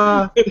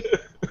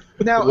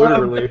 Now,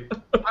 literally.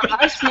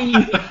 I've seen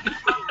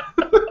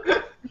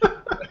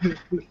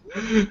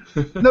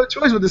no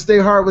choice but to stay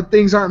hard when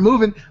things aren't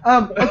moving.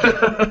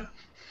 Okay.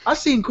 I've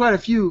seen quite a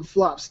few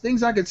flops.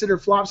 Things I consider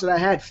flops that I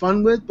had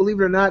fun with, believe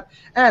it or not.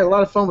 I had a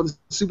lot of fun with the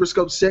Super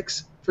Scope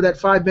 6 for that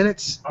 5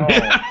 minutes.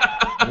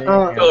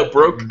 Until it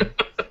broke.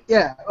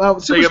 Yeah.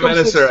 Sega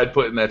Minister I'd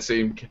put in that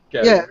same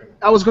category. Yeah,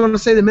 I was going to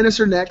say the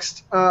Minister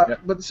next.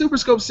 But the Super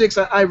Scope 6,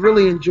 I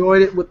really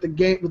enjoyed it with the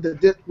game, with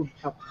the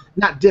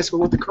not disc, but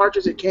with the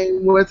cartridge it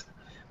came with,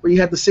 where you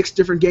had the 6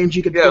 different games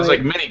you could play. Yeah, it was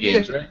like mini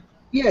games, right?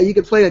 Yeah, you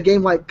could play a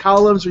game like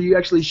Columns where you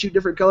actually shoot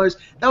different colors.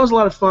 That was a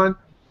lot of fun.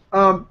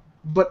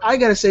 But I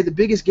got to say the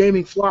biggest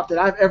gaming flop that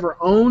I've ever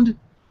owned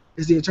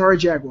is the Atari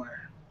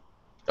Jaguar.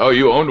 Oh,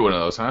 you owned one of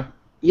those, huh?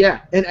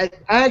 Yeah, and I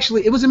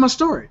actually, it was in my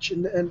storage,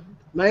 and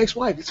my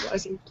ex-wife, that's why I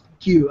say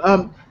you.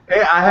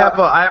 Hey, I have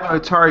an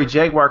Atari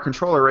Jaguar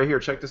controller right here.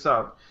 Check this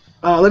out.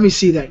 Let me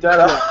see that.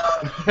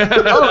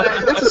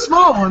 Oh, that's a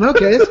small one.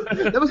 Okay,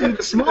 that was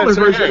the smaller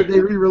version that they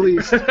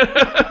re-released.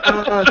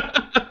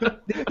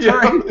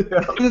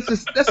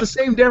 That's the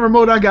same damn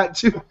remote I got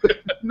too.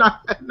 9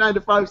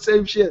 to 5,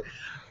 same shit.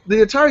 The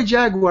Atari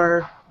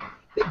Jaguar,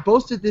 it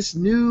boasted this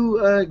new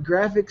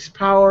graphics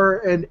power,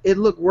 and it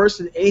looked worse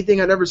than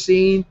anything I'd ever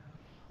seen.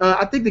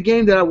 I think the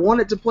game that I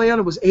wanted to play on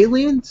it was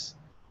Aliens,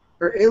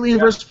 or Alien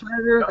vs.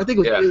 Predator. I think it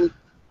was Alien.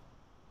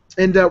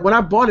 And when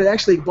I bought it, I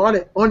actually bought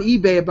it on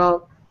eBay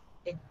about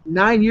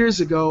 9 years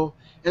ago,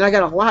 and I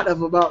got a lot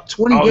of about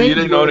 20 games. Oh, you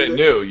didn't own it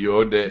new. You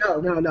owned it.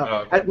 No.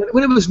 Oh, okay.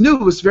 When it was new,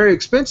 it was very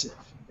expensive.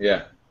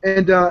 Yeah.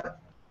 And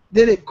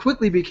then it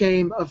quickly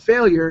became a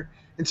failure,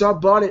 and so I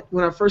bought it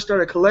when I first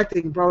started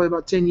collecting, probably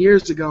about 10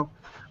 years ago.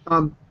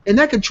 And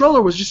that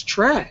controller was just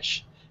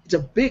trash.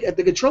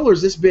 The controller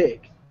is this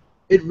big.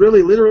 It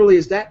really, literally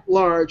is that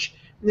large,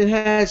 and it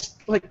has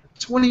like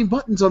 20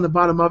 buttons on the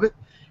bottom of it.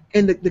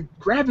 And the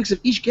graphics of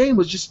each game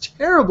was just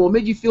terrible. It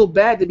made you feel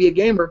bad to be a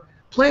gamer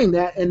playing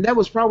that, and that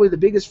was probably the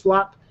biggest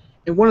flop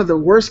and one of the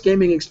worst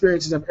gaming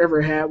experiences I've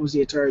ever had was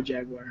the Atari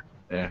Jaguar.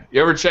 Yeah.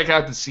 You ever check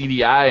out the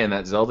CDI in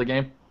that Zelda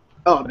game?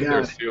 Oh, God.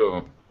 There's 2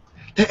 of them.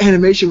 The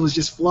animation was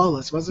just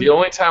flawless, wasn't it? The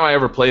only time I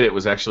ever played it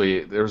was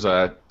actually, there was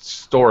a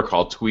store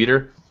called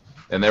Tweeter,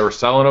 and they were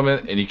selling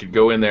them, and you could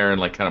go in there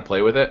and like kind of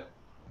play with it.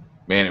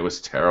 Man, it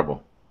was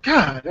terrible.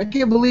 God, I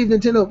can't believe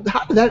Nintendo.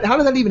 How did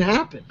that even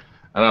happen?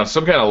 I don't know,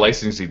 some kind of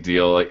licensing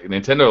deal. Like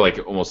Nintendo, like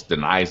almost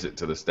denies it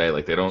to this day.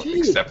 Like they don't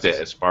accept it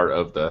as part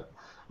of the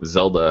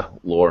Zelda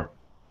lore.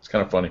 It's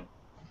kind of funny.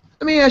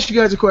 Let me ask you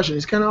guys a question.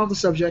 It's kind of off the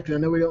subject, and I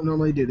know we don't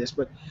normally do this,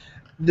 but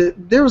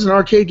there was an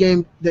arcade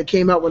game that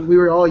came out when we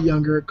were all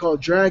younger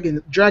called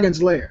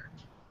Dragon's Lair.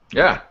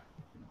 Yeah.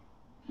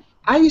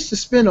 I used to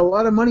spend a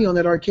lot of money on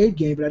that arcade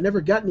game, but I never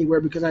got anywhere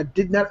because I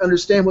did not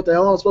understand what the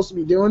hell I was supposed to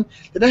be doing.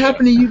 Did that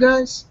happen to you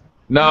guys?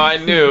 No, I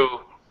knew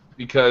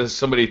because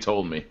somebody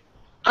told me.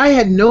 I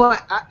had no.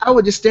 I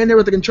would just stand there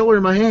with the controller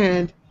in my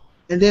hand,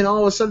 and then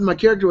all of a sudden my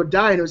character would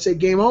die, and it would say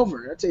 "Game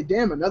Over." I'd say,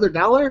 "Damn, another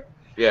 $1?"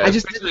 Yeah, I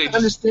just didn't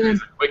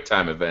understand. Quick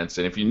time events,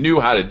 and if you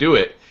knew how to do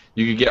it,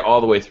 you could get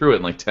all the way through it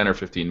in like 10 or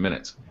 15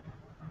 minutes.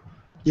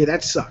 Yeah,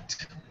 that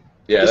sucked.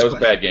 Yeah, that was a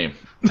bad game.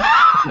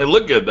 It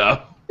looked good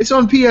though. It's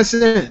on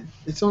PSN.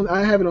 It's on.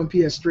 I have it on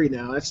PS3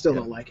 now. I still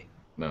don't like it.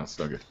 No, it's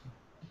no good.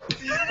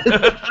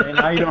 And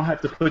now you don't have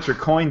to put your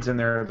coins in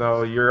there,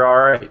 though. You're all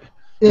right.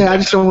 Yeah, I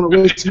just don't want to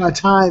waste my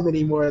time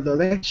anymore, though.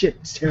 That shit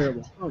is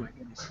terrible. Oh my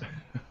goodness.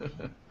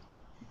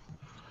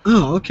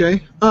 Oh,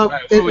 okay.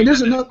 Right, and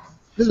there's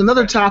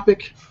another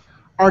topic.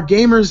 Are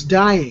gamers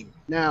dying?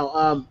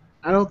 Now,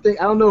 I don't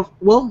know.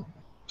 Well,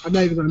 I'm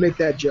not even going to make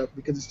that joke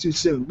because it's too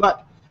soon.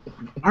 But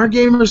Our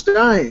gamer's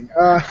dying.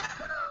 I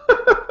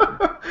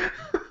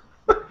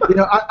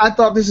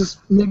thought this is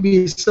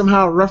maybe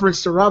somehow a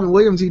reference to Robin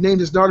Williams. He named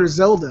his daughter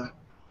Zelda,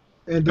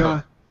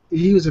 and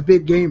he was a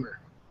big gamer.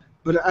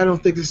 But I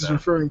don't think this is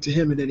referring to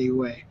him in any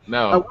way.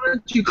 No. Why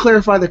don't you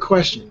clarify the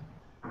question?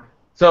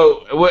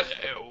 So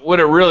what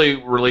it really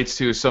relates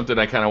to is something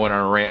I kind of went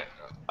on a rant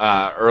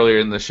earlier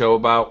in the show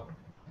about,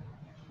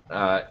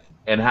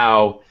 and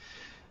how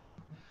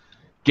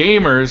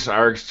gamers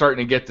are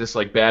starting to get this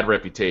like bad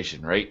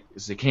reputation, right?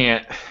 Because they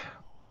can't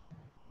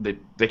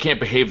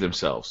behave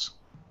themselves,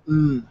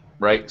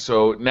 right?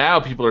 So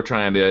now people are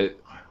trying to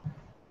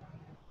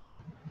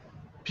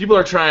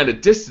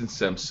distance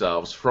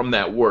themselves from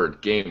that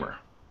word gamer,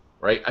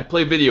 right? I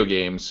play video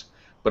games,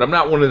 but I'm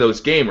not one of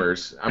those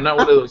gamers. I'm not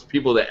one of those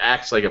people that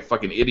acts like a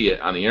fucking idiot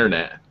on the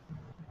internet.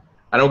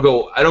 I don't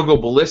go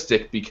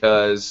ballistic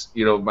because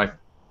my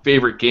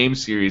favorite game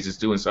series is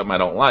doing something I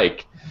don't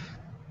like.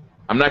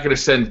 I'm not going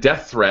to send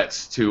death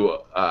threats to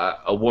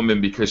a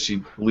woman because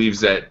she believes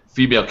that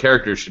female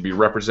characters should be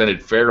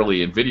represented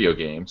fairly in video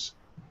games.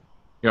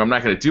 I'm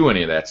not going to do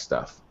any of that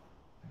stuff.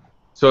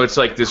 So it's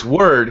like this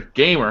word,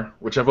 gamer,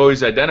 which I've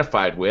always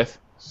identified with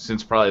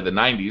since probably the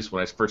 90s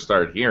when I first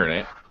started hearing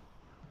it.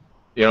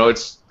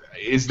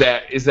 Is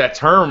that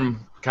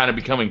term kind of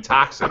becoming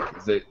toxic?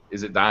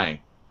 Is it dying?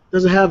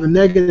 Does it have a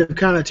negative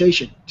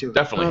connotation to it?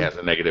 Definitely has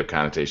a negative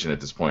connotation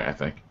at this point, I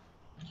think.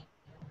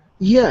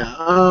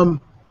 Yeah,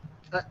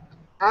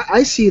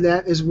 I see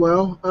that as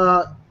well.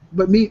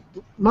 But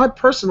my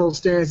personal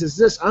stance is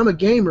this: I'm a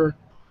gamer,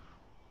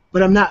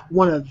 but I'm not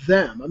one of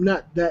them. I'm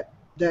not that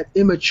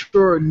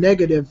immature,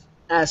 negative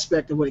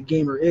aspect of what a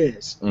gamer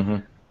is. Mm-hmm.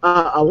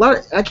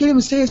 I can't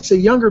even say it's the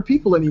younger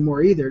people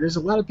anymore either. There's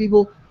a lot of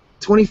people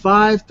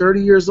 25,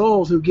 30 years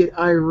old who get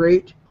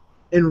irate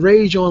and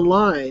rage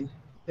online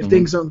if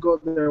things don't go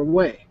their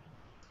way.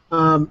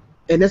 And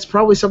that's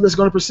probably something that's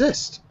going to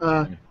persist.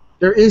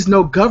 There is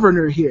no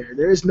governor here.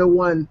 There is no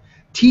one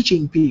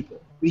teaching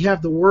people. We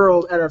have the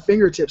world at our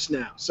fingertips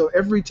now. So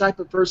every type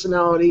of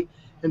personality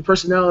and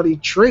personality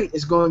trait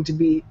is going to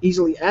be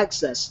easily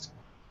accessed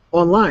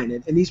online.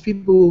 And these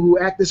people who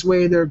act this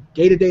way in their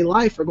day-to-day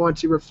life are going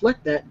to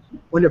reflect that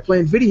when they're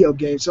playing video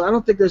games. So I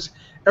don't think there's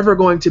ever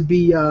going to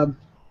be a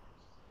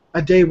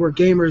day where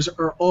gamers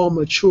are all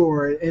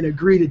mature and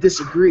agree to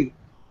disagree.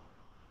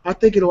 I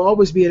think it'll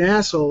always be an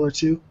asshole or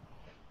two.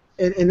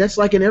 And that's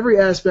like in every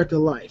aspect of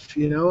life,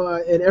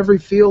 in every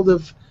field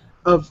of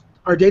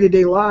our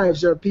day-to-day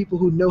lives, there are people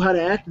who know how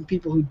to act and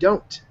people who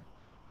don't.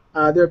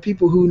 There are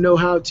people who know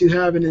how to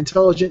have an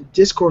intelligent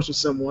discourse with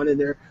someone, and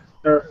there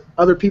are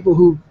other people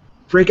who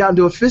break out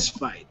into a fist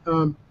fight.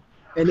 And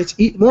it's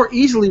more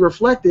easily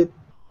reflected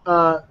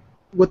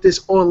with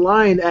this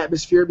online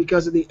atmosphere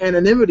because of the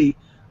anonymity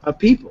of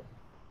people.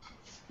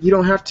 You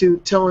don't have to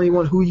tell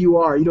anyone who you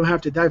are. You don't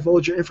have to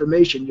divulge your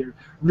information, your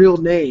real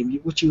name,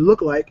 what you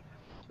look like.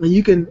 And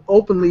you can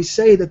openly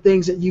say the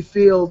things that you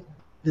feel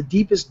the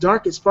deepest,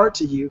 darkest parts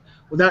of you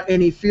without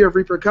any fear of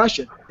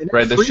repercussion.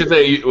 Right, the shit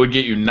that would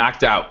get you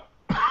knocked out.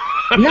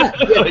 Yeah.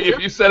 If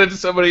you said it to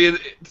somebody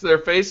to their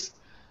face,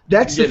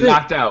 that's you get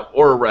knocked out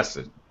or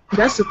arrested.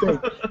 That's the thing.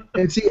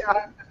 And see,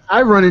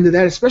 I run into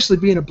that, especially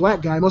being a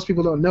black guy. Most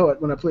people don't know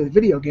it when I play the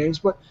video games,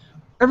 but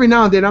every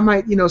now and then I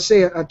might,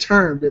 say a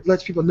term that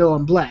lets people know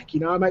I'm black.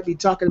 I might be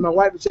talking to my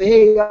wife and say,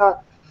 hey,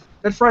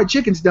 that fried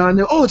chicken's done.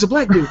 Oh, it's a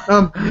black dude.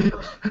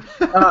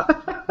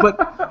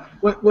 But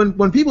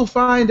when people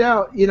find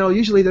out,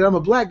 usually that I'm a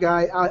black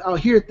guy, I'll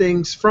hear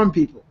things from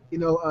people,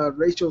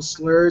 racial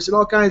slurs and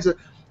all kinds of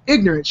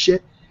ignorant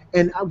shit.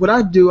 And what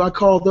I do, I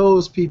call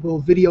those people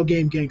video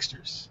game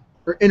gangsters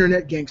or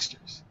internet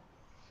gangsters.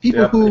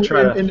 People who they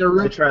try to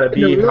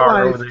be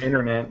hard over the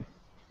internet.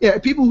 Yeah,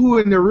 people who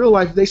in their real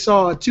life, they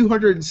saw a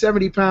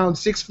 270-pound,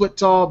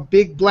 6-foot-tall,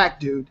 big black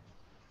dude.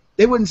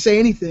 They wouldn't say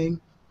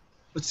anything.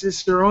 But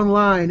since they're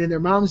online in their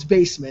mom's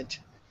basement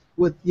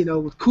with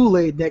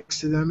Kool-Aid next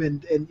to them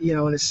and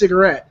a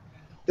cigarette,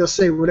 they'll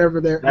say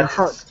whatever their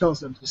heart tells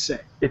them to say.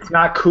 It's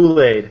not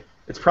Kool-Aid.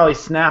 It's probably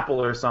Snapple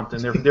or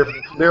something.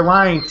 They're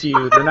lying to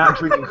you. They're not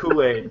drinking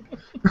Kool-Aid.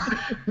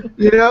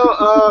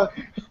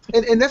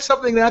 And that's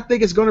something that I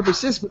think is going to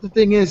persist. But the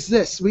thing is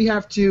this: we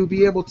have to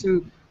be able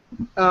to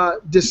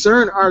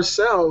discern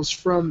ourselves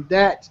from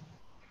that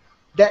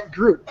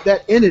group,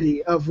 that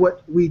entity of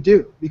what we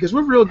do, because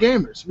we're real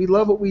gamers. We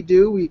love what we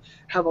do. We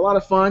have a lot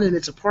of fun, and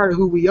it's a part of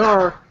who we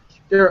are.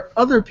 There are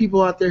other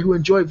people out there who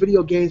enjoy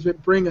video games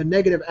but bring a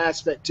negative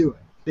aspect to it.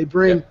 They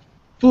bring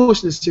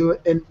foolishness to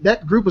it, and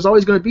that group is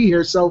always going to be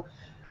here. So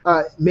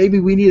maybe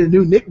we need a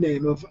new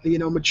nickname of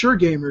mature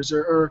gamers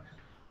or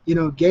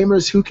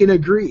gamers who can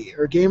agree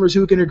or gamers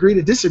who can agree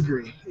to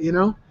disagree.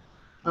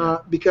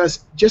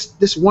 Because just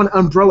this one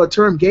umbrella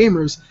term,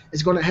 gamers,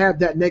 is going to have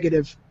that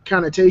negative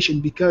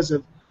connotation because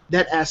of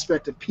that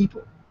aspect of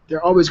people.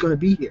 They're always going to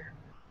be here.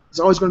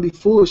 There's always going to be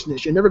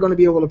foolishness. You're never going to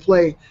be able to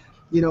play,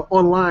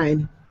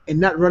 online and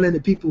not run into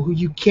people who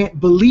you can't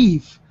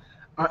believe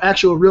are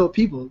actual real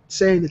people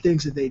saying the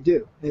things that they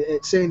do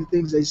and saying the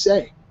things they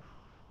say.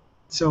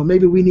 So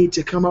maybe we need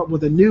to come up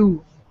with a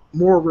new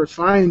more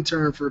refined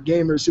term for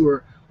gamers who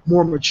are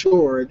more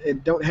mature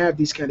and don't have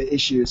these kind of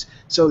issues,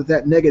 so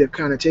that negative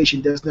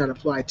connotation does not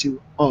apply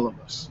to all of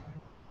us.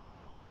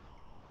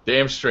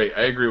 Damn straight.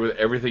 I agree with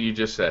everything you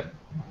just said.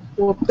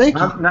 Well, thank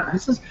you.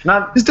 This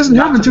doesn't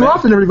not happen too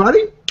often,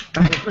 everybody.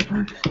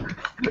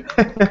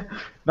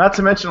 Not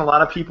to mention, a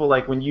lot of people,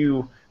 like when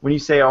you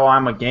say, "Oh,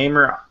 I'm a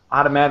gamer,"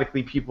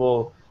 automatically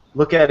people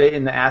look at it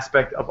in the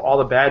aspect of all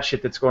the bad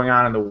shit that's going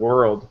on in the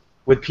world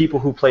with people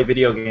who play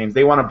video games.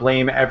 They want to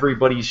blame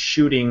everybody's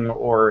shooting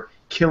or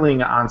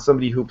killing on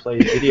somebody who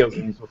played video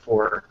games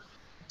before.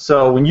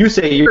 So when you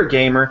say you're a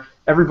gamer,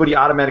 everybody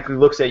automatically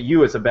looks at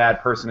you as a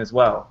bad person as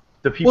well.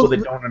 The people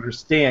that don't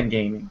understand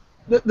gaming.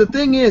 The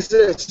thing is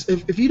this: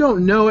 if you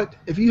don't know it,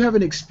 if you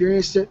haven't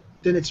experienced it,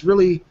 then it's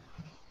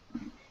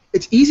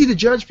easy to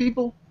judge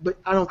people, but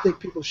I don't think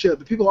people should.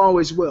 But people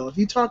always will. If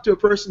you talk to a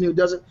person who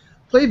doesn't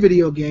play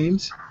video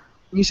games,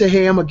 and you say,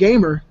 "Hey, I'm a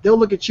gamer," they'll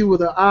look at you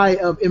with an eye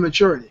of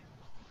immaturity.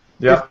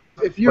 Yeah.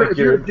 If you're a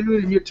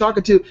dude and you're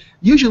talking to,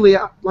 usually,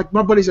 like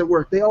my buddies at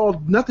work, they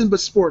all nothing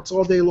but sports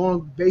all day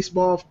long: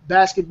 baseball,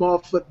 basketball,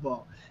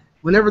 football.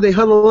 Whenever they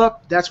huddle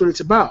up, that's what it's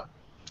about.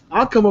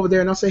 I'll come over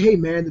there and I'll say, "Hey,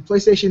 man, the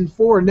PlayStation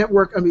 4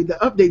 network, the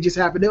update just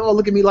happened." They all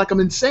look at me like I'm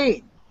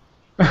insane.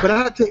 But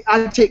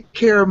I take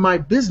care of my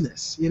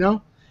business, you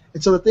know?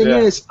 And so the thing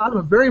is, I'm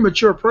a very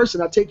mature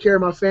person. I take care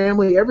of my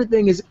family.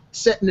 Everything is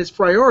set in its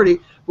priority.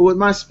 But with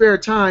my spare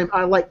time,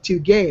 I like to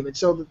game. And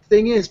so the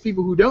thing is,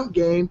 people who don't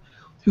game,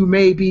 who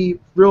may be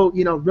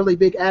really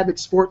big avid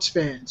sports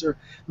fans, or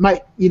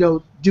might,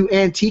 do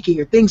antiquing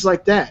or things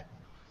like that,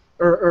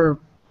 or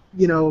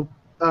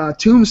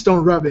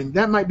tombstone rubbing.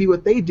 That might be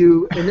what they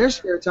do in their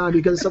spare time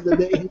because it's something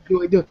they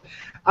enjoy doing.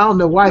 I don't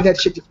know why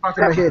that shit just popped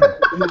in my head.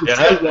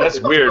 Yeah, that's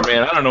weird,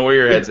 man. I don't know where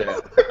your head's at.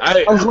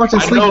 I was watching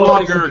I no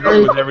longer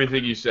agree with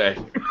everything you say.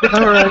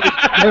 All right.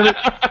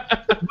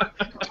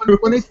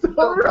 When they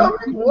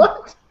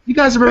what? You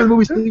guys remember the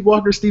movie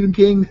Sleepwalker, Stephen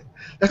King?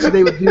 That's what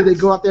they would do. They'd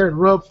go out there and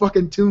rub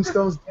fucking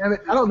tombstones. Damn it!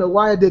 I don't know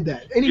why I did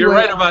that. Anyway, you're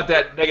right about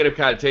that negative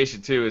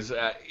connotation too. Is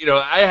I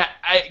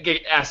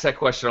get asked that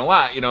question a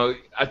lot.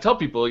 I tell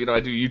people, I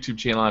do a YouTube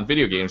channel on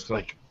video games.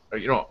 Like,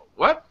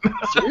 what?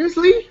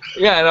 Seriously?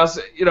 Yeah, and I'll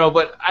say,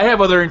 but I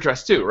have other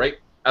interests too, right?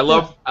 I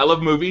love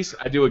movies.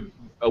 I do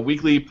a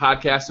weekly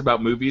podcast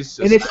about movies,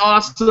 and it's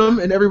awesome,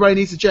 and everybody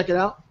needs to check it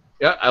out.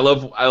 Yeah, I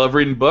love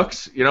reading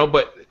books,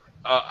 but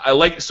I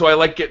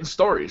like getting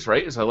stories,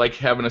 right? So I like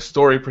having a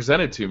story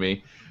presented to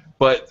me.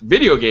 But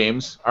video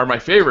games are my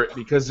favorite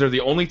because they're the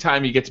only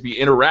time you get to be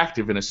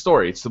interactive in a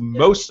story. It's the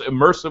most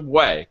immersive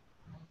way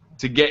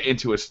to get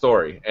into a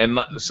story. And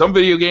some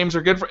video games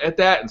are good at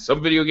that, and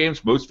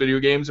most video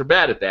games are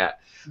bad at that.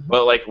 Mm-hmm.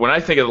 But like when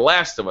I think of The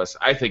Last of Us,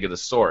 I think of the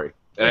story,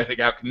 and I think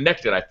how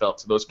connected I felt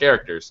to those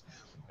characters,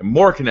 and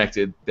more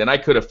connected than I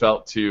could have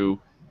felt to,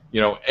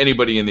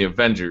 anybody in the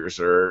Avengers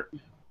or,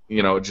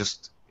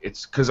 it's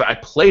because I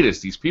played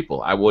as these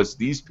people. I was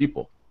these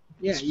people.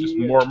 Yeah, it's just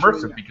more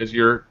immersive because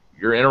you're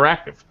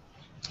interactive.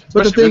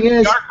 But the thing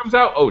is, VR comes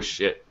out. Oh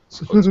shit!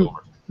 So it's over.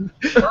 The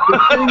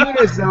thing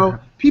is, though,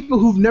 people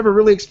who've never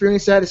really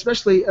experienced that,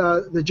 especially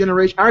our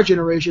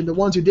generation, the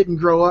ones who didn't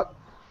grow up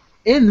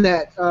in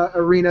that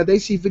arena, they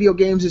see video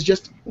games as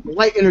just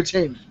light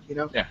entertainment.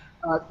 Yeah.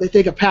 They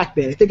think of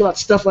Pac-Man. They think about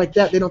stuff like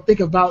that. They don't think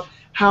about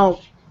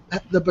how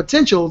the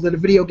potential that a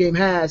video game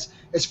has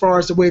as far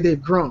as the way they've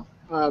grown.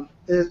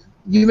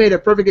 You made a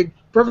perfectly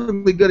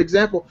good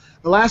example.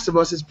 The Last of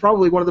Us is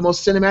probably one of the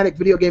most cinematic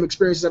video game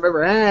experiences I've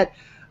ever had,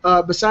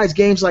 besides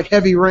games like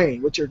Heavy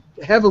Rain, which are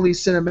heavily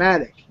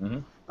cinematic. Mm-hmm.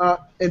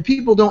 And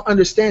people don't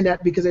understand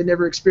that because they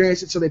never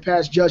experienced it, so they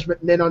pass judgment.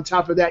 And then on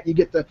top of that, you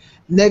get the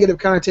negative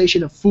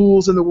connotation of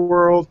fools in the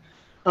world.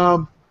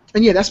 And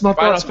yeah, that's my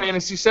Final thoughts.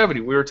 Fantasy 70.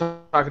 We were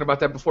talking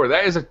about that before.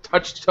 That is a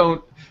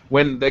touchstone.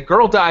 When the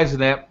girl dies in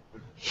that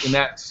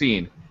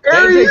scene,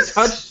 that is a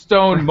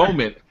touchstone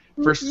moment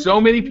for so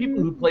many people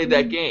who played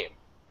that game.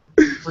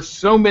 For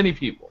so many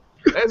people.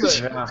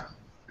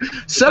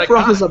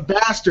 Sephiroth is a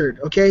bastard,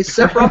 okay?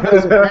 Sephiroth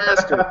is a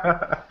bastard.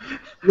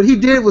 What he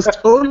did was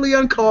totally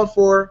uncalled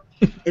for,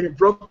 and it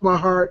broke my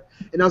heart,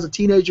 and I was a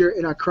teenager,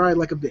 and I cried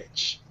like a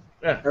bitch.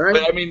 Yeah, all right?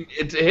 But,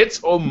 it hits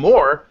home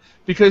more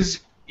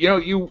because,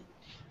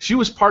 she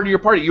was part of your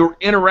party. You were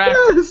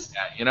interacting with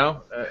that,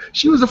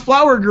 She was a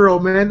flower girl,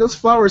 man. Those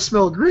flowers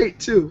smell great,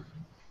 too.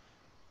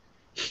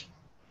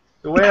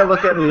 The way I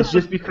look at it is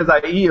just because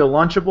I eat a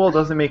Lunchable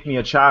doesn't make me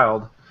a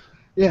child.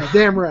 Yeah,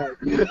 damn right.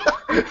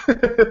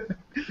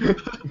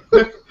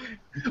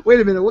 Wait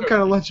a minute, what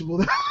kind of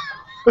Lunchable?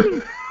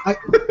 I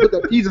put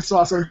that pizza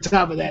sauce on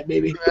top of that,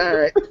 baby. All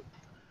right.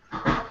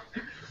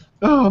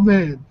 Oh,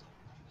 man.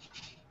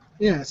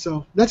 Yeah,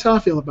 so that's how I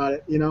feel about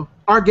it,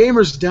 Are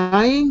gamers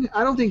dying?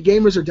 I don't think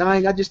gamers are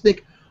dying. I just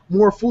think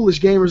more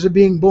foolish gamers are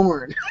being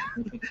born.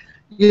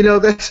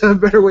 That's a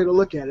better way to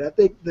look at it. I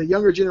think the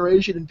younger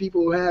generation and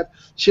people who have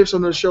chips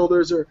on their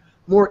shoulders are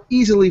more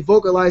easily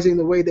vocalizing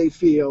the way they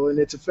feel, and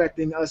it's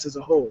affecting us as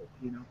a whole,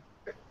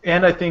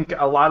 And I think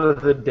a lot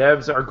of the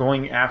devs are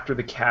going after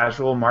the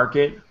casual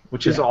market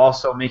which is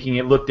also making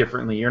it look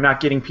differently. You're not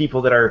getting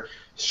people that are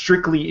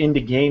strictly into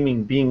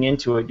gaming being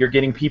into it. You're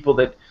getting people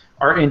that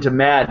are into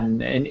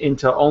Madden and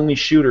into only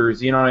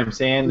shooters, you know what I'm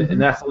saying? Mm-hmm.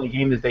 And that's the only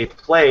game that they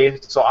play,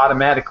 so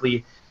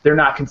automatically they're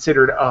not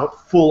considered a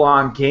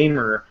full-on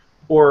gamer,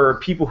 or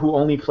people who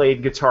only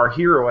played Guitar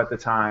Hero at the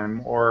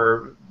time,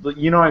 or,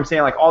 you know what I'm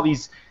saying? Like all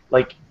these,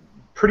 like,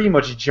 pretty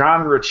much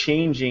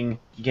genre-changing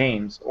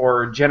games,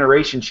 or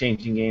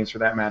generation-changing games for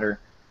that matter.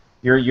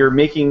 You're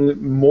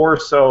making more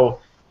so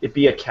it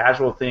be a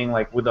casual thing,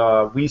 like with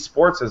Wii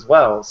Sports as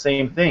well.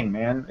 Same thing,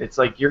 man. It's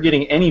like you're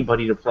getting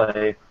anybody to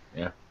play.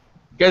 Yeah.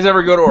 You guys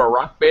ever go to a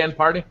rock band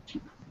party?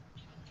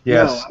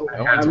 Yes. No,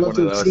 I went to one of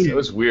those. It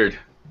was weird.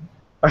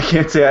 I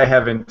can't say I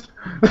haven't.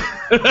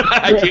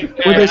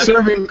 Were they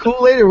serving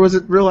Kool-Aid or was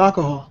it real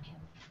alcohol?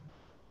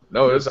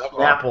 No, it was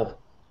alcohol.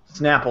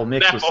 Snapple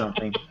mixed with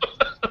something.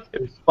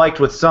 It was spiked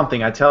with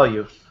something, I tell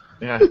you.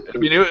 Yeah, I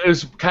mean, it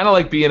was kind of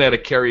like being at a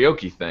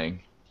karaoke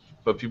thing,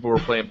 but people were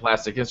playing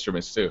plastic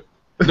instruments too.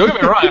 Don't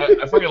get me wrong,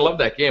 I fucking loved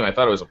that game. I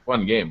thought it was a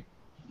fun game,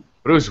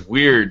 but it was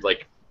weird,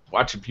 like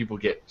watching people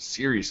get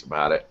serious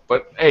about it.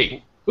 But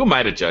hey, who am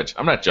I to judge?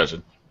 I'm not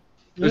judging.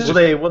 Will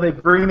they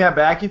bring that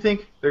back? You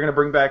think they're gonna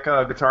bring back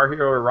Guitar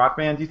Hero or Rock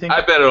Band? Do you think?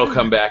 I bet it'll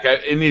come back.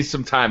 It needs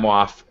some time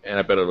off, and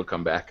I bet it'll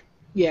come back.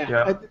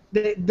 Yeah.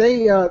 They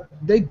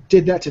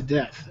did that to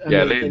death. I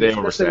mean, they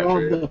especially all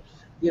oversaturated.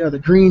 the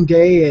Green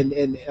Day and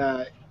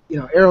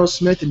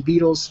Aerosmith and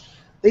Beatles.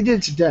 They did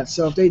it to death.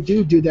 So if they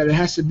do that, it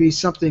has to be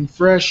something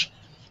fresh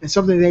and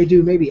something they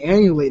do maybe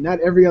annually, not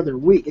every other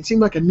week. It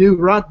seemed like a new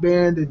rock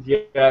band, and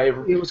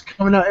it was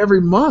coming out every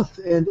month,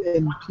 and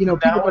people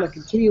are going to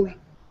continually.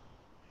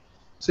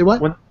 Say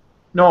what?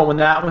 When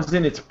that was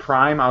in its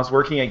prime, I was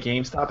working at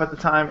GameStop at the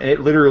time, and it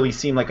literally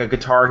seemed like a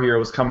Guitar Hero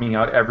was coming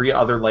out every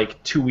other,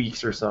 like, 2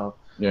 weeks or so.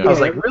 Yeah. I was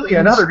like, really?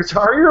 Another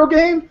Guitar Hero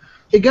game?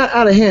 It got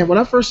out of hand. When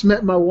I first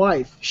met my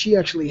wife, she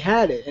actually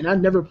had it, and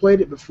I'd never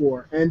played it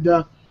before.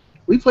 And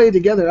we played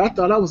together. I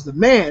thought I was the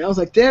man. I was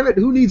like, damn it,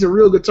 who needs a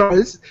real guitar?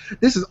 This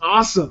is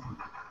awesome.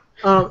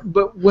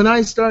 But when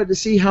I started to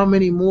see how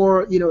many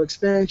more,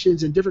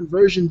 expansions and different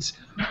versions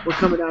were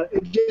coming out,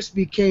 it just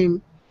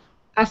became,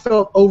 I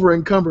felt over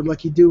encumbered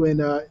like you do in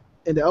the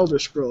Elder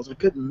Scrolls. I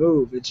couldn't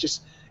move. It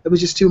was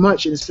just too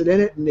much, and sit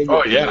in it, and then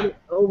you play it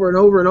over and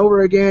over and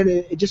over again,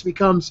 and it just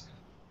becomes,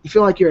 you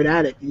feel like you're an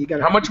addict. And you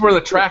got. How much were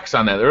the tracks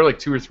on that? They were like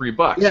 $2 or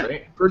 $3, yeah,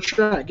 right? Per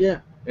track, yeah.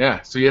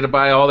 Yeah, so you had to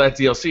buy all that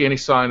DLC, any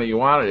song that you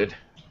wanted.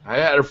 I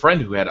had a friend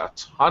who had a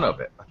ton of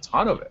it.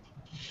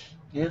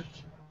 Yeah.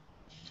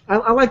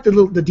 I like the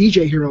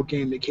DJ Hero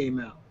game that came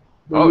out.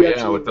 Oh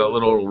yeah, with the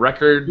little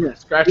record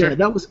scratcher. Yeah,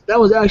 that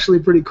was actually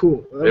pretty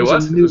cool. It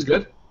was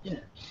good.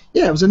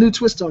 Yeah, it was a new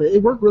twist on it.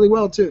 It worked really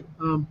well too.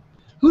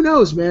 Who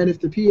knows, man? If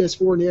the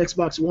PS4 and the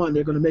Xbox One,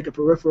 they're going to make a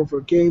peripheral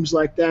for games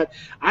like that.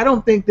 I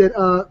don't think that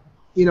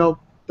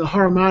the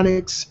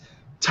harmonics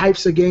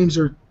types of games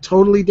are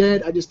totally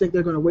dead. I just think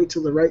they're going to wait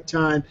till the right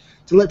time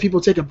to let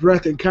people take a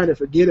breath and kind of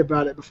forget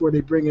about it before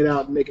they bring it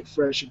out and make it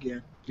fresh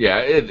again.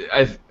 Yeah,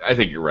 I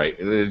think you're right.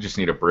 They just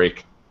need a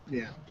break.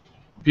 Yeah.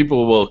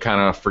 People will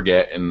kind of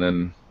forget, and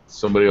then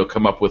somebody will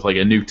come up with like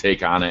a new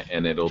take on it,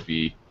 and it'll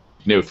be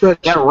new. Fresh,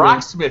 that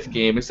Rocksmith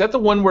game, is that the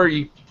one where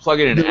you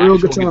plug in an actual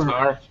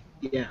guitar?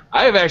 Yeah.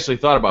 I have actually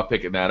thought about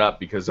picking that up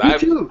because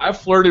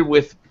I've flirted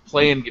with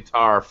playing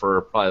guitar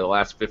for probably the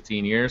last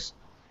 15 years,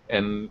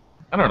 and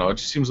I don't know, it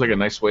just seems like a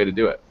nice way to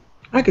do it.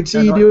 I could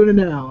see you doing it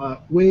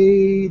now.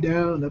 Way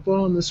down up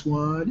on the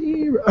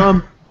Swanee.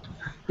 I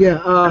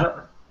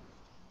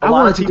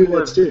wanted to do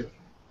that too.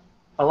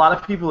 A lot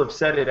of people have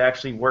said it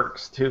actually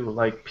works too.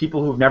 Like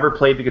people who've never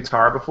played the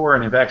guitar before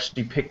and have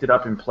actually picked it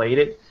up and played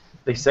it,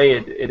 they say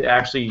it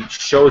actually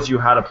shows you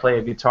how to play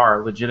a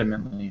guitar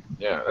legitimately.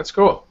 Yeah, that's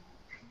cool.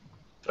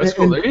 That's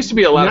cool. There used to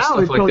be a lot of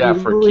stuff like that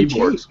for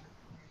keyboards. Cheap.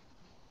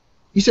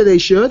 You said they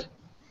should?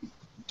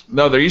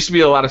 No, there used to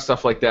be a lot of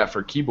stuff like that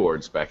for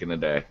keyboards back in the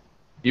day.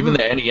 Even the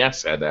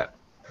NES had that.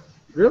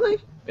 Really?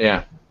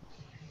 Yeah.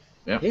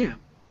 Yeah.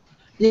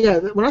 Yeah,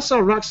 when I saw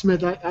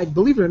Rocksmith, I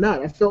believe it or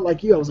not, I felt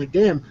like you. I was like,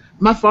 damn,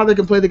 my father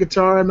can play the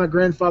guitar, and my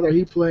grandfather,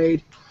 he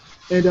played.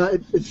 And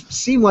it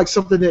seemed like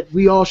something that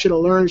we all should have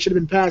learned, should have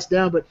been passed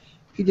down, but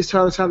he just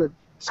taught us how to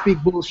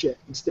speak bullshit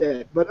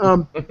instead. But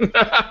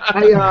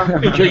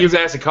he kicked his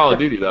ass in Call of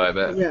Duty, though, I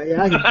bet.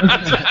 Yeah, I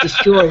can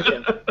destroy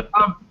him.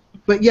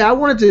 But yeah, I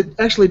wanted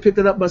to actually pick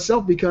that up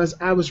myself because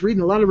I was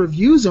reading a lot of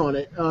reviews on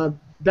it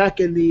back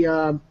in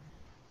the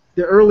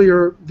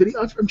earlier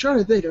video. I'm trying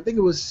to think. I think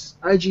it was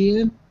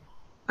IGN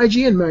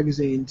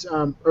magazines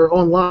or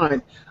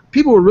online.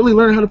 People were really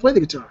learning how to play the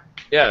guitar.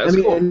 Yeah, that's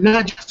cool. And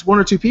not just one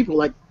or two people.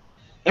 Like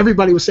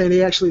everybody was saying,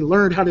 they actually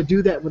learned how to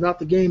do that without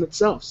the game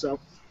itself. So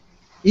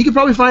you can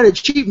probably find it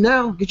cheap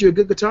now. Get you a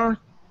good guitar.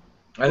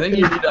 I think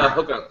you need to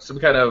hook up some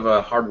kind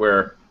of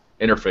hardware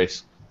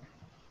interface.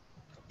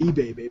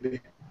 eBay,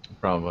 baby.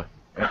 Probably.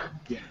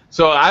 Yeah.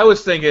 So I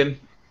was thinking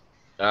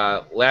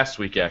last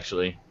week,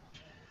 actually,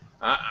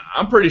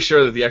 I'm pretty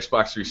sure that the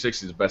Xbox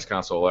 360 is the best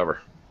console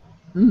ever.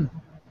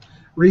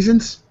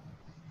 Reasons?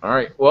 All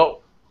right.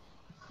 Well,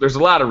 there's a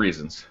lot of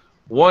reasons.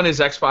 One is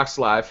Xbox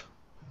Live,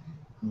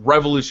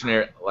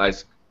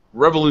 revolutionized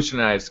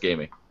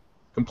gaming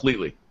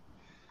completely.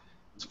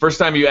 It's the first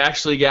time you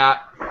actually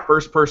got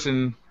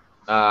first-person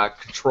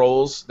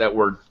controls that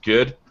were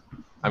good.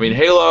 I mean,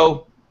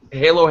 Halo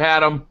had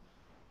them,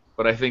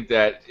 but I think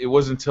that it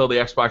wasn't until the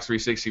Xbox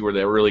 360 where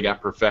they really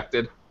got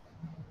perfected.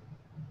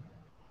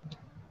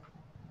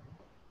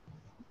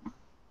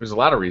 There's a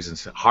lot of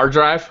reasons. Hard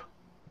drive,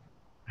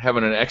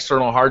 having an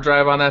external hard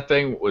drive on that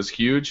thing was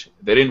huge.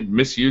 They didn't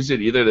misuse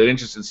it either. They didn't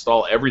just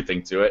install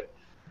everything to it.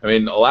 I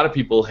mean, a lot of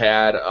people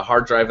had a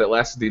hard drive that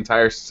lasted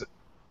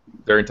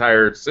their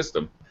entire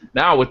system.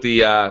 Now with the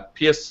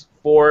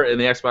PS4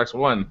 and the Xbox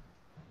One,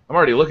 I'm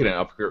already looking at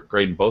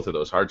upgrading both of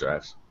those hard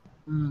drives.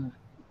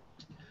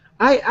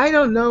 I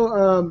don't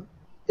know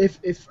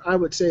if I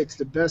would say it's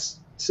the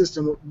best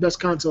system, best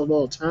console of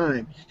all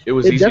time. It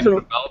was easy to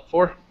develop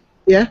for?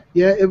 Yeah,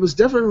 it was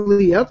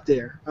definitely up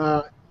there.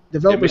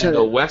 Developers had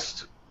the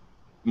West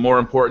more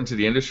important to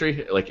the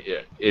industry. Like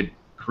it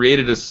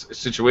created a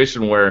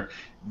situation where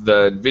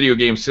the video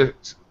games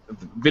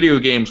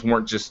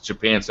weren't just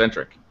Japan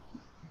centric.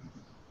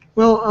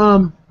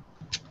 Well,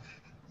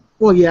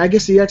 yeah, I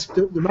guess the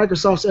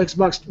Microsoft's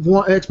Xbox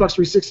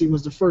 360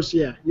 was the first.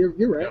 Yeah, you're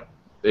right. Yeah.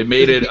 They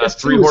made it a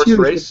 3-horse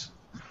race.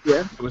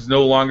 Yeah. It was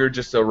no longer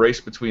just a race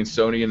between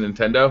Sony and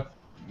Nintendo.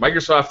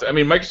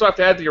 Microsoft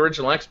had the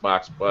original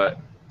Xbox, but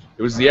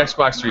it was the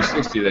Xbox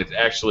 360 that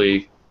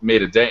actually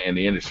made a dent in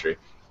the industry.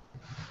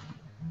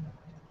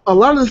 A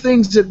lot of the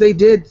things that they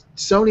did,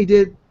 Sony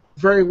did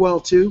very well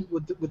too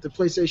with the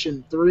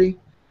PlayStation 3,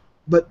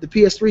 but the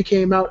PS3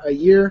 came out a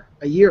year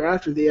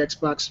after the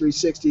Xbox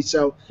 360.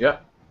 So yeah,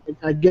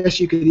 I guess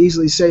you could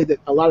easily say that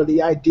a lot of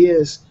the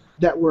ideas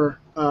that were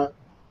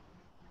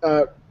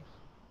that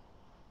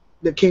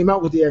came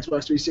out with the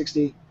Xbox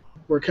 360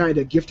 were kind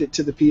of gifted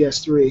to the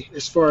PS3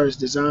 as far as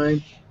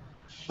design.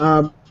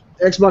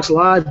 Xbox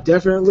Live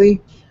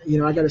definitely,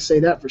 I got to say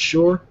that for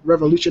sure,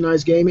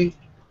 revolutionized gaming.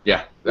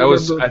 Yeah, that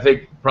was, I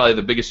think, probably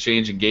the biggest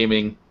change in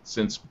gaming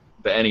since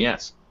the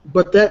NES.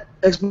 But that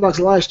Xbox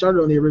Live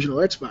started on the original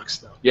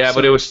Xbox, though. Yeah, so,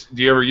 but it was.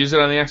 Do you ever use it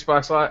on the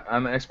Xbox Live,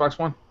 on the Xbox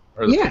One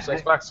or the first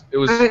Xbox? It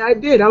was. I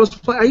did. I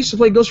used to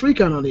play Ghost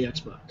Recon on the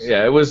Xbox.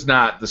 Yeah, it was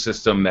not the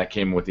system that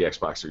came with the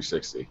Xbox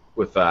 360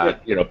 with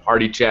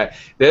party chat.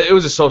 It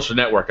was a social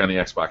network on the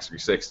Xbox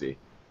 360.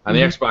 On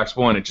the Xbox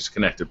One, it just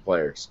connected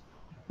players.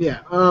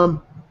 Yeah. I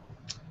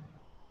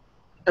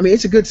mean,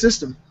 it's a good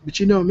system, but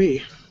you know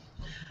me.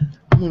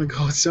 I'm going to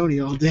go with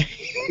Sony all day.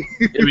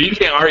 Yeah, but you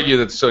can't argue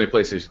that the Sony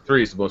PlayStation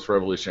 3 is the most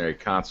revolutionary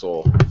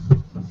console,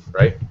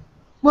 right?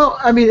 Well,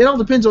 I mean, it all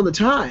depends on the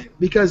time,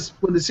 because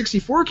when the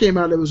 64 came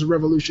out, it was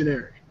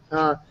revolutionary.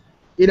 Well,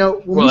 it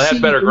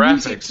had better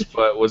graphics,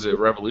 but was it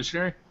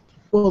revolutionary?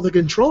 Well, the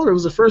controller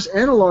was the first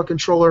analog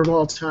controller of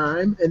all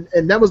time,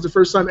 and that was the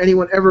first time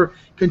anyone ever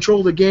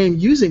controlled a game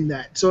using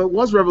that. So it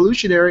was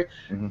revolutionary.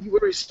 We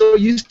were so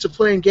used to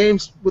playing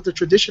games with the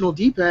traditional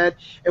D-pad,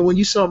 and when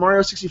you saw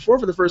Mario 64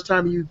 for the first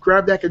time and you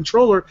grabbed that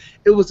controller,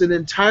 it was an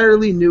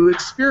entirely new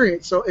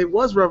experience. So it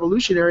was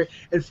revolutionary,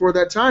 and for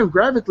that time,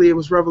 graphically, it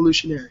was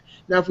revolutionary.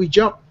 Now, if we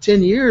jump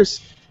 10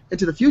 years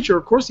into the future,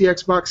 of course the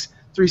Xbox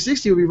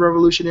 360 will be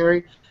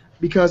revolutionary,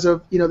 because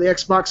of the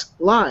Xbox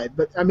Live.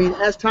 But I mean,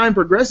 as time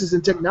progresses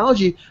and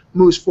technology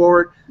moves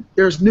forward,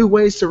 there's new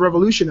ways to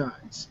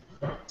revolutionize.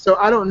 So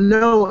I don't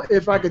know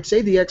if I could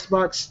say the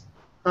Xbox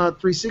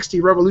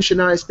 360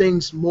 revolutionized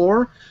things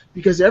more,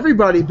 because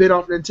everybody bit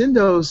off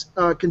Nintendo's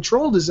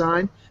control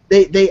design.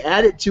 They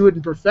added to it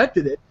and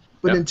perfected it,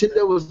 but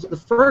Nintendo was the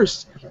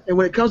first. And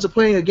when it comes to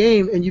playing a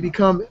game and you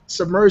become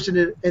submerged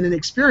in an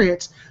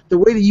experience, the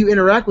way that you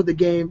interact with the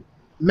game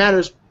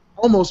matters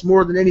almost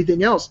more than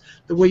anything else,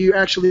 the way you're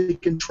actually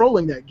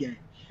controlling that game.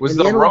 Was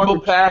the Rumble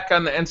Pack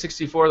on the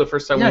N64 the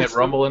first time we had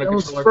Rumble in a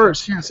controller? It was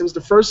first, yes. It was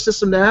the first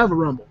system to have a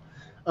Rumble.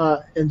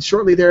 And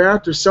shortly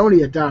thereafter,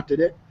 Sony adopted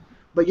it.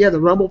 But yeah, the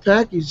Rumble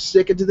Pack, you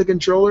stick it to the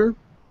controller.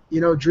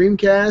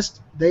 Dreamcast,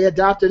 they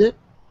adopted it.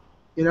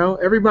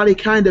 Everybody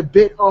kind of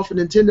bit off of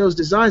Nintendo's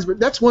designs, but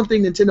that's one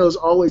thing Nintendo's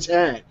always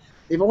had.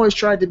 They've always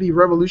tried to be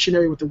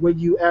revolutionary with the way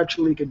you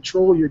actually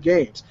control your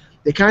games.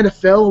 They kind of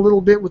fell a little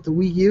bit with the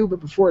Wii U, but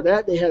before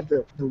that they had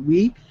the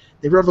Wii.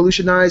 They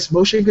revolutionized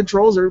motion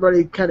controls.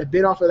 Everybody kind of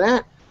bit off of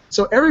that.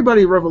 So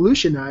everybody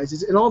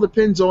revolutionizes. It all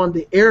depends on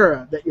the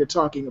era that you're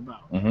talking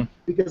about.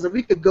 Because if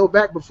we could go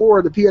back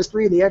before the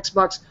PS3 and the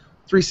Xbox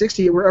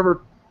 360 were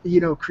ever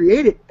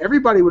created,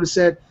 everybody would have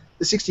said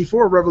the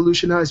 64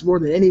 revolutionized more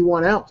than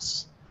anyone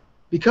else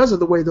because of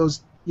the way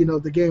those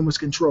the game was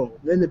controlled.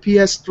 Then the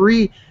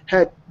PS3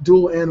 had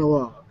dual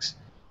analogs.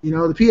 The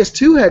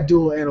PS2 had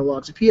dual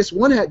analogs. The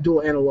PS1 had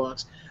dual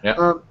analogs.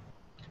 Yeah.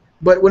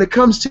 But when it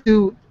comes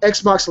to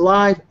Xbox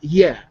Live,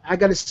 I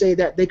got to say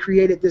that they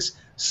created this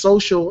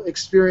social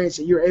experience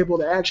that you're able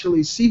to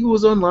actually see who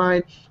was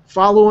online,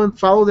 follow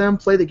them,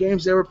 play the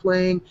games they were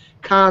playing,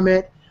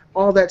 comment.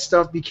 All that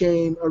stuff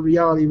became a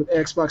reality with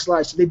Xbox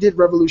Live. So they did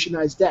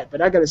revolutionize that.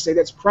 But I got to say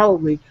that's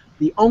probably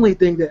the only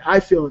thing that I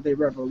feel that they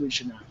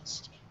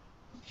revolutionized.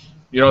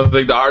 You don't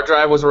think the hard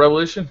drive was a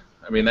revolution?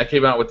 I mean, that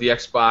came out with the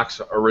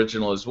Xbox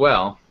original as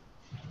well.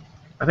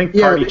 I think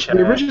party chat.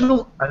 The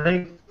original.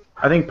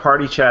 I think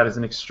party chat is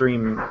an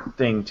extreme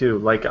thing too.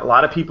 Like a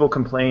lot of people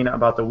complain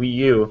about the Wii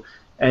U,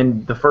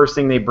 and the first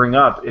thing they bring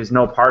up is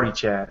no party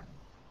chat.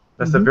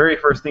 That's the very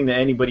first thing that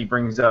anybody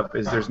brings up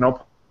is there's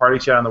no party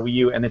chat on the Wii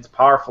U, and it's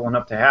powerful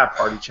enough to have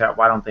party chat.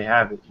 Why don't they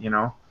have it? You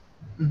know.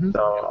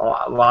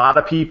 So a lot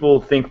of people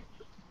think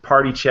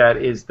party chat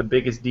is the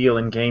biggest deal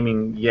in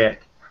gaming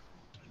yet.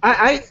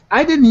 I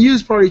didn't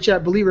use party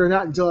chat, believe it or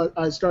not, until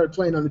I started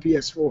playing on the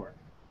PS4.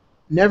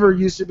 Never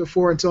used it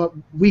before until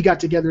we got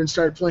together and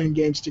started playing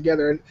games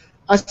together. And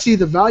I see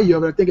the value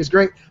of it. I think it's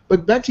great.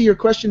 But back to your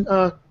question,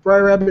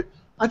 Briar Rabbit,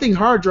 I think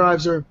hard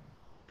drives are,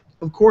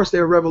 of course,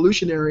 they're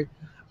revolutionary.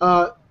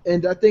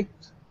 And I think,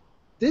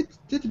 did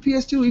the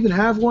PS2 even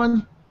have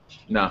one?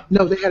 No.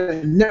 No, they had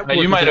a network.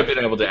 You might have been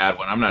able to add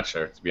one. I'm not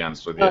sure, to be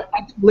honest with you.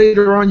 I think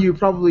later on you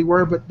probably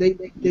were, but they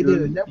did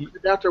a network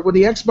adapter. When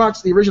the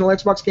original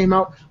Xbox came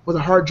out with a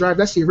hard drive,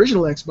 that's the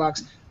original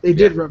Xbox, they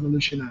did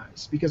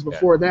revolutionize. Because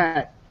before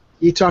that,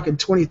 you're talking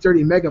 20,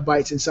 30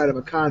 megabytes inside of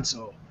a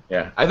console.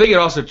 Yeah, I think it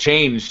also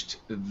changed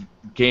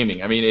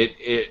gaming. I mean,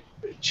 it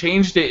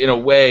changed it in a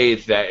way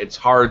that it's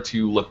hard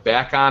to look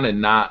back on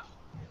and not...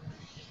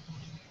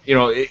 You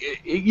know, it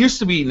used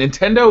to be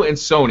Nintendo and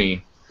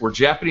Sony were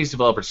Japanese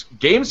developers.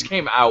 Games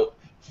came out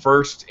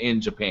first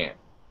in Japan.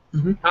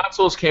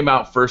 Consoles came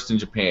out first in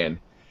Japan.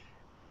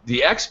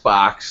 The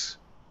Xbox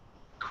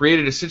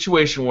created a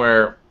situation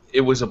where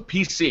it was a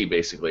PC,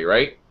 basically,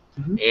 right?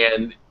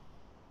 And,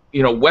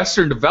 you know,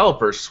 Western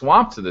developers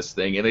swamped to this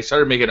thing, and they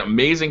started making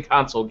amazing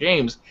console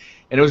games.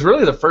 And it was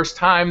really the first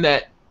time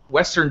that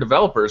Western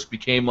developers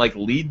became, like,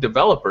 lead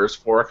developers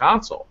for a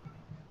console.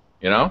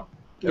 You know?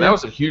 And that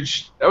was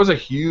a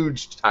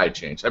huge tide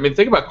change. I mean,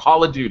 think about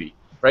Call of Duty.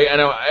 Right? I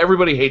know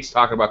everybody hates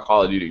talking about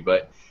Call of Duty,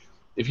 but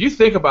if you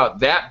think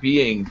about that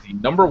being the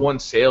 #1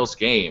 sales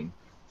game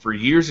for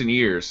years and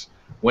years,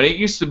 when it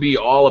used to be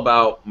all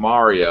about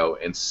Mario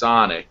and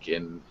Sonic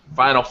and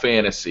Final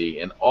Fantasy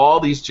and all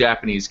these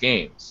Japanese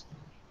games,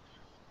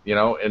 you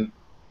know, and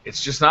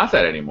it's just not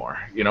that anymore.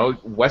 You know,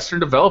 Western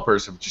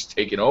developers have just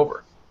taken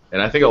over,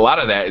 and I think a lot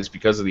of that is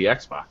because of the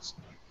Xbox.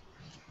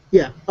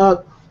 Yeah,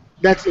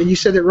 and you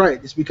said it right.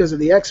 It's because of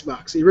the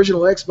Xbox. The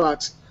original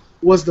Xbox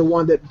was the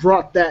one that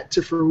brought that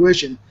to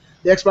fruition.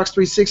 The Xbox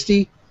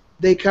 360,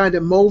 they kind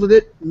of molded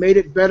it, made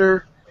it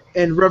better,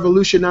 and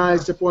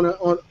revolutionized upon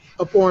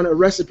a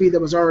recipe that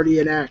was already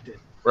enacted.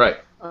 Right.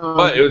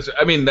 But it was,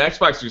 I mean, the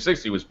Xbox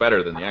 360 was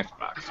better than the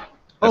Xbox.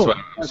 That's what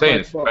I'm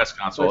saying. It's the best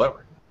console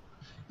ever.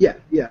 Yeah.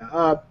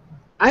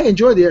 I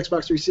enjoy the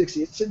Xbox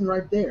 360. It's sitting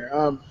right there.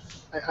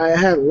 I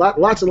had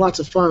lots and lots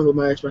of fun with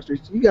my Xbox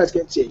 360. You guys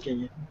can't see it, can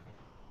you?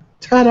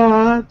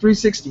 Ta-da!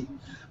 360.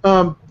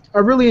 I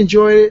really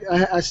enjoyed it.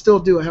 I still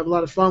do. I have a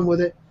lot of fun with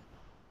it.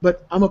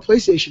 But I'm a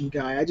PlayStation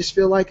guy. I just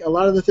feel like a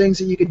lot of the things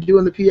that you can do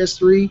on the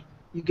PS3,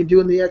 you can do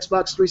in the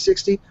Xbox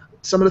 360.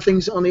 Some of the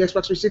things on the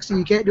Xbox 360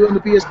 you can't do on the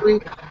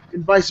PS3,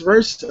 and vice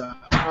versa.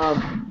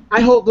 I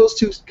hold those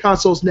two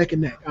consoles neck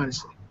and neck,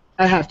 honestly.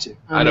 I have to.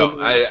 I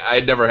don't. I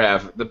never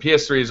have. The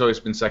PS3 has always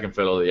been second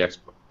fiddle to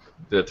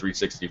the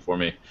 360 for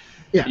me.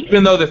 Yeah.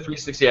 Even though the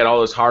 360 had all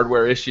those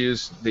hardware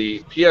issues, the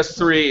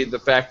PS3, the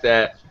fact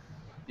that,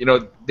 you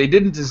know, they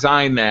didn't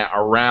design that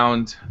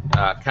around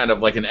kind of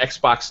like an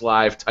Xbox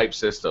Live type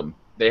system.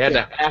 They had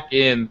to hack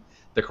in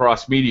the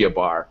cross-media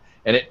bar,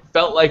 and it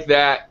felt like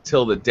that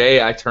till the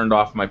day I turned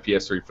off my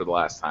PS3 for the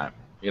last time.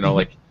 You know,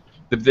 like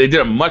they did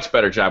a much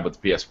better job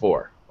with the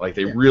PS4. Like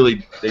they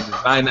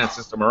designed that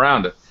system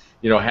around it.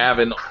 You know,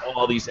 having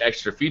all these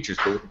extra features.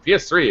 But with the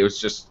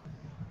PS3,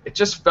 it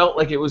just felt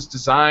like it was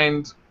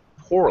designed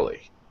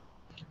poorly.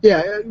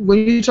 Yeah, when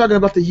you're talking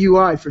about the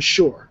UI, for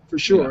sure.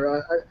 Yeah.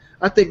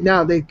 I think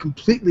now they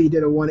completely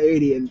did a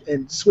 180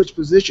 and switched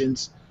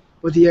positions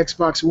with the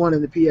Xbox One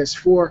and the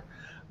PS4.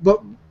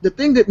 But the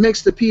thing that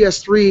makes the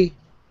PS3,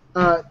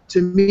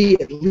 to me,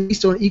 at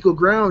least on equal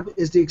ground,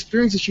 is the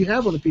experiences you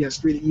have on the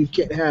PS3 that you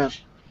can't have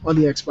on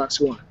the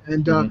Xbox One.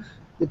 And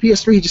the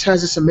PS3 just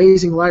has this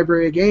amazing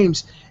library of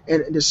games,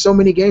 and there's so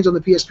many games on the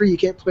PS3 you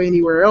can't play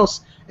anywhere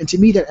else. And to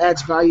me, that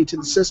adds value to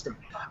the system.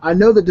 I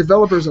know that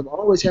developers have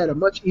always had a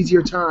much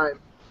easier time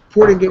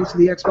porting games to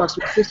the Xbox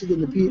 360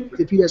 than the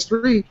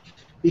PS3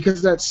 because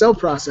of that cell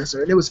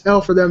processor, and it was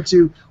hell for them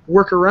to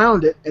work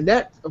around it, and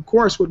that, of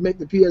course, would make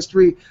the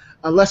PS3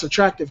 a less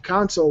attractive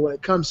console when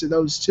it comes to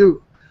those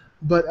two.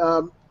 But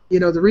you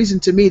know, the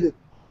reason to me that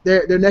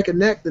they're neck and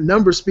neck, the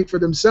numbers speak for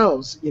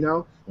themselves. You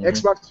know,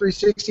 Xbox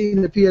 360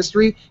 and the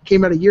PS3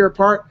 came out a year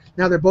apart.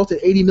 Now they're both at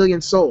 80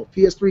 million sold.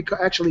 PS3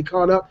 actually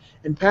caught up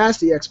and passed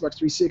the Xbox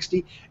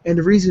 360, and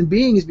the reason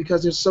being is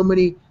because there's so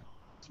many,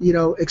 you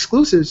know,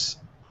 exclusives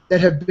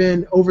that have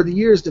been over the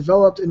years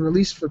developed and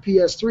released for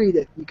PS3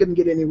 that you couldn't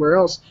get anywhere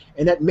else,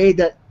 and that made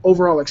that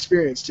overall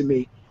experience to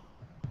me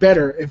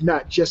better, if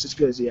not just as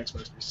good as the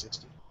Xbox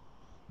 360.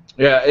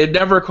 Yeah, it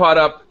never caught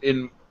up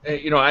in.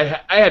 You know,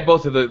 I had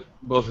both of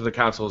the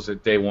consoles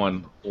at day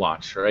one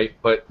launch, right?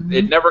 But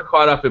it never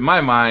caught up in my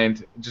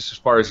mind, just as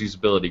far as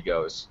usability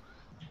goes.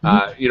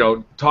 You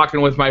know,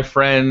 talking with my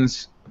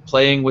friends,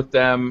 playing with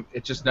them,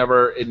 it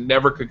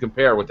never could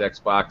compare with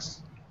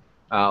Xbox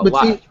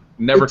Live.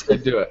 Never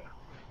could do it.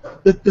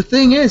 The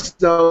thing is,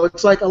 though,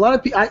 it's like a lot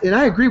of people, and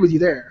I agree with you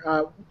there.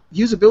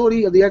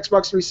 Usability of the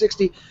Xbox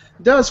 360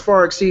 does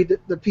far exceed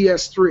the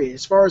PS3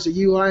 as far as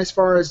the UI, as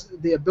far as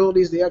the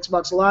abilities of the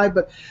Xbox Live.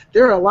 But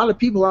there are a lot of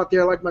people out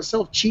there like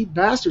myself, cheap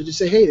bastards, who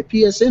say, "Hey, the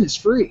PSN is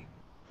free.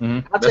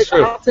 That's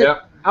true.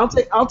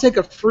 I'll take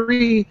a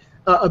free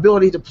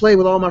ability to play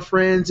with all my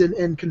friends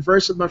and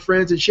converse with my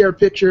friends and share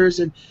pictures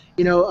and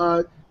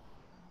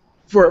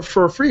for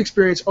a free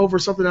experience over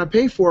something I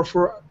pay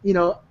for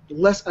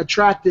less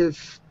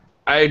attractive."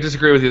 I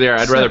disagree with you there.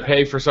 I'd rather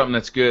pay for something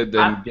that's good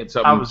than get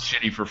something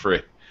shitty for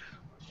free.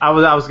 I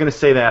was gonna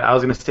say that. I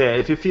was gonna say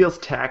if it feels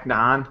tacked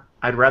on,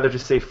 I'd rather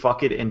just say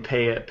fuck it and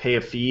pay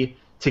a fee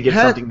to get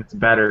something that's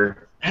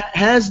better.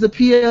 Has the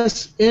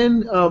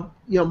PSN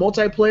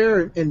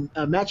multiplayer and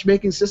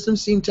matchmaking system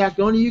seemed tacked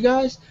on to you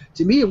guys?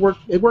 To me, it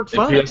worked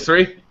fine.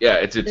 PS3, yeah,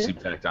 it did seem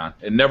tacked on.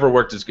 It never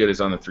worked as good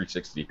as on the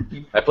 360.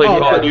 I played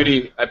Call of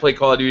Duty. I played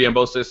Call of Duty on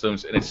both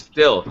systems, and it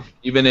still,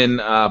 even in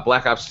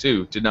Black Ops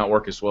 2, did not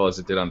work as well as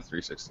it did on the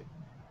 360.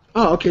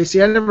 Oh, okay.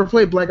 See, I never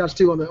played Black Ops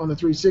 2 on the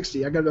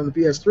 360. I got it on the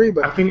PS3,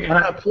 but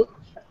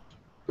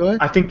go ahead.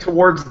 I think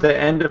towards the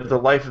end of the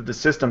life of the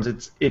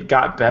systems, it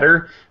got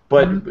better.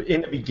 But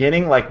in the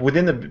beginning, like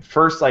within the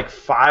first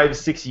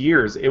 5-6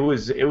 years, it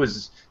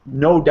was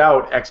no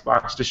doubt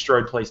Xbox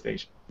destroyed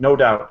PlayStation. No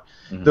doubt.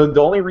 The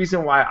only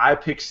reason why I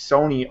picked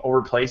Sony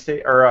over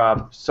PlayStation or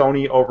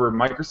Sony over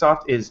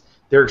Microsoft is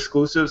their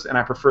exclusives, and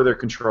I prefer their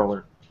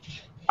controller.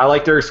 I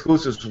like their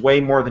exclusives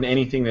way more than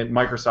anything that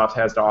Microsoft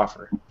has to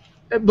offer.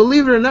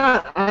 Believe it or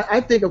not,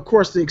 I think, of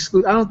course, I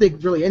don't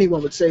think really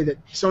anyone would say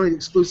that Sony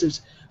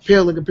exclusives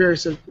pale in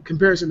comparison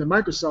to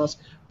Microsoft's,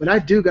 but I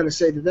do got to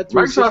say that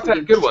Microsoft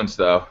had good ones,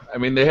 though. I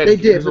mean, they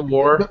had Gears of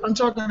War. But I'm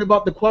talking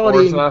about the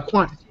quality and the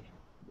quantity.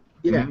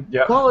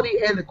 Yeah, quality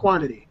and the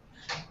quantity.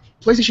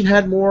 PlayStation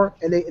had more,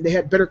 and they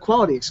had better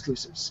quality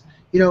exclusives.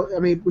 I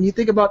mean, when you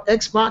think about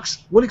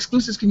Xbox, what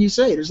exclusives can you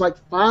say? There's like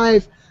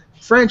 5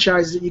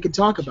 franchises that you can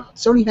talk about.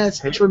 Sony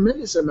has a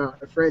tremendous amount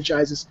of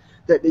franchises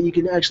that you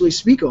can actually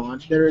speak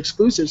on that are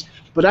exclusives.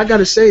 But I got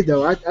to say,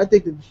 though, I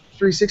think the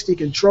 360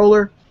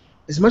 controller,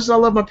 as much as I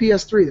love my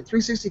PS3, the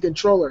 360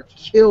 controller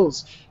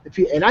kills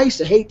and I used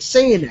to hate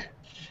saying that,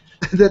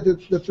 that the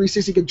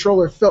 360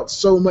 controller felt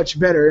so much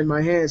better in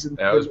my hands than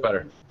it was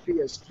better.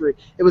 PS3.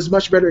 It was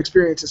much better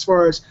experience as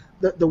far as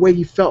the way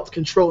you felt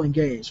controlling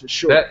games, for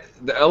sure.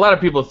 A lot of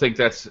people think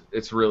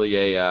it's really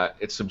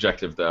it's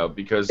subjective, though,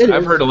 because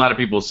I've heard a lot of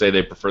people say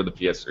they prefer the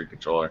PS3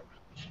 controller.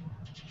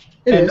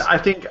 I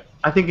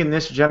think in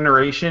this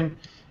generation,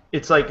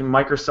 it's like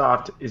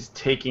Microsoft is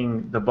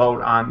taking the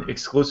boat on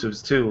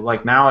exclusives too.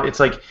 Like now, it's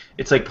like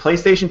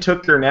PlayStation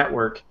took their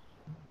network,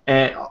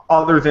 and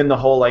other than the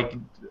whole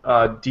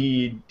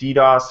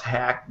DDoS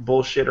hack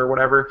bullshit or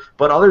whatever.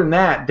 But other than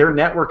that, their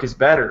network is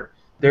better.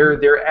 Their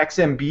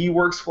XMB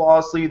works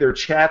flawlessly. Their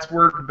chats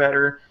work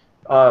better.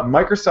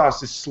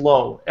 Microsoft's is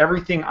slow.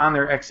 Everything on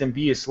their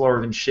XMB is slower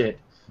than shit.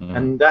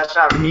 And that's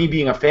not me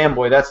being a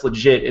fanboy. That's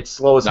legit. It's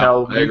slow as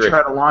hell. When you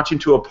try to launch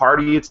into a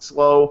party, it's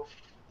slow.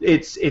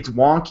 It's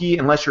wonky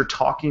unless you're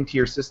talking to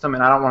your system,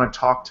 and I don't want to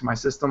talk to my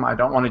system. I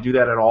don't want to do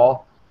that at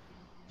all.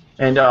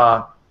 And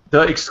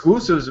the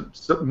exclusives,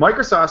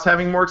 Microsoft's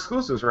having more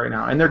exclusives right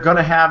now, and they're going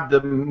to have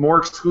the more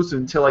exclusive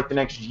until the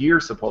next year,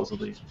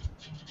 supposedly.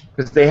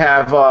 Because they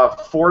have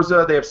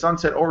Forza, they have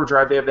Sunset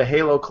Overdrive, they have the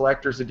Halo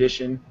Collector's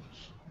Edition.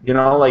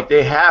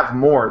 They have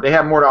more. They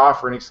have more to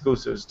offer in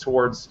exclusives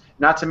towards,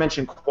 not to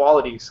mention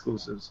quality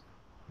exclusives.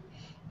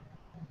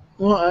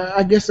 Well,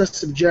 I guess that's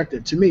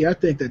subjective. To me, I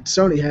think that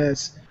Sony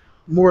has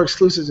more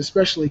exclusives,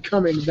 especially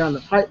coming down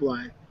the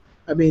pipeline.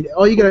 I mean,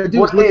 all you got to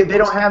do is look at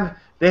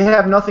They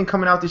have nothing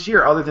coming out this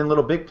year other than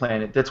Little Big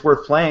Planet that's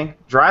worth playing.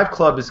 Drive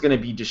Club is going to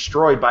be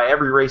destroyed by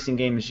every racing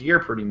game this year,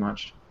 pretty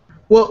much.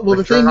 Well,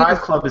 the thing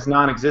Drive Club is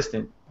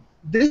non-existent.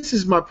 This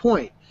is my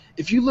point.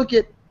 If you look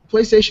at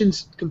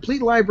PlayStation's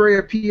complete library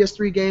of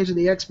PS3 games and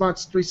the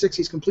Xbox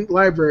 360's complete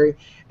library,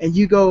 and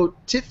you go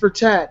tit for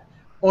tat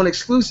on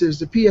exclusives,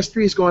 the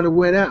PS3 is going to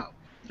win out.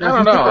 Now,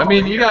 I don't know. I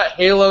mean, you got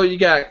Halo, you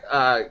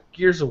got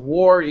Gears of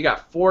War, you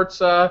got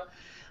Forza,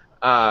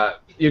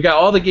 you got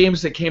all the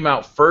games that came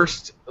out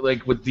first,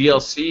 like with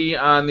DLC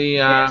on the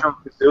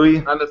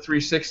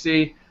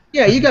 360.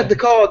 Yeah, you got the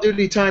Call of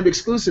Duty timed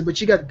exclusive, but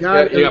you got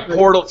you got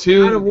Portal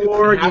 2, God of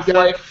War,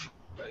 Half-Life.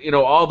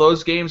 All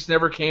those games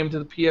never came to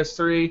the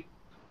PS3.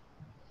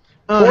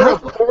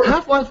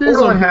 Half-Life is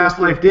on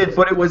Half-Life did,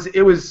 but it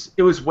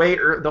was way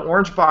the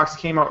orange box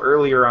came out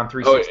earlier on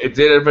 360. Oh, it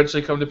did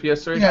eventually come to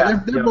PS3.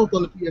 Yeah, they're both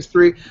on the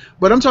PS3,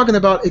 but I'm talking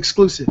about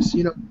exclusives.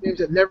 Games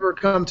that never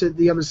come to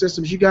the other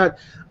systems. You got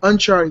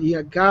Uncharted, you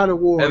got God of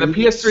War, and the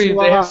PS3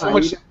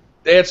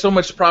 they had so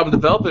much problem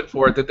development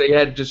for it that they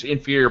had just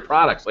inferior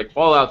products, like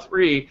Fallout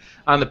 3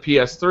 on the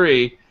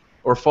PS3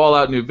 or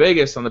Fallout New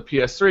Vegas on the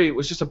PS3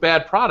 was just a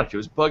bad product. It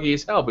was buggy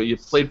as hell, but you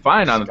played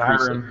fine on the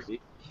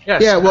 360.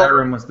 Yes, Yeah, well,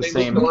 Skyrim was the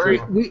same. story.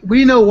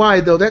 we know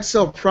why though. That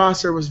cell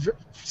processor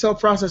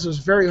was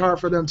very hard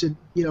for them to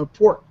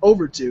port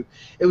over to.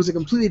 It was a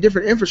completely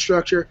different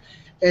infrastructure,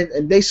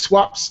 and they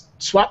swapped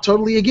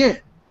totally again.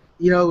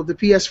 The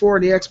PS4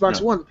 and the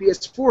Xbox One. The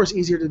PS4 is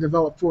easier to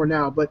develop for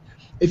now, but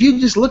if you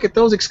just look at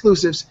those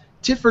exclusives,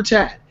 tit for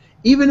tat,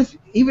 even if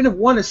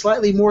one is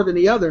slightly more than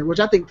the other, which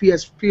I think the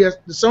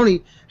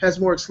Sony has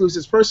more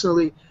exclusives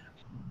personally.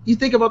 You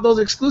think about those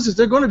exclusives;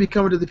 they're going to be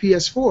coming to the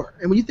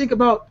PS4. And when you think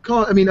about,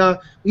 I'm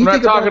not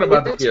talking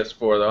about the PS4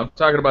 though. I'm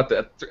talking about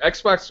the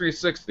Xbox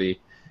 360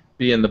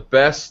 being the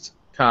best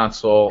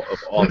console of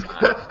all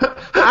time.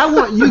 I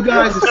want you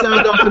guys to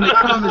sound off in the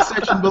comment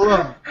section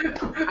below.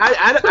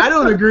 I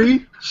don't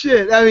agree.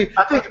 Shit. I mean,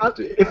 I think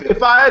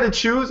if I had to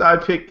choose,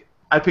 I'd pick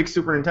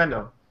Super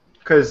Nintendo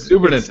because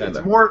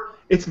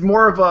it's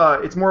more of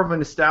a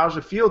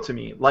nostalgia feel to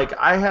me. Like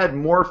I had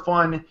more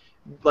fun.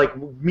 Like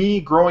me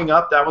growing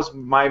up, that was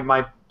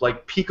my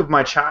like peak of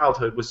my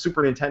childhood was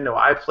Super Nintendo.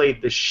 I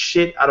played the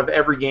shit out of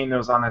every game that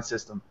was on that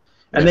system,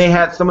 and they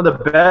had some of the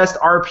best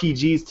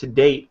RPGs to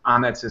date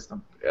on that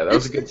system. Yeah, that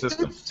was a good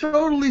system. It's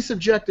totally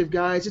subjective,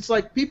 guys. It's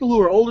like people who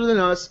are older than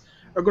us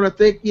are going to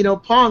think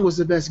Pong was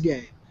the best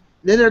game.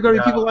 Then there are going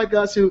to be people like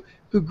us who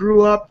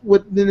grew up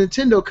with the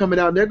Nintendo coming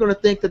out, and they're going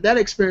to think that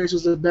experience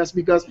was the best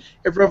because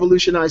it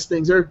revolutionized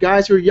things. There are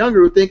guys who are younger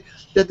who think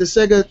that the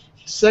Sega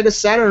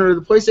Saturn or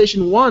the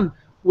PlayStation 1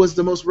 was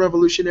the most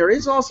revolutionary.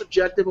 It's all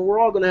subjective, and we're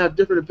all going to have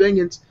different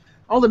opinions.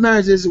 All that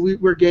matters is that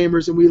we're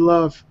gamers and we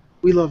love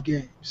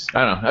games.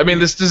 I don't know. I mean,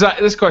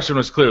 this question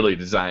was clearly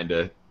designed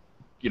to,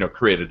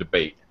 create a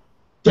debate.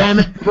 Damn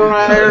it,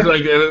 Brian.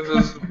 It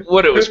was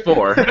what it was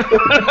for.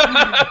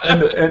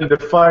 and to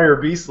fire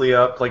Beastly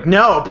up, like,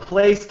 no,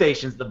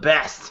 PlayStation's the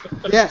best.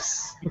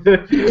 Yes.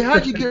 Hey,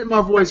 how'd you get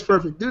my voice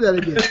perfect? Do that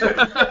again.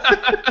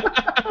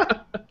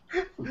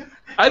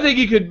 I think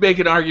you could make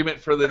an argument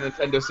for the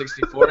Nintendo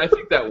 64. I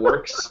think that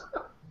works.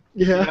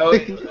 Yeah.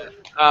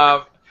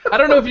 I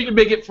don't know if you can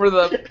make it for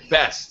the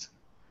best.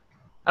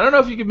 I don't know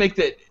if you can make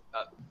the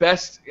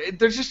best.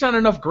 There's just not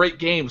enough great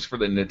games for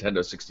the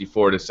Nintendo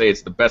 64 to say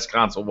it's the best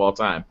console of all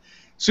time.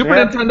 Super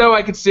Nintendo,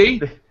 I could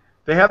see.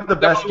 They have the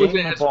best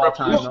game of all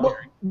time.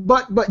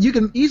 Well, but you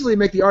can easily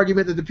make the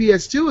argument that the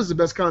PS2 is the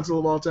best console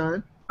of all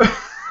time.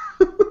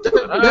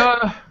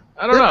 I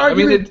don't know. I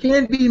mean, it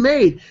can be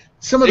made.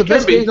 Some of the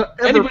best games I've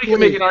ever Anybody played. can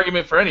make an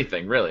argument for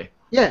anything, really.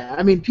 Yeah,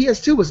 I mean,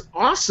 PS2 was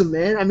awesome,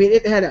 man. I mean,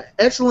 it had an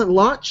excellent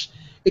launch.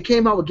 It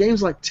came out with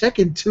games like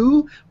Tekken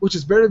 2, which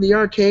is better than the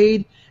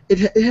arcade.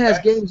 It has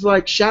games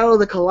like Shadow of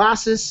the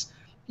Colossus.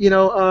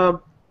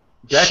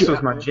 Dex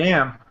was my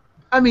jam.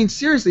 I mean,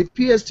 seriously,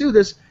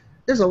 PS2.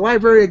 There's a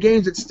library of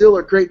games that still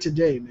are great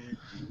today, man.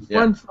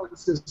 Fun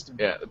system.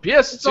 Yeah, the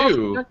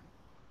PS2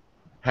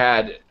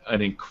 had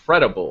an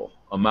incredible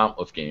amount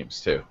of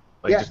games too,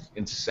 just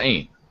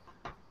insane.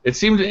 It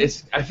seemed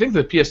I think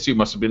the PS2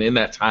 must have been in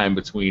that time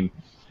between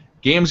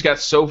games got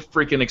so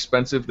freaking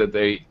expensive that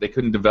they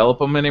couldn't develop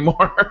them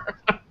anymore.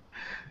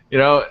 They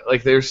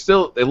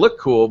look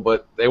cool,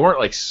 but they weren't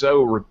like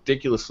so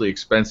ridiculously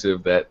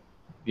expensive that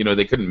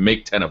they couldn't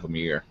make 10 of them a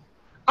year.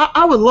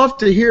 I would love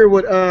to hear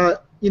what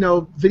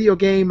video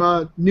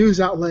game news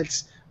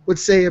outlets would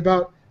say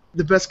about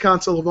the best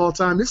console of all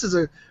time. This is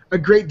a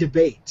great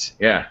debate.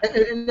 Yeah.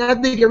 And I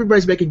think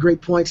everybody's making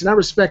great points, and I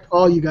respect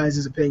all you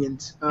guys'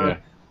 opinions.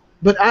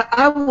 But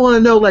I want to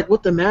know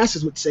what the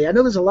masses would say. I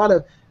know there's a lot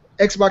of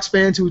Xbox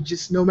fans who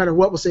just no matter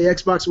what will say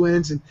Xbox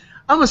wins, and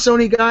I'm a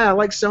Sony guy. I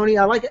like Sony.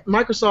 I like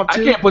Microsoft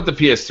too. I can't put the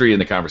PS3 in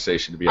the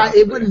conversation, to be honest.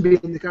 It wouldn't be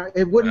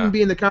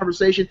in the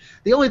conversation.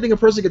 The only thing a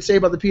person could say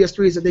about the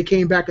PS3 is that they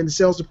came back in the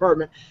sales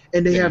department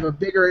and they have a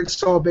bigger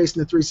install base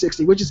than the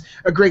 360, which is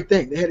a great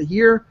thing. They had a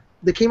year.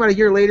 They came out a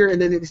year later,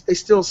 and then they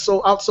still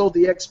outsold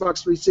the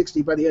Xbox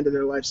 360 by the end of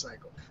their life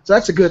cycle. So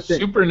that's a good thing.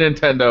 Super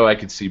Nintendo, I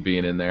could see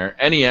being in there.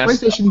 NES,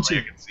 PlayStation 2,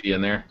 I could see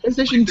in there.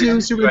 PlayStation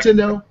 2, Super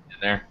Nintendo. In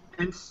there.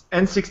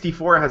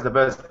 N64 has the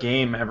best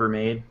game ever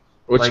made.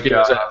 Which game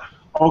is that?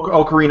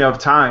 Ocarina of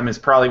Time is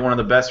probably one of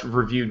the best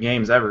reviewed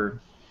games ever.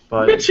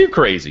 But Bitch, you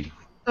crazy.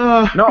 No,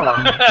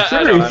 I'm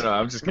serious. I know,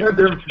 I'm just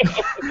kidding.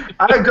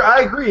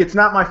 I agree. It's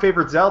not my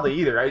favorite Zelda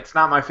either. It's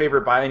not my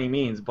favorite by any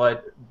means,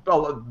 but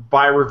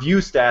by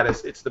review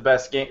status, it's the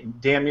best game,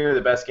 damn near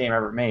the best game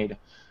ever made.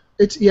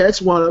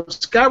 It's one of them.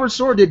 Skyward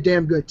Sword did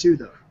damn good too,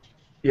 though.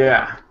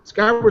 Yeah.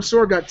 Skyward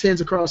Sword got 10s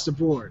across the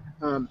board.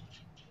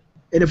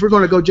 And if we're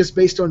going to go just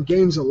based on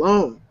games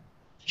alone,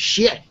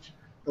 shit.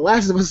 The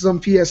Last of Us is on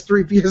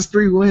PS3.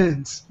 PS3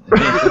 wins.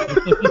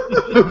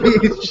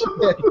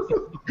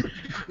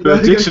 The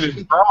addiction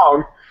is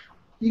wrong.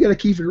 You got to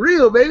keep it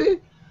real, baby.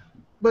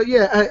 But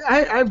yeah,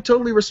 I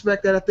totally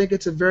respect that. I think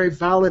it's a very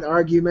valid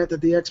argument that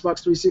the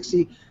Xbox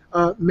 360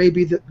 may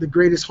be the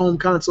greatest home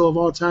console of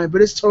all time,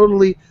 but it's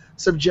totally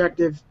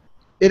subjective.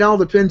 It all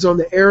depends on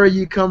the era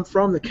you come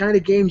from, the kind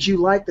of games you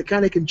like, the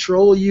kind of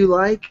control you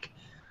like,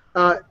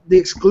 the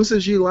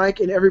exclusives you like,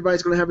 and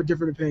everybody's going to have a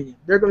different opinion.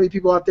 There are going to be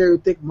people out there who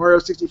think Mario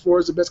 64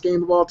 is the best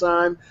game of all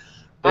time.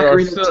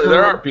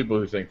 There are people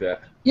who think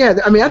that. Yeah,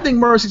 I mean, I think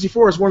Mario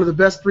 64 is one of the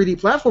best 3D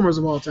platformers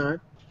of all time,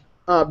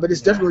 but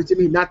it's definitely, to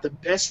me, not the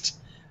best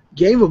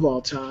game of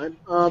all time.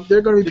 There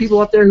are going to be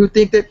people out there who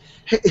think that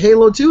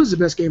Halo 2 is the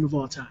best game of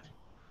all time.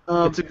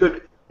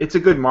 It's a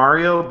good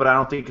Mario, but I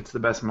don't think it's the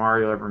best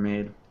Mario ever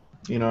made.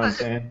 You know what I'm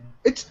saying?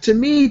 It's to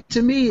me,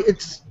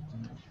 it's.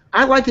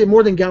 I liked it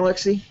more than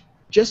Galaxy,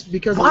 just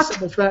because of the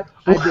simple fact.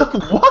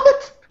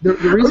 What? The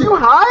reason, are you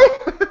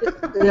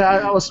high?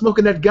 Yeah, I was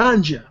smoking that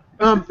ganja.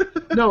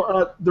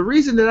 The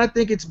reason that I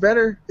think it's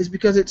better is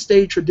because it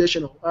stayed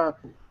traditional.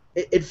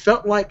 It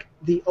felt like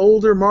the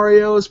older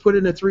Marios put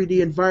in a 3D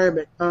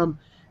environment.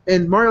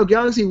 And Mario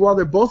Galaxy, while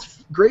they're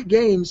both great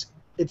games,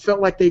 it felt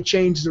like they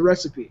changed the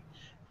recipe.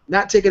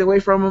 Not taking away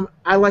from them,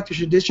 I like the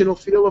traditional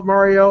feel of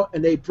Mario,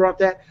 and they brought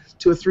that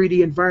to a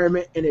 3D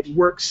environment, and it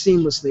worked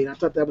seamlessly, and I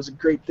thought that was a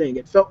great thing.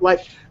 It felt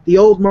like the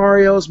old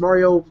Marios,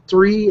 Mario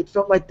 3, it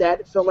felt like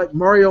that. It felt like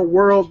Mario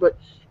World, but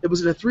it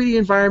was in a 3D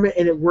environment,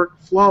 and it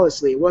worked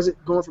flawlessly. It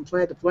wasn't going from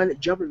planet to planet,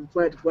 jumping from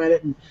planet to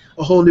planet, and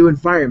a whole new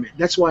environment.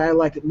 That's why I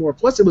liked it more.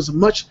 Plus, it was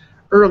much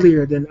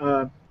earlier than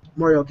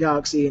Mario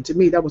Galaxy, and to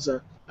me, that was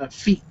a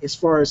feat as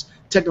far as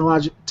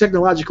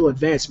technological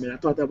advancement. I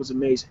thought that was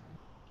amazing.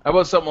 How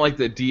about something like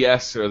the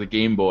DS or the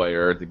Game Boy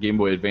or the Game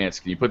Boy Advance?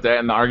 Can you put that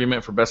in the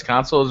argument for best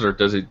consoles, or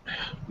does it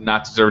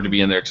not deserve to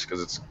be in there just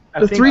because it's...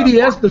 The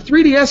 3DS, the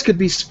 3DS could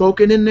be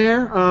spoken in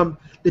there.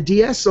 The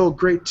DS sold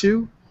great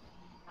too.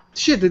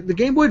 Shit, the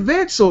Game Boy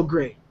Advance sold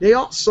great. They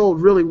all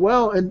sold really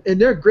well, and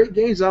they're great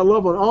games. I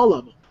love on all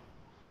of them.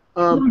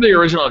 Remember the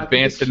original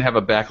Advance didn't have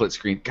a backlit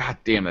screen? God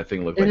damn, that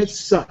thing looked like... And it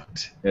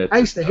sucked. I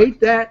used to hate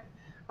that.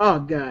 Oh,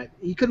 God.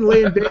 You couldn't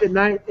lay in bed at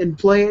night and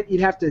play it. You'd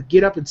have to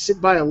get up and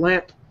sit by a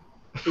lamp.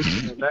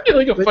 You're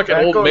like a fucking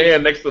old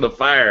man next to the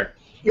fire.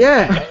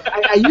 Yeah,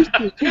 I used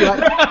to too.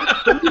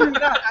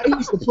 I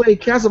used to play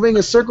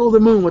Castlevania Circle of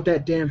the Moon with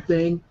that damn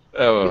thing,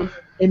 and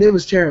it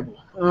was terrible.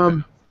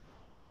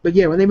 But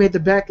yeah, when they made the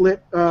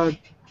backlit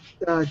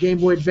Game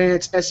Boy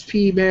Advance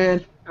SP,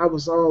 man, I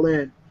was all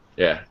in.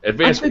 Yeah,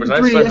 Advance Wars. I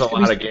spent a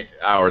lot of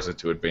hours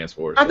into Advance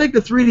Wars. I think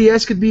the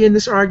 3DS could be in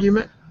this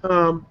argument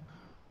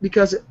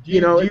because do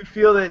you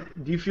feel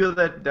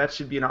that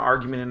should be an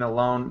argument in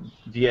alone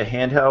via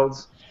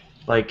handhelds?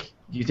 Like,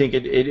 do you think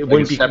it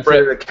wouldn't be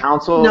considered a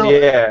console? No.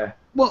 Yeah.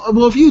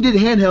 Well, if you did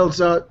handhelds,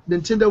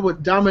 Nintendo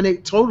would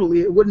dominate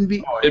totally. It wouldn't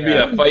be. It'd be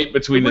a fight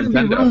between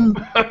Nintendo.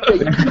 You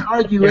couldn't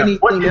argue anything.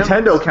 What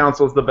Nintendo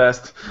console's the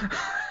best?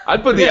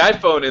 I'd put the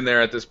iPhone in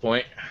there at this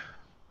point.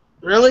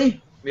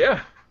 Really?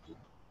 Yeah.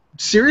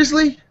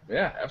 Seriously?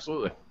 Yeah,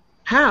 absolutely.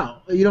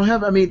 How? You don't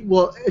have? I mean,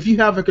 well, if you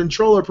have a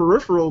controller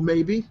peripheral,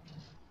 maybe.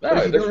 No, but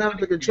if you don't have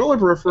the controller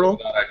peripheral.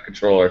 Not a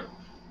controller.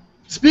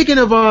 Speaking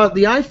of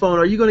the iPhone,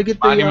 are you going to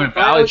get the Monument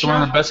Valley? It's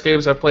one of the best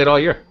games I've played all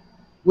year.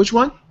 Which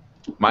one?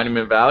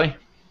 Monument Valley.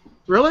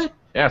 Really?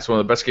 Yeah, it's one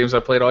of the best games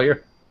I've played all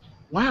year.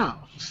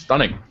 Wow.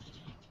 Stunning.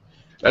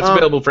 That's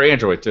available for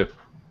Android too,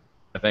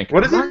 I think.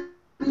 What is it?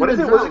 What's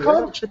it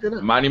called? Check it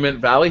out. Monument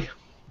Valley.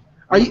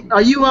 Are you?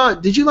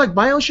 Did you like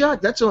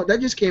BioShock?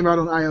 That just came out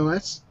on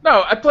iOS.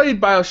 No, I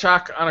played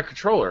BioShock on a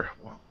controller.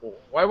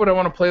 Why would I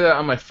want to play that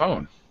on my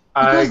phone?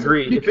 I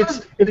agree.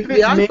 Because if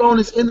the iPhone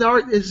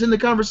is in the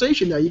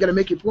conversation now, you got to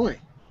make your point.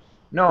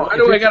 No, why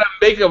do I got to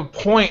make a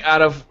point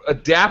out of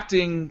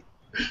adapting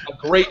a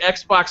great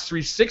Xbox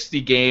 360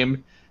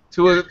 game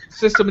to a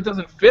system it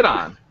doesn't fit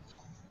on?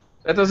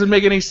 That doesn't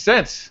make any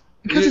sense.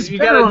 Because you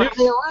got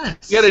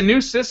a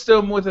new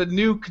system with a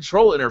new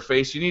control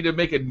interface. You need to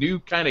make a new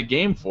kind of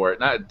game for it,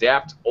 not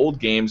adapt old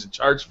games and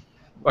charge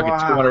fucking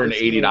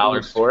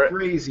 $280 for it.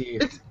 Crazy.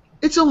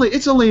 It's only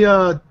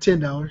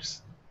 $10.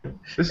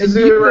 This and is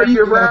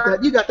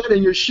you got that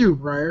in your shoe,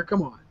 Briar.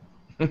 Come on.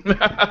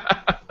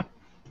 I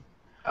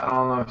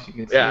don't know if you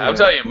can see Yeah, I'm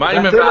telling you,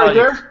 Monument Valley.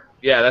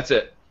 Yeah, that's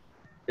it.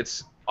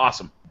 It's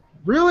awesome.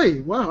 Really?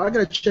 Wow, I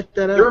gotta check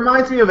that out. It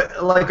reminds me of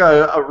like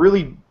a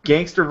really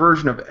gangster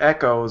version of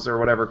Echoes or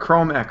whatever,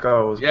 Chrome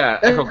Echoes. Yeah,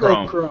 Echo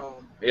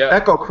Chrome. Yeah,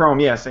 Echo Chrome.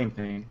 Yeah, same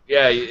thing.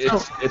 Yeah,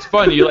 it's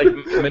fun. You like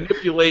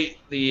manipulate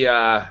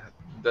the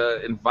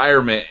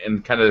environment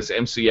in kind of this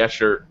MC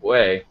Escher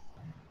way.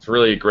 It's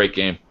really a great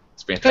game.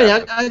 It's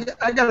fantastic. Hey,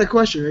 I got a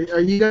question. Are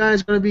you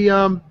guys going to be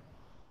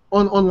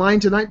online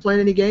tonight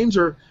playing any games,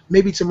 or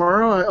maybe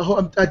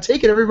tomorrow? I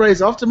take it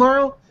everybody's off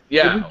tomorrow.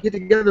 Yeah. Can we get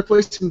together to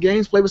play some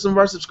games, play with some of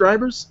our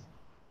subscribers?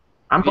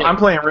 I'm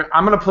playing.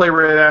 I'm gonna play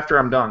right after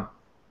I'm done.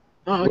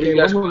 Oh, okay.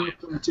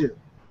 Too.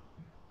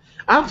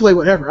 I'll play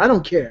whatever. I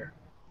don't care.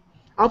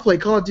 I'll play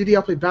Call of Duty.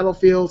 I'll play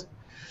Battlefield.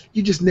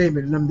 You just name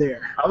it, and I'm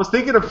there. I was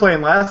thinking of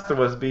playing Last of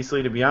Us,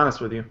 Beastly, to be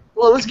honest with you.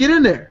 Well, let's get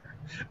in there.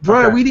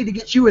 Brian, we need to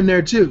get you in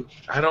there too.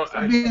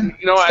 Stop being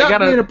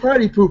a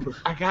party pooper.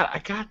 I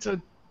got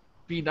to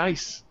be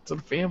nice to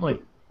the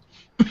family.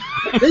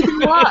 They can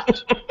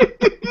watch.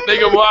 They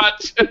can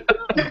watch.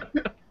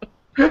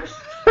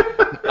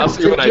 I'll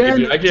see what I can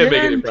do. I can't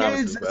make any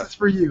promises. That's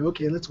for you.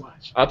 Okay, let's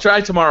watch. I'll try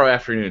tomorrow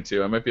afternoon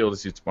too. I might be able to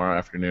see tomorrow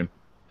afternoon.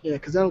 Yeah,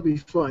 because that'll be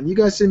fun. You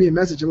guys send me a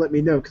message and let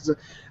me know, because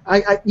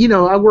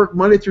I work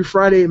Monday through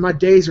Friday and my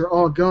days are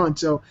all gone.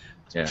 So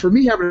Yeah. For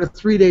me, having a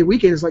 3-day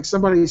weekend is like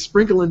somebody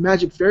sprinkling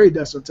magic fairy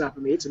dust on top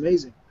of me. It's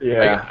amazing.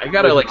 Yeah, I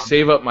gotta like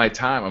save up my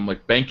time. I'm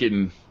like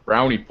banking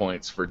brownie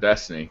points for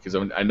Destiny because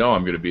I know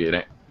I'm gonna be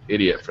an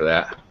idiot for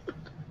that.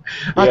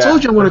 I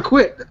told you I'm going to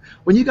quit.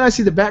 When you guys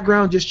see the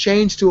background just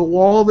change to a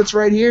wall that's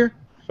right here,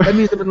 that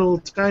means I'm in a little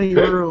tiny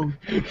room.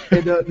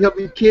 And there'll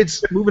be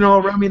kids moving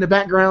all around me in the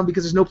background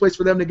because there's no place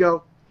for them to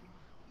go.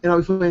 And I'll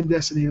be playing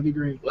Destiny. It'll be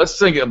great. Let's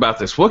think about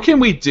this. What can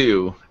we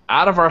do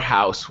out of our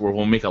house where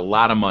we'll make a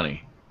lot of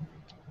money?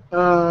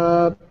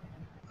 Damn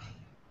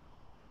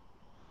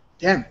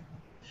it.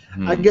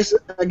 I guess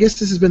this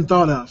has been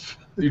thought of.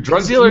 Do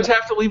drug dealers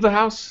have to leave the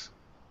house?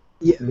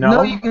 Yeah.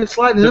 No, you can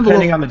slide an envelope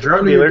depending on the drug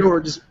under your dealer.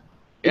 door.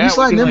 If you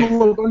slide an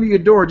envelope under your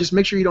door, just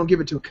make sure you don't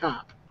give it to a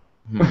cop.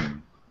 You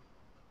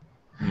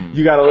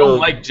got a I little don't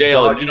like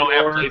jail, and you don't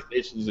have door.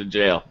 PlayStations in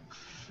jail.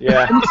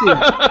 Yeah. Let me see.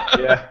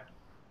 Yeah.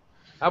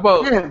 How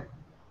about Yeah.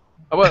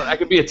 I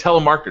could be a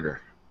telemarketer?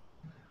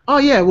 Oh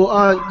yeah.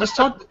 Well, just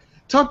talk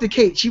to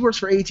Kate. She works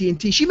for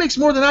AT&T. She makes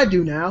more than I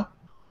do now.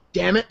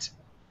 Damn it.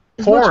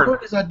 As much Porn.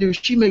 work as I do,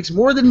 she makes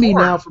more than me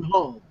Porn. now from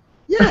home.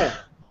 Yeah.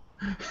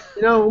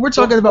 You know, when we're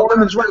talking about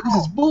women's rights, this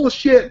is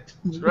bullshit.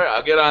 Right,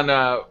 I'll get on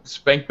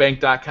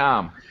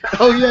spankbank.com.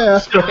 Oh yeah.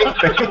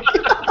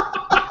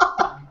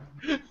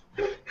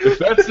 If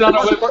that's not a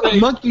website,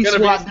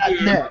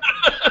 Monkeyswat.net.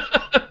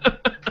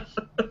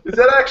 Is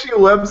that actually a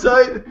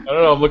website? I don't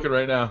know. I'm looking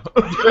right now.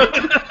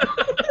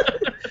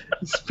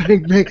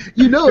 Spank bank.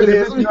 You know it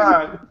is. It's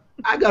not.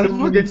 I gotta You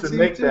fucking get to see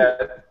make it, too.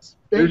 that.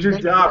 There's your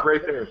Bank, job bank.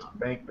 right there.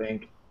 Bank,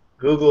 bank.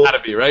 Google. Gotta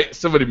be right.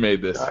 Somebody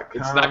made this. .com.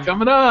 It's not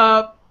coming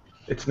up.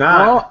 It's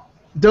not. Oh,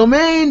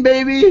 domain,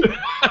 baby.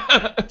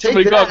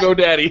 Somebody call that.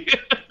 GoDaddy.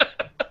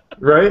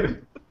 Right?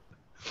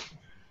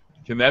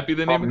 Can that be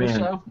the name of the man.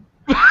 show?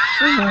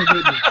 Oh my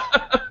goodness.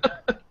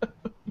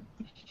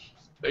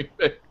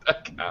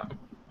 Spankbank.com.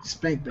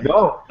 Spank bank.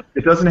 No,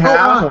 it doesn't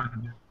have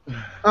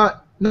one.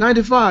 9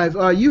 to 5.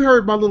 You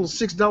heard my little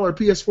 $6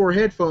 PS4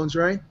 headphones,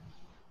 right?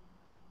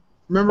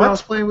 Remember What? I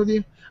was playing with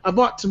you? I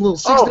bought some little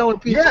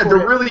 $6 PS4. Yeah,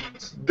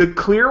 the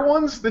clear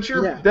ones that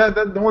you're Yeah.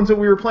 the ones that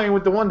we were playing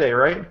with the one day,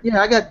 right?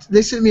 Yeah,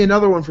 they sent me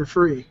another one for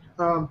free.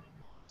 So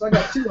I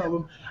got 2 of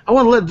them. I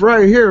want to let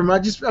Briar hear them. I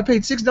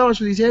paid $6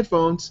 for these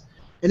headphones,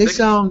 and they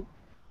sound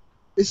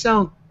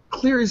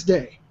clear as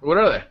day. What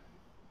are they?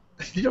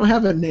 You don't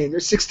have a name. They're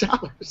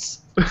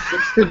 $6.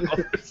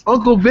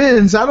 Uncle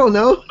Ben's. I don't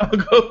know.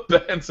 Uncle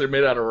Ben's. They're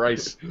made out of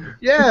rice.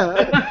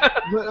 Yeah.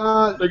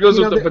 But, That goes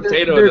you with know, the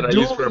potato they're that I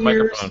use for a dual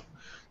ears. microphone.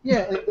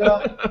 Yeah,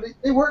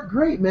 they work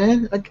great,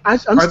 man. I'm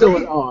still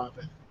in awe of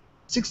it.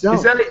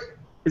 $6.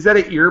 Is that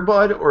an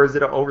earbud or is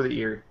it an over the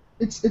ear?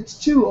 It's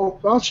 2. Oh,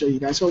 I'll show you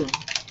guys. Hold on.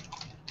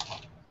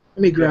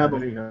 Let me grab there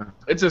them. you go.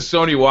 It's a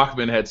Sony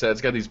Walkman headset. It's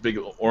got these big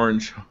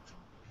orange.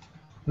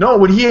 No,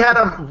 when he had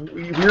him,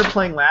 we were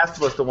playing Last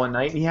of Us the one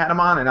night, and he had him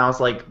on, and I was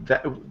like,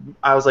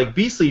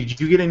 Beastly, did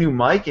you get a new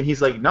mic? And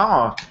he's like,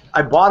 no,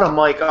 I bought a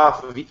mic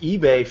off of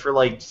eBay for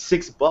like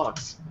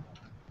 $6.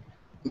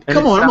 And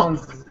Come on, it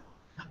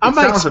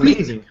sounds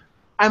amazing.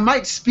 I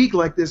might speak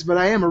like this, but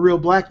I am a real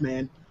black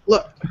man.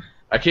 Look.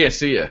 I can't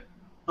see you.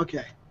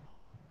 Okay.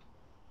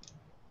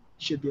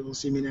 Should be able to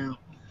see me now.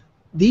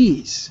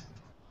 These.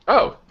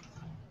 Oh.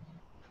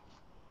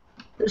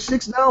 They're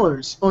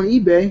 $6 on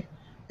eBay,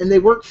 and they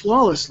work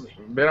flawlessly.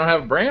 They don't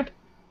have a brand?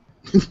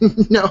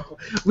 No,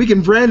 we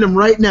can brand them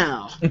right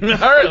now. All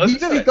right, let's do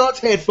Beastly it. Thoughts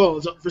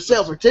headphones for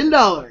sale for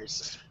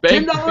 $10.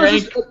 Bank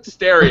 $10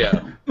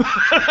 stereo.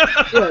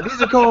 Yeah,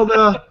 these are called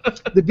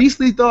the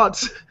Beastly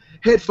Thoughts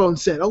headphone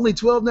set. Only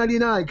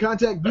 $12.99.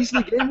 Contact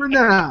Beastly Gamer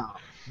now.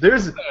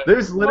 There's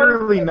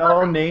literally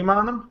no name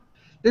on them.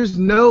 There's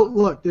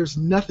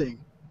nothing.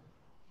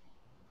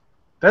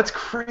 That's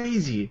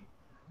crazy.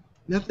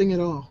 Nothing at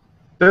all.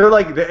 They're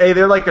like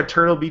a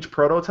Turtle Beach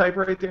prototype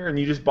right there, and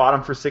you just bought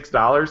them for $6.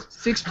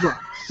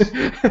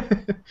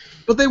 $6.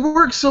 But they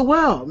work so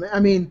well. I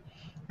mean,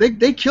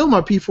 they kill my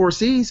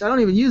P4Cs. I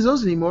don't even use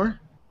those anymore.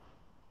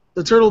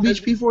 The Turtle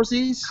Beach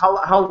P4Cs.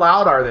 How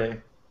loud are they?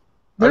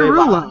 They're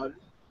real loud.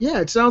 Yeah,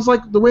 it sounds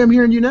like the way I'm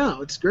hearing you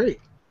now. It's great.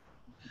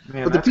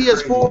 Man, But the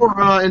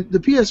PS4 and the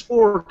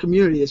PS4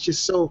 community is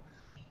just so.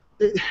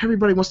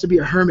 Everybody wants to be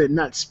a hermit and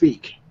not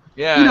speak.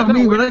 Yeah. You know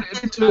me, when I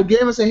get into a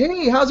game, I say,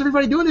 hey, how's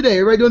everybody doing today?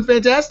 Everybody doing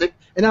fantastic?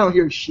 And I don't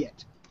hear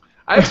shit.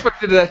 I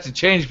expected that to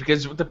change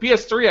because with the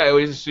PS3, I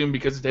always assumed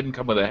because it didn't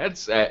come with a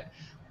headset,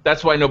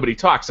 that's why nobody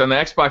talks. On the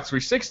Xbox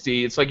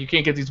 360, it's like you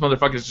can't get these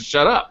motherfuckers to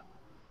shut up.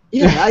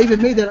 Yeah, I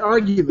even made that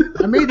argument.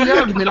 I made the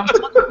argument. I was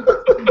talking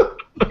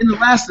in the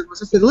last of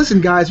us. I said, listen,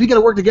 guys, we got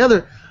to work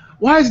together.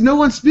 Why is no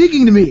one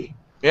speaking to me?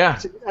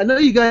 Yeah. I know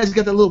you guys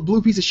got that little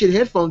blue piece of shit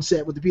headphone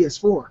set with the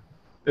PS4.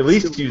 At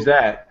least use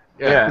that.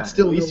 Yeah, But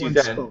still at no least one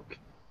use that. spoke.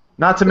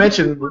 Not to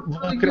mention,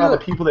 Really look at all the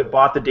good. people that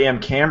bought the damn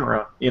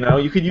camera. You know,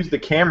 you could use the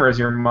camera as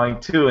your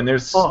mic too, and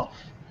there's Oh,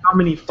 how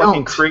many fucking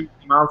don't. crazy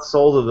amounts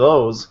sold of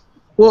those.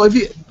 Well,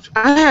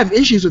 I have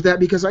issues with that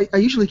because I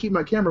usually keep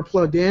my camera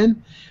plugged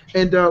in,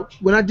 and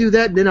when I do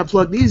that, then I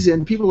plug these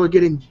in. People are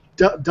getting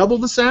double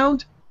the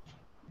sound.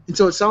 and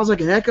so it sounds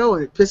like an echo,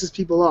 and it pisses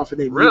people off, and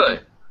they Really?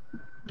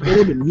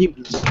 They've been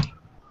muting.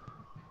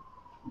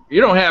 You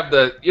don't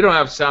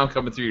have sound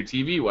coming through your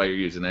TV while you're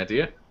using that, do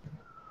you?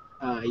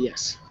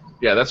 Yes.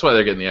 Yeah, that's why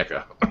they're getting the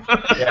echo.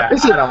 Yeah,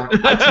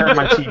 I turn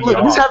my TV Look,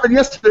 off. this happened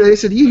yesterday. They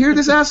said, "Do you hear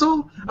this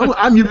asshole?"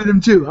 I muted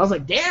him too. I was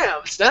like,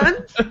 "Damn,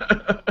 son!"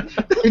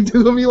 They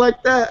do me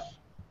like that.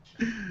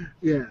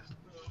 Yeah,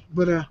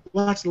 but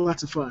lots and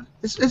lots of fun.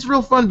 It's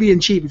real fun being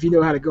cheap if you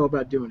know how to go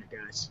about doing it,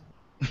 guys.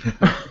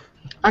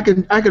 I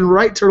can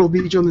write Turtle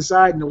Beach on the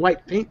side in a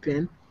white paint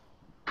pen.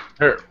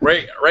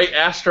 Right,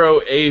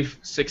 Astro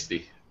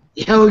A60.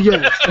 Hell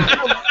yes.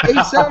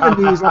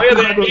 A70s. Look at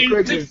that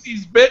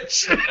A60s,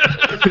 bitch.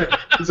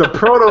 It's a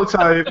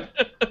prototype.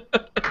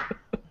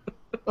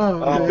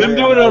 Oh, Them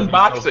doing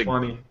unboxing. So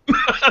funny.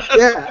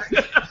 yeah.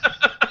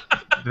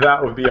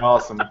 That would be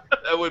awesome.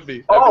 That would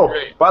be. Oh, Be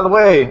great. by the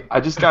way, I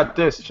just got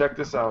this. Check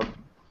this out.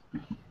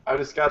 I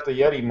just got the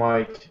Yeti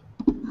mic.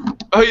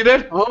 Oh, you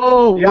did?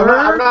 Oh, Yeah,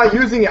 I'm not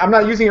using it. I'm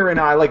not using it right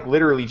now. I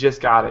literally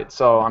just got it,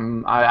 so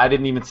I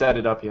didn't even set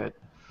it up yet.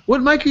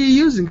 What mic are you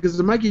using? Because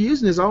the mic you're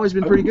using has always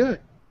been pretty good.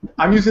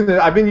 I've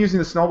been using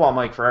the Snowball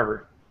mic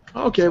forever.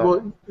 Okay, So.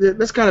 well,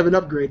 that's kind of an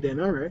upgrade then.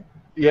 All right.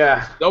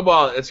 Yeah.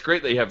 Snowball, it's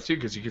great that you have two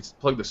because you can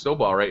plug the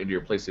Snowball right into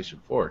your PlayStation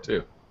 4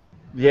 too.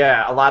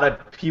 Yeah, a lot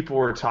of people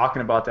were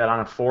talking about that on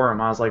a forum.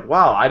 I was like,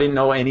 wow, I didn't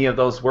know any of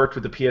those worked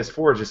with the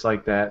PS4 just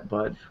like that.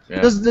 But Yeah.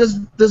 Does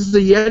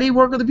the Yeti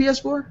work with the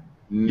PS4?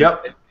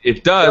 Yep,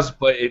 it does,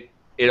 but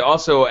it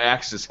also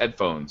acts as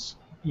headphones.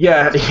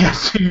 yeah,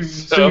 so you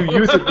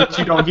use it, but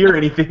you don't hear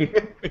anything.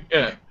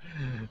 Yeah,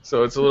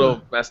 so it's a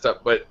little messed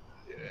up. But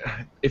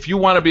if you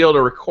want to be able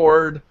to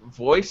record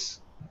voice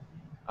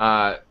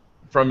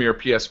from your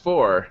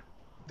PS4,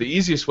 the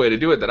easiest way to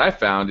do it that I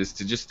found is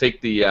to just take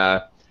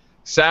the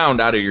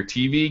sound out of your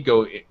TV,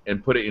 go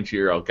and put it into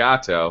your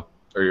Elgato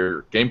or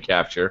your game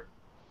capture,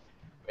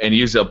 and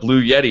use a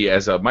Blue Yeti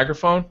as a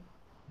microphone,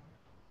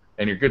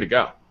 and you're good to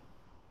go.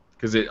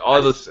 Because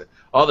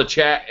all the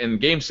chat and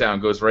game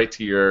sound goes right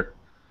to your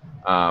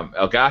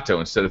Elgato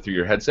instead of through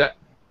your headset,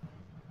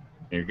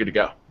 and you're good to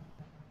go.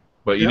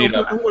 But you need.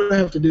 I'm going to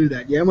have to do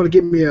that. Yeah, I'm going to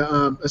get me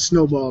a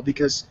Snowball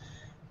because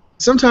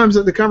sometimes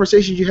the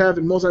conversations you have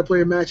in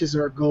multiplayer matches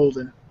are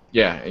golden.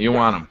 Yeah, you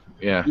want them.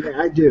 Yeah. Yeah,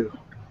 I do.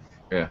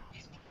 Yeah.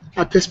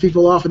 I piss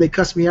people off and they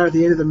cuss me out at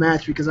the end of the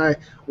match because I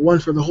won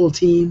for the whole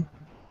team.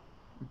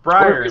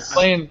 Briar, You're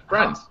playing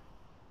friends.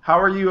 how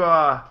are you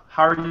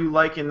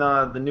liking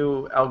the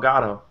new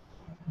Elgato?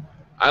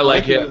 I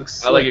like it it.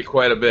 looks I like slick. it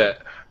quite a bit.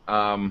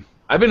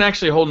 I've been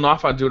actually holding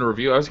off on doing a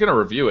review. I was going to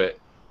review it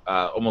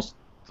almost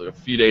a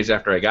few days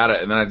after I got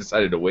it, and then I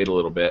decided to wait a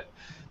little bit.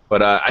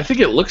 But I think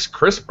it looks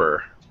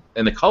crisper,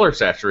 and the color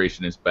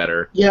saturation is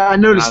better. Yeah, I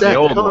noticed that. the The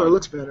old color one.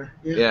 looks better.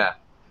 Yeah. Yeah.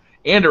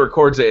 And it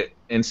records it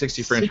in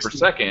 60 frames per 60.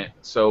 second,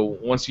 so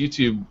once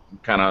YouTube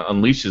kind of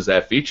unleashes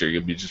that feature,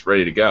 you'll be just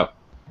ready to go.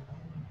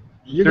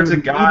 You're There's a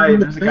gonna be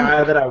eating the guy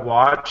fan. that I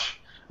watch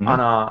Mhm.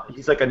 on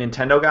he's like a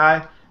Nintendo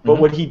guy, but Mhm.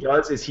 what he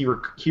does is he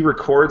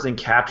records and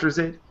captures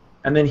it,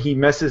 and then he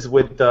messes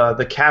with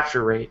the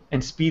capture rate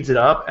and speeds it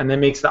up, and then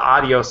makes the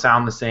audio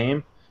sound the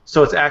same,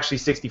 so it's actually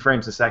 60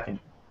 frames a second.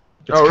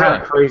 It's Oh, kind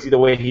really? of crazy the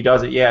way he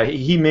does it. Yeah,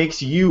 he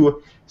makes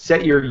you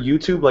set your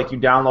YouTube, like you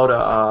download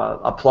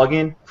a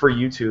plugin for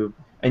YouTube,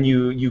 and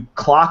you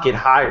clock it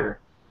higher.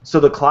 So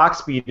the clock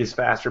speed is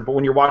faster, but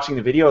when you're watching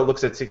the video, it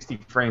looks at 60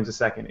 frames a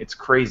second. It's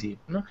crazy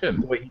No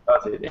kidding. the way he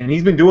does it. And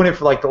he's been doing it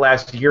for like the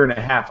last year and a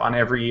half on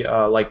every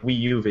like Wii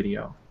U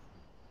video.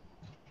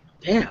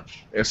 Damn.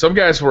 Yeah, some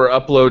guys were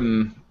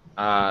uploading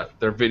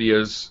their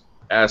videos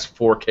as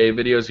 4K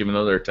videos, even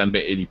though they're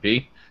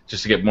 1080p,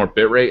 just to get more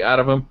bitrate out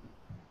of them.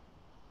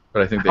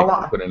 But I think they How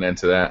can long- put an end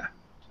to that.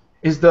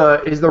 Is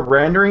the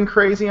rendering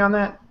crazy on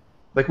that?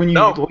 Like when you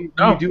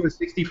No. do a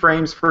 60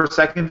 frames per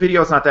second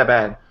video, it's not that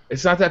bad.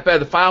 It's not that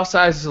bad. The file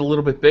size is a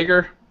little bit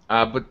bigger,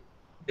 but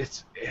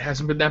it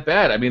hasn't been that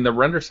bad. I mean, the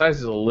render size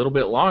is a little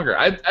bit longer.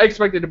 I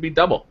expected it to be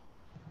double.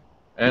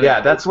 And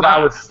Yeah, that's it's what not.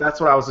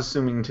 I was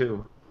assuming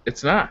too.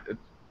 It's not.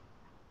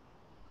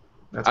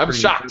 That's I'm pretty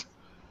shocked.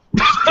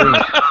 extreme.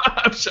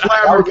 I'm shocked.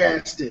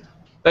 Flabbergasted.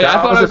 Hey, I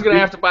That thought was I was a going to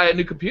big- have to buy a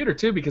new computer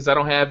too because I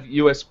don't have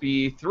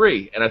USB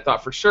 3, and I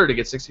thought for sure to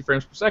get 60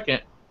 frames per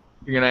second,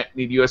 you're going to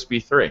need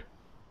USB 3.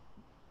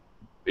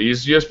 I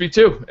use USB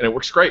 2, and it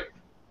works great.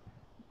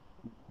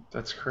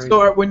 That's crazy.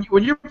 So when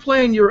you're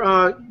playing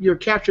your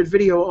captured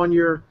video on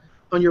your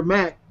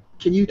Mac,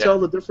 can you tell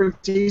the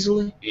difference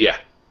easily? Yeah.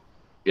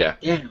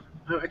 Damn.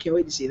 I can't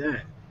wait to see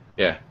that.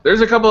 Yeah,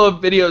 there's a couple of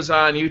videos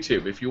on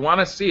YouTube. If you want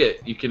to see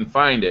it, you can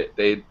find it.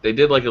 They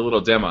did like a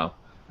little demo,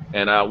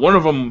 and one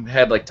of them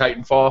had like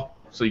Titanfall,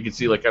 so you can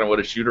see like kind of what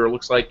a shooter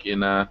looks like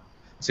in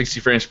 60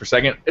 frames per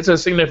second. It's a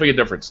significant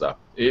difference though.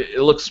 It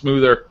looks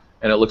smoother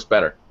and it looks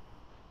better.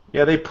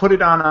 Yeah, they put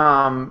it on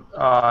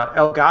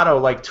Elgato.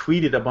 Like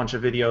tweeted a bunch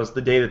of videos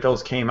the day that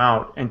those came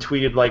out, and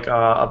tweeted like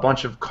a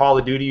bunch of Call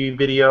of Duty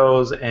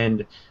videos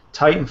and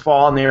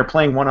Titanfall, and they were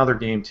playing one other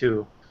game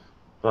too.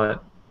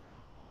 But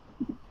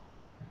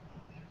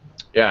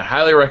Yeah,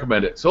 highly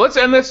recommend it. So let's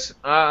end this.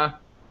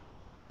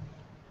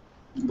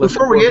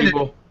 Before we end it,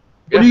 what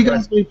do you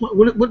guys?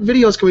 What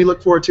videos can we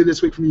look forward to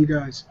this week from you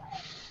guys?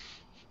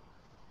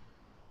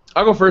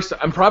 I'll go first.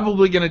 I'm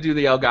probably going to do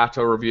the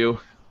Elgato review.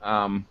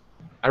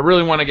 I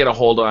really want to get a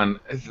hold on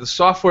the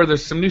software.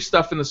 There's some new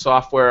stuff in the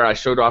software. I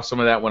showed off some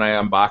of that when I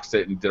unboxed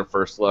it and did a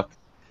first look.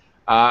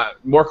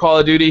 More Call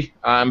of Duty.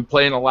 I'm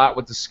playing a lot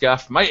with the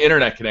Scuff. My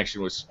internet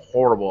connection was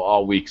horrible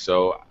all week,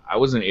 so I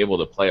wasn't able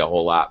to play a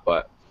whole lot.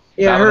 But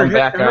yeah, I heard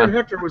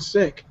Hector was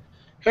sick.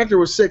 Hector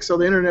was sick, so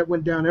the internet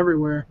went down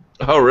everywhere.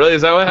 Oh, really?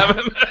 Is that what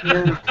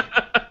happened?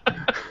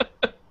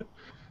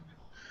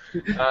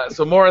 Yeah.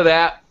 So more of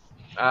that,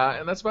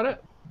 and that's about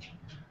it.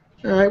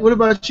 All right. What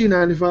about you,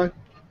 95?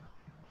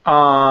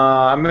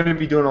 I'm going to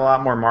be doing a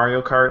lot more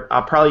Mario Kart.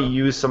 I'll probably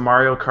use some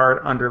Mario Kart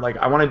under,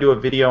 I want to do a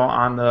video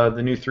on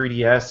the new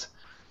 3DS,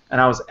 and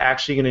I was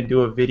actually going to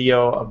do a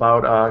video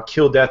about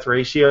kill-death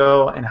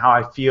ratio and how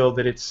I feel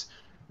that it's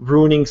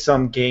ruining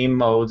some game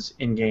modes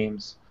in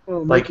games.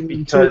 Well, making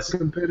it too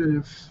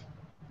competitive.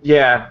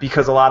 Yeah,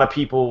 because a lot of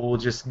people will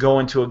just go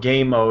into a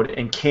game mode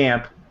and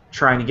camp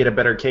trying to get a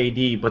better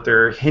KD, but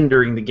they're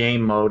hindering the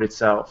game mode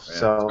itself. Yeah,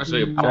 so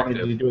I wanted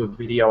to do a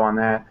video on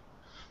that.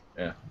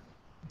 Yeah.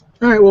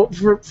 All right, well,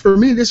 for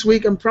me this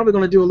week, I'm probably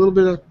going to do a little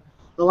bit of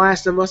The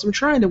Last of Us. I'm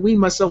trying to wean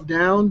myself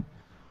down,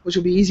 which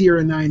will be easier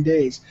in 9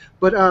 days.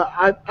 But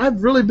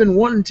I've really been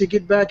wanting to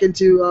get back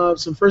into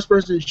some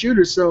first-person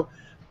shooters, so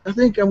I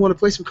think I want to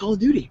play some Call of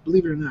Duty,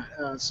 believe it or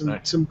not,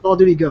 some Call of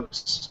Duty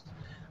Ghosts.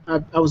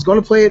 I was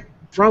going to play it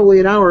probably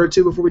an hour or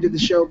two before we did the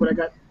show, but I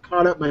got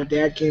caught up. My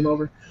dad came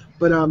over.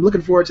 But I'm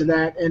looking forward to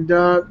that and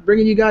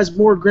bringing you guys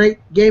more great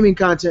gaming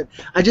content.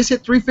 I just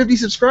hit 350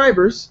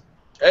 subscribers.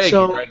 Hey,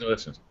 so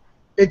congratulations.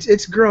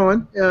 It's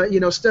growing,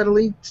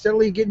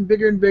 steadily getting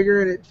bigger and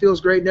bigger, and it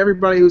feels great. And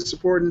everybody who's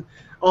supporting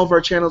all of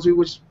our channels, we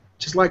would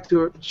just like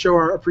to show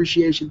our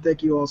appreciation.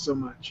 Thank you all so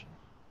much.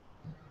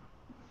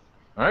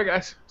 All right,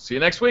 guys. See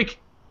you next week.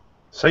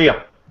 See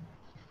ya.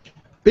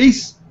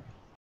 Peace.